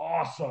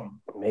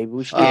awesome. Maybe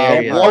we should.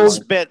 Once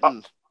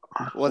Bitten.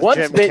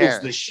 Once Bitten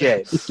is the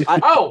shit. I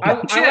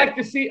like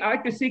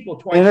the sequel.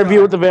 Twice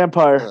Interview with the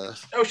Vampire.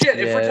 Oh shit!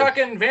 If we're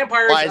talking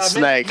vampires, White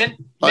Snake.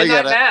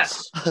 Midnight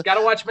Mass.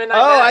 Gotta watch Midnight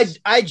Mass.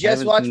 I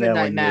just watched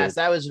Midnight Mass.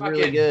 That was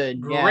really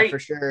good. Great, yeah, for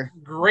sure.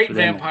 Great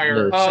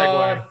vampire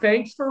segue.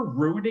 Thanks for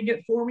ruining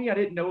it for me. I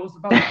didn't know it was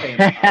about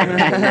vampires.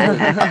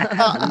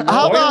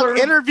 How about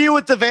Interview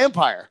with the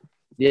Vampire?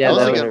 Yeah,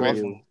 that was Interview a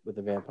good one. with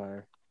the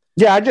vampire.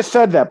 Yeah, I just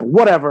said that, but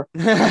whatever. I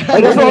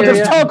guess I'm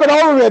just talking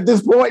over it at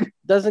this point.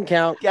 Doesn't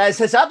count. Guys,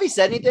 has Happy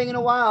said anything in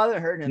a while? I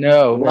haven't heard him.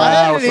 No.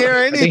 I didn't hear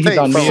anything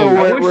from him.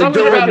 So we're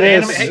doing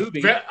this.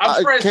 I'm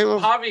surprised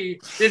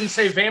Javi didn't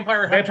say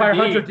Vampire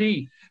Hunter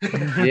D.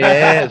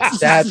 Yes,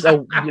 that's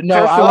a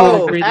no. I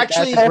would agree.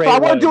 Actually, if I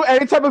want to do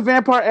any type of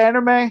vampire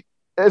anime,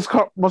 it's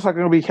most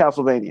likely going to be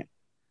Castlevania.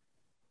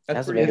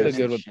 That's a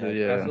good one too.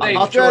 Yeah.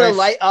 I'll throw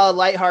a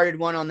lighthearted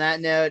one on that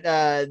note.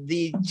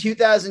 The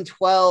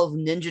 2012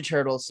 Ninja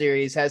Turtle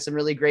series has some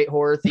really great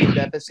horror themed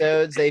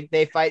episodes.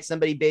 They fight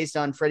somebody based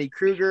on Freddy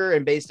Krueger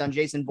and based on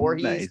Jason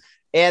Voorhees. Nice.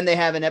 And they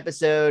have an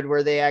episode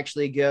where they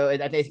actually go.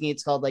 I think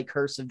it's called like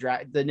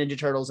the Ninja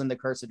Turtles and the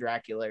Curse of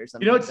Dracula or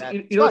something.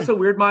 What's so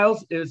weird,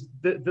 Miles, is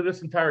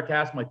this entire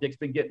cast. My dick's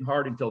been getting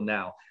hard until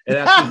now. It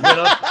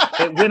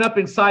actually went up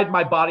inside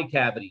my body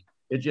cavity.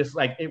 It just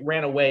it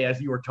ran away as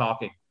you were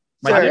talking.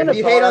 Sir, if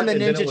you hate on the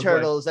Ninja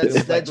Turtles, that's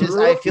just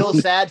I feel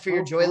sad for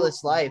your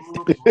joyless life.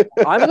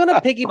 I'm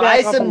gonna piggyback.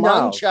 Buy off some of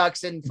Miles.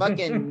 nunchucks and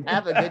fucking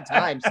have a good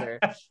time, sir.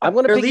 I'm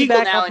gonna They're legal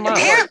piggyback now off in New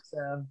Miles. York.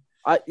 So.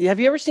 Have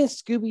you ever seen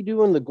Scooby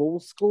Doo and the Ghoul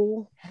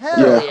School?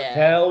 Hell yeah!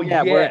 Hell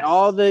yeah! Where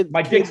all the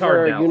my dick's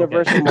hard now.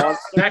 Universal monsters.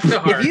 Back to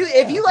heart.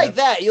 If you like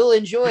that, you'll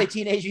enjoy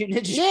Teenage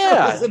Mutant Ninja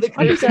Turtles and the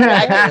Curse of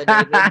 100%.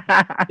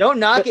 Dracula, dude. Don't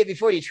knock it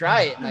before you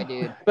try it, my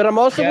dude. But I'm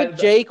also with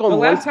Jake on the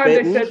last Once time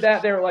Bitten. they said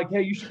that, they were like,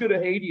 "Hey, you should go to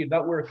Haiti and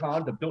not wear a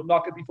condom. Don't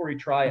knock it before you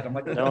try it." I'm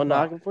like, Don't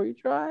knock it before you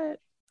try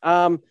it.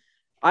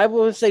 I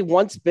will say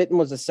Once Bitten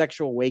was a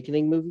sexual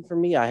awakening movie for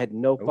me. I had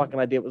no fucking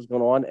idea what was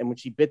going on. And when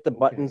she bit the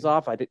buttons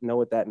off, I didn't know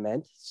what that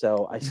meant.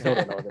 So I still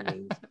don't know what it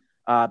means.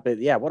 But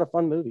yeah, what a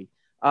fun movie.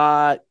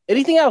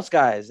 Anything else,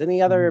 guys?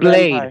 Any other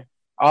Blade? vampire?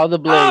 All the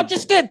Blade. Oh,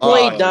 just get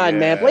Blade done,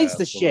 man. Blade's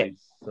the shit.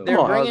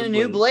 They're bringing a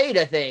new Blade,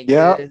 I think.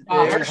 Yeah.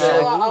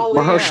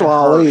 Mahershala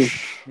Ali.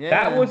 Yeah.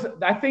 That was.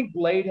 I think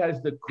Blade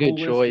has the Good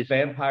coolest choice.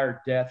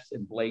 vampire deaths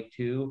in Blade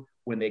 2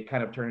 when they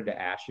kind of turn into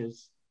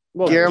ashes.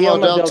 Well, Guillermo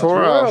del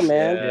Toro.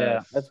 man.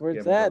 Yeah. That's where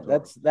it's Guillermo at. del Toro.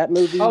 That's that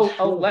movie.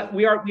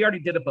 We already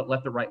did it, but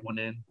Let the Right One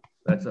In.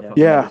 That's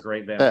a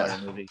great vampire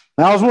movie.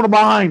 That was one of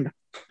mine.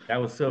 That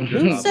was so good.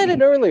 Who said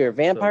it earlier?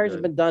 Vampires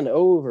have been done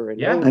over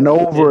and over. And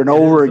over and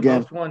over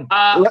again.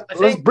 I Let's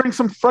think bring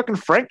some fucking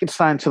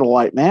Frankenstein to the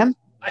light, man.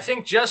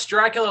 just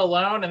Dracula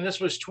alone, and this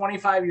was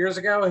 25 years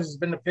ago, has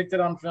been depicted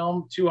on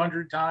film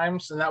 200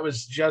 times, and that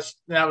was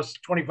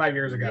 25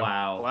 years ago.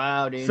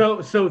 Wow, dude.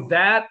 So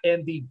that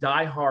and the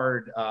Die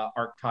Hard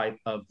archetype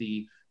of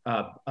the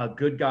a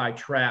good guy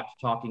trapped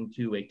talking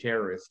to a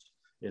terrorist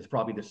is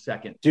probably the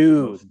second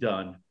most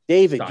done.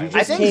 David,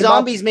 I think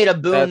zombies made a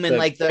boom in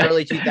like the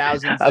early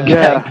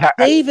 2000s.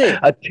 David,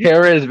 a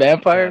terrorist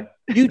vampire.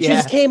 You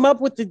just came up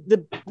with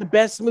the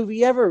best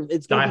movie ever.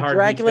 It's going to be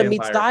Dracula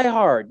meets Die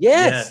Hard.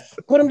 Yes.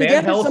 Put them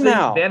together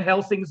somehow. Van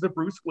Helsing's the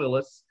Bruce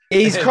Willis.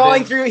 He's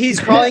crawling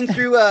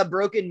through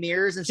broken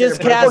mirrors and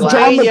just John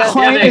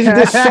McClane is a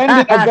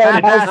descendant of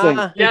Van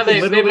Helsing. Yeah,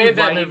 they made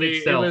that movie.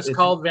 It was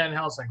called Van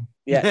Helsing.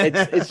 Yeah,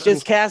 it's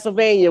just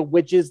Castlevania,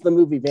 which is the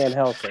movie Van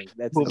Helsing.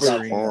 That's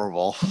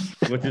horrible.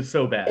 Which is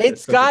so bad.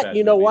 It's got,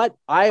 you know what?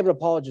 I am an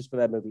apologist for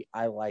that movie.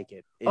 I like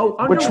it.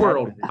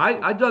 Underworld.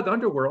 I dug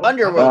Underworld.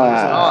 Underworld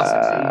was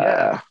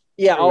awesome.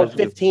 Yeah, all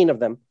 15 of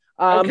them.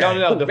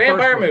 No, the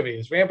vampire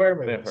movies. Vampire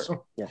movies.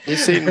 Yeah. You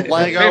seen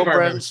Lego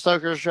Bram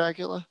Stoker's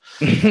Dracula?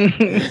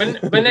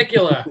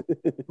 Benicula.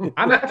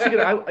 I'm actually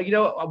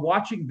gonna.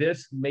 Watching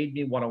this made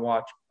me want to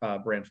watch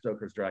Bram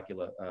Stoker's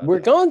Dracula. We're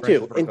going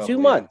to in 2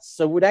 months.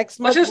 So next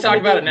month. Let's just talk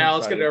about it now.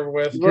 Let's get it over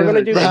with. We're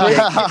gonna do.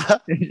 I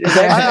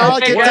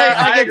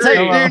can take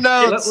new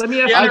notes. Let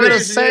me ask I'm you gonna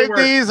this. save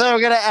these. And I'm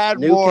gonna add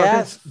more.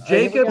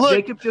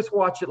 Jacob, just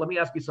watch it. Let me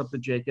ask you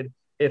something, Jacob.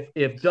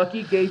 If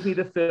Ducky gave me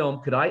the film,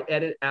 could I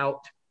edit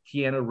out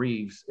Keanu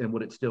Reeves and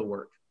would it still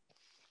work?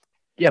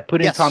 Yeah,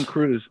 put in Tom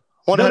Cruise.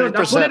 100%. No,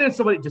 put it in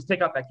somebody. Just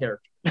take out that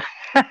character.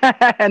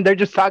 And they're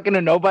just talking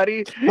to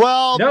nobody.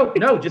 Well,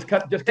 no, just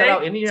cut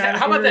out Indiana.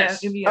 How about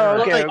this?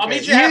 Indiana. Okay, I'll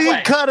meet you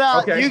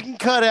halfway. You can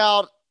cut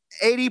out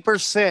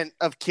 80%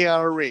 of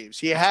Keanu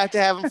Reeves. You have to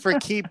have him for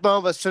key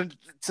moments to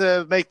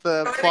make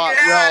the plot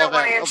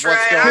relevant of what's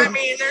going on.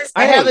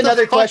 I have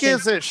another question.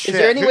 Is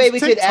there any way we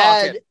could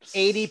add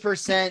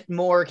 80%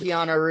 more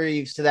Keanu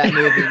Reeves to that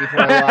movie before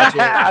I watch it?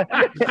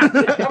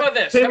 How about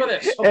this?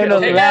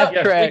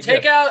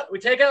 We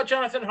take out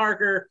Jonathan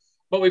Harker,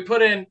 but we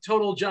put in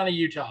total Johnny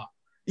Utah.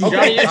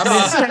 Johnny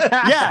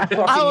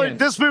Utah.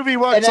 This movie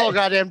works all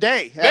goddamn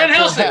day.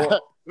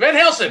 Van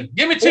Helsing,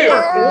 give me 2.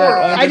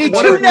 I need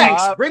 2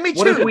 next. Bring me 2.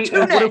 What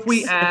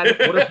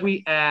if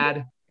we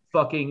add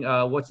fucking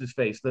what's his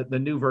face? The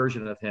new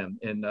version of him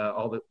in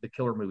all the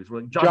killer movies.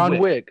 John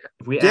Wick.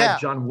 If we add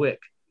John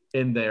Wick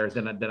in there,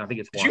 then I think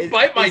it's one. Did you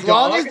bite my as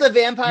dog? Long as the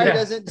vampire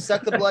doesn't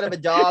suck the blood of a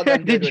dog,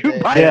 I'm good Did you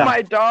with bite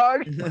my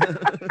dog?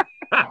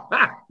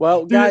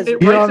 Well, guys, you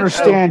don't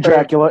understand,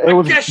 Dracula. It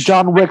was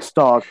John Wick's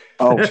dog.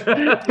 Oh.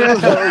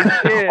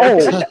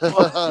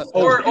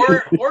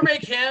 Or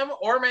make him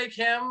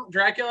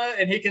Dracula,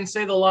 and he can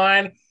say the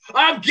line,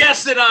 "I'm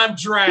guessing I'm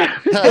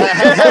Drac."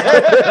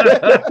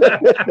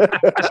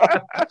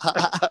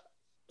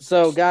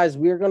 So, guys,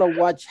 we're gonna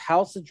watch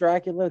House of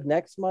Dracula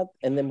next month,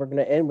 and then we're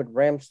gonna end with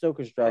Bram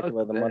Stoker's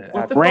Dracula the month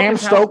after. Ram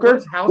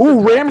Stoker?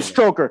 Ooh, Ram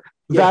Stoker.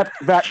 That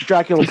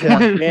Dracula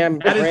porn.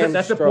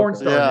 That's a porn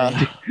star.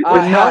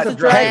 House of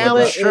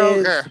Dracula is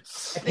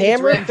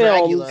Hammer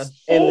Films.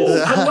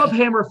 I love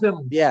Hammer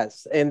Films.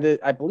 Yes, and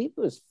I believe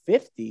it was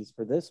 50s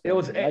for this one. It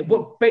was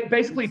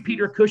basically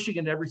Peter Cushing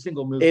in every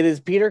single movie. It is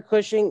Peter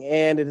Cushing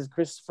and it is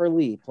Christopher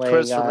Lee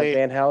playing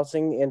Van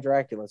Helsing and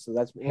Dracula. So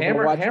that's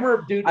Hammer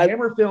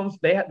Films.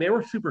 They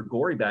were super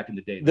gory back in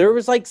the day. There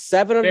was like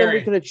 7 of them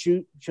we could have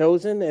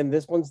chosen, and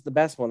this one's the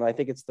best one. I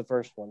think it's the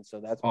first one.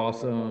 So that's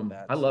awesome.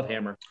 I love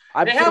Hammer.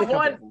 They have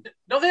one.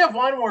 Don't they have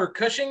one where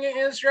Cushing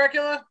is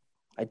Dracula?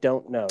 I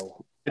don't know.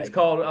 It's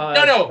called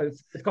no.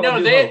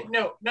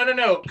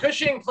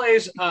 Cushing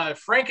plays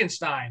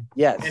Frankenstein.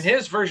 Yes, and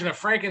his version of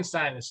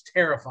Frankenstein is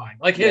terrifying.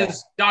 Like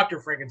his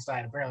Dr.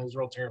 Frankenstein apparently is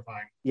real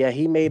terrifying. Yeah,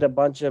 he made a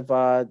bunch of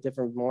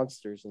different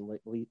monsters and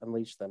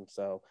unleashed them.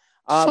 So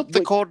set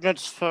the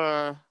coordinates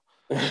for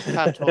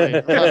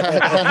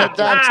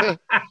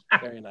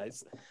Very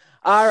nice.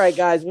 All right,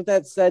 guys. With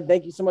that said,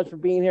 thank you so much for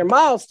being here.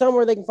 Miles, tell them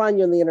where they can find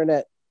you on the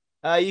internet.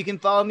 You can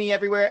follow me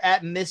everywhere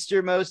at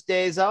Mr. Most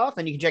Days Off,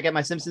 and you can check out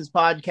my Simpsons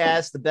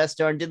podcast, the Best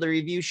Darn Diddley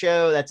Review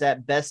Show. That's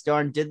at Best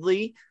Darn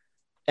Diddley.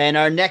 And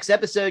our next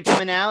episode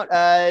coming out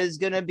is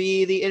going to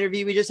be the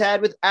interview we just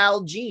had with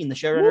Al Jean, the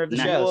showrunner of the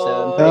show.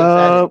 So I'm pretty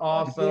excited.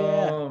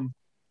 Awesome.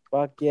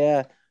 Fuck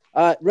yeah.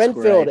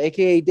 Renfield,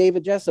 a.k.a.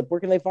 David Jessup,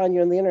 where can they find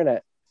you on the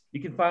internet?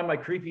 You can find my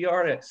creepy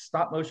art at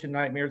Stop Motion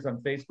Nightmares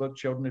on Facebook,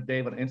 Children of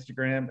Dave on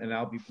Instagram, and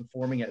I'll be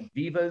performing at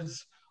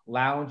Viva's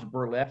Lounge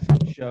Burlesque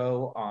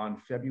show on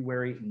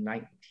February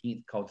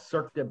 19th called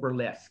Cirque de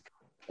Burlesque.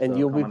 And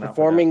you'll be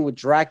performing with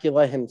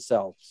Dracula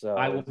himself. So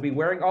I will be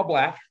wearing all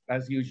black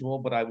as usual,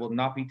 but I will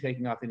not be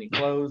taking off any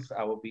clothes.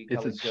 I will be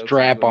it's a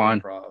strap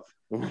on.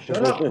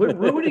 Shut up. We're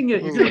ruining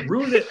it. You're going to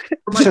ruin it for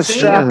my It's a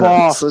strap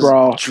off,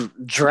 bro.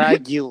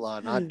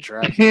 Dragula, not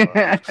Dracula.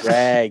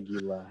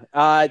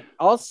 Dragula.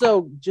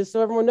 Also, just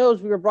so everyone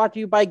knows, we were brought to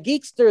you by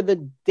Geekster,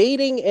 the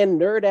dating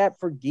and nerd app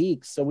for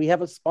geeks. So we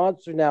have a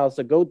sponsor now.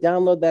 So go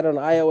download that on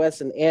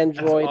iOS and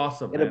Android. That's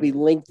awesome, It'll be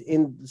linked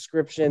in the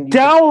description.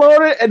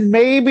 Download it, and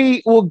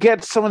maybe we'll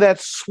get some of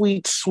that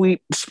sweet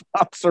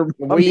sponsor.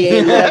 We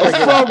ain't never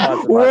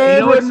from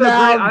We're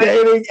now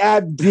dating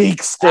at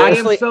Geekster. I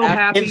am so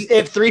happy.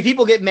 If 3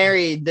 people get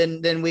married,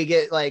 then we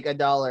get like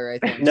 $1, I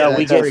think. No, so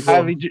we get we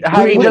get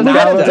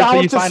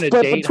 $1 to split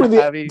between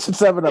the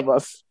 7 of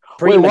us.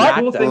 Wait, what?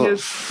 The cool thing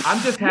is,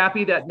 I'm just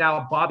happy that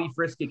now Bobby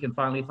Frisky can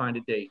finally find a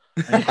date.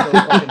 I'm so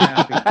fucking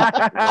happy.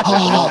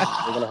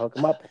 We're gonna hook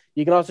him up.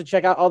 You can also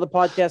check out all the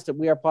podcasts at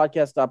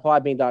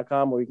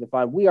wearepodcast.podbean.com, where you can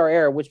find We Are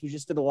Air, which we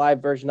just did a live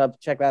version of.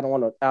 Check that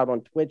out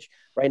on Twitch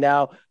right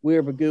now. We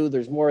Are Bagoo.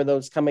 There's more of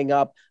those coming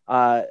up.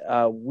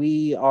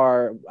 We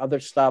Are other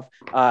stuff.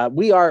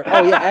 We Are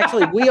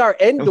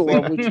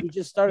Endor, which we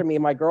just started, me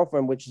and my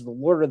girlfriend, which is the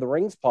Lord of the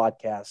Rings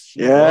podcast.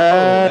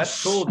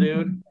 That's cool,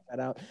 dude. Check that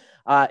out.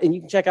 And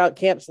you can check out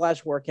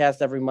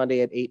Camp/Horrorcast every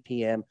Monday at 8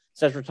 p.m.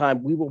 Central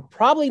Time. We will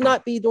probably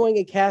not be doing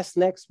a cast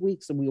next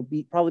week, so we'll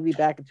probably be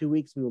back in 2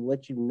 weeks. We will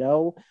let you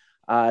know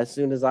as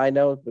soon as I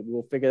know, but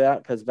we'll figure that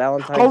out because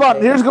Valentine's Hold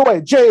on, here's a good way.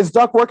 Jay, is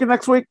Duck working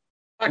next week?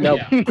 No.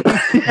 Yeah. There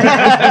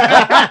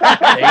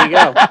you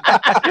go.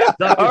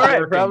 All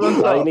right,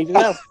 problem all you need to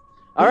know.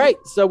 All right,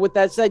 so with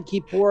that said,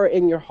 keep horror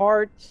in your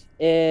heart.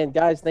 And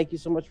guys, thank you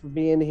so much for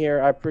being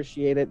here. I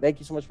appreciate it. Thank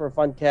you so much for a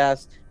fun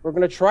cast. We're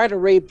going to try to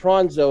raid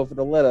Pronzo if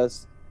it'll let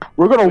us.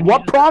 We're going to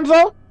what,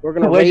 Pronzo? We're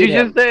going to What'd raid you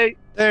him. just say?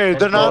 Dude,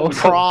 they're not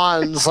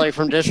prawns like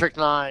from District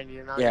 9,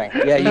 you know?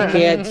 Yeah, you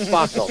can't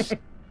fuck them.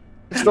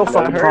 Still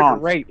fucking I heard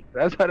prawns. rape.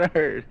 That's what I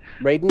heard.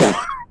 Raid him.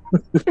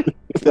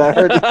 I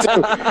heard it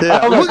too.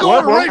 Yeah. We're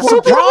going to rape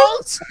some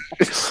prawns.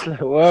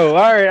 Whoa,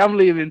 all right, I'm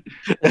leaving.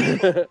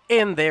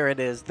 And there it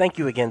is. Thank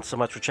you again so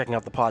much for checking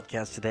out the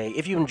podcast today.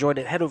 If you enjoyed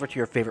it, head over to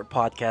your favorite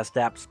podcast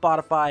app,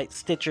 Spotify,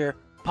 Stitcher,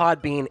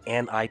 Podbean,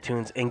 and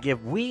iTunes, and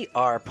give We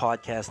Are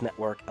Podcast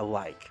Network a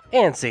like.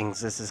 And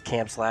since this is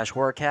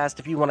Camp/Horrorcast,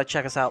 if you want to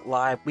check us out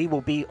live, we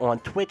will be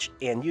on Twitch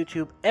and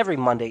YouTube every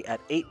Monday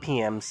at 8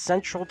 p.m.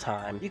 Central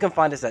Time. You can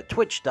find us at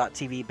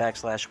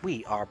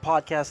twitch.tv/We Are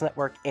Podcast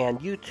Network and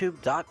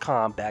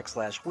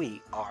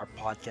youtube.com/We Are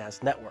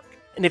Podcast Network.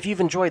 And if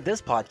you've enjoyed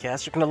this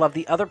podcast, you're going to love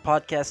the other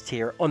podcasts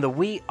here on the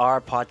We Are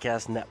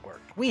Podcast Network.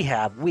 We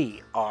have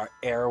We Are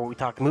Air, where we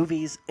talk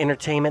movies,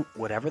 entertainment,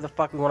 whatever the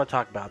fuck we want to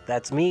talk about.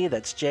 That's me,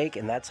 that's Jake,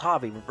 and that's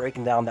Javi. We're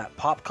breaking down that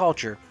pop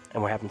culture,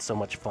 and we're having so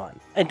much fun.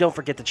 And don't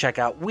forget to check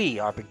out We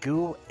Are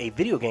Bagoo, a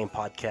video game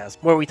podcast,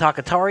 where we talk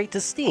Atari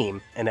to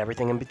Steam and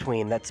everything in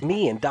between. That's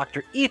me and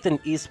Dr. Ethan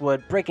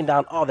Eastwood breaking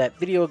down all that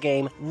video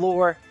game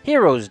lore,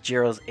 heroes,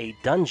 Gyros, a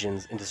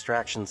Dungeons and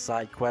Distractions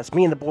side quest.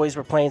 Me and the boys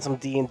were playing some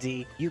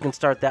D&D. You can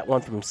start that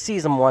one from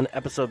Season 1,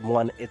 Episode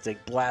 1. It's a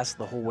blast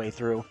the whole way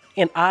through.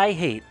 And I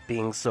Hate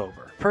Being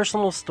Sober.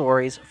 Personal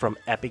stories from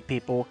epic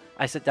people.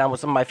 I sit down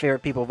with some of my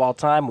favorite people of all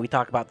time. We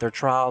talk about their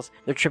trials,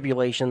 their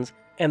tribulations,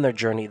 and their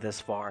journey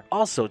this far.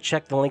 Also,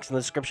 check the links in the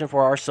description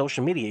for our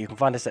social media. You can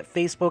find us at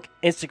Facebook,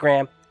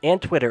 Instagram,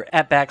 and Twitter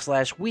at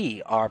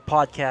 /We Are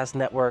Podcast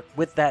Network.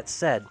 With that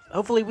said,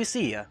 hopefully we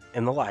see you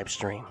in the live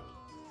stream.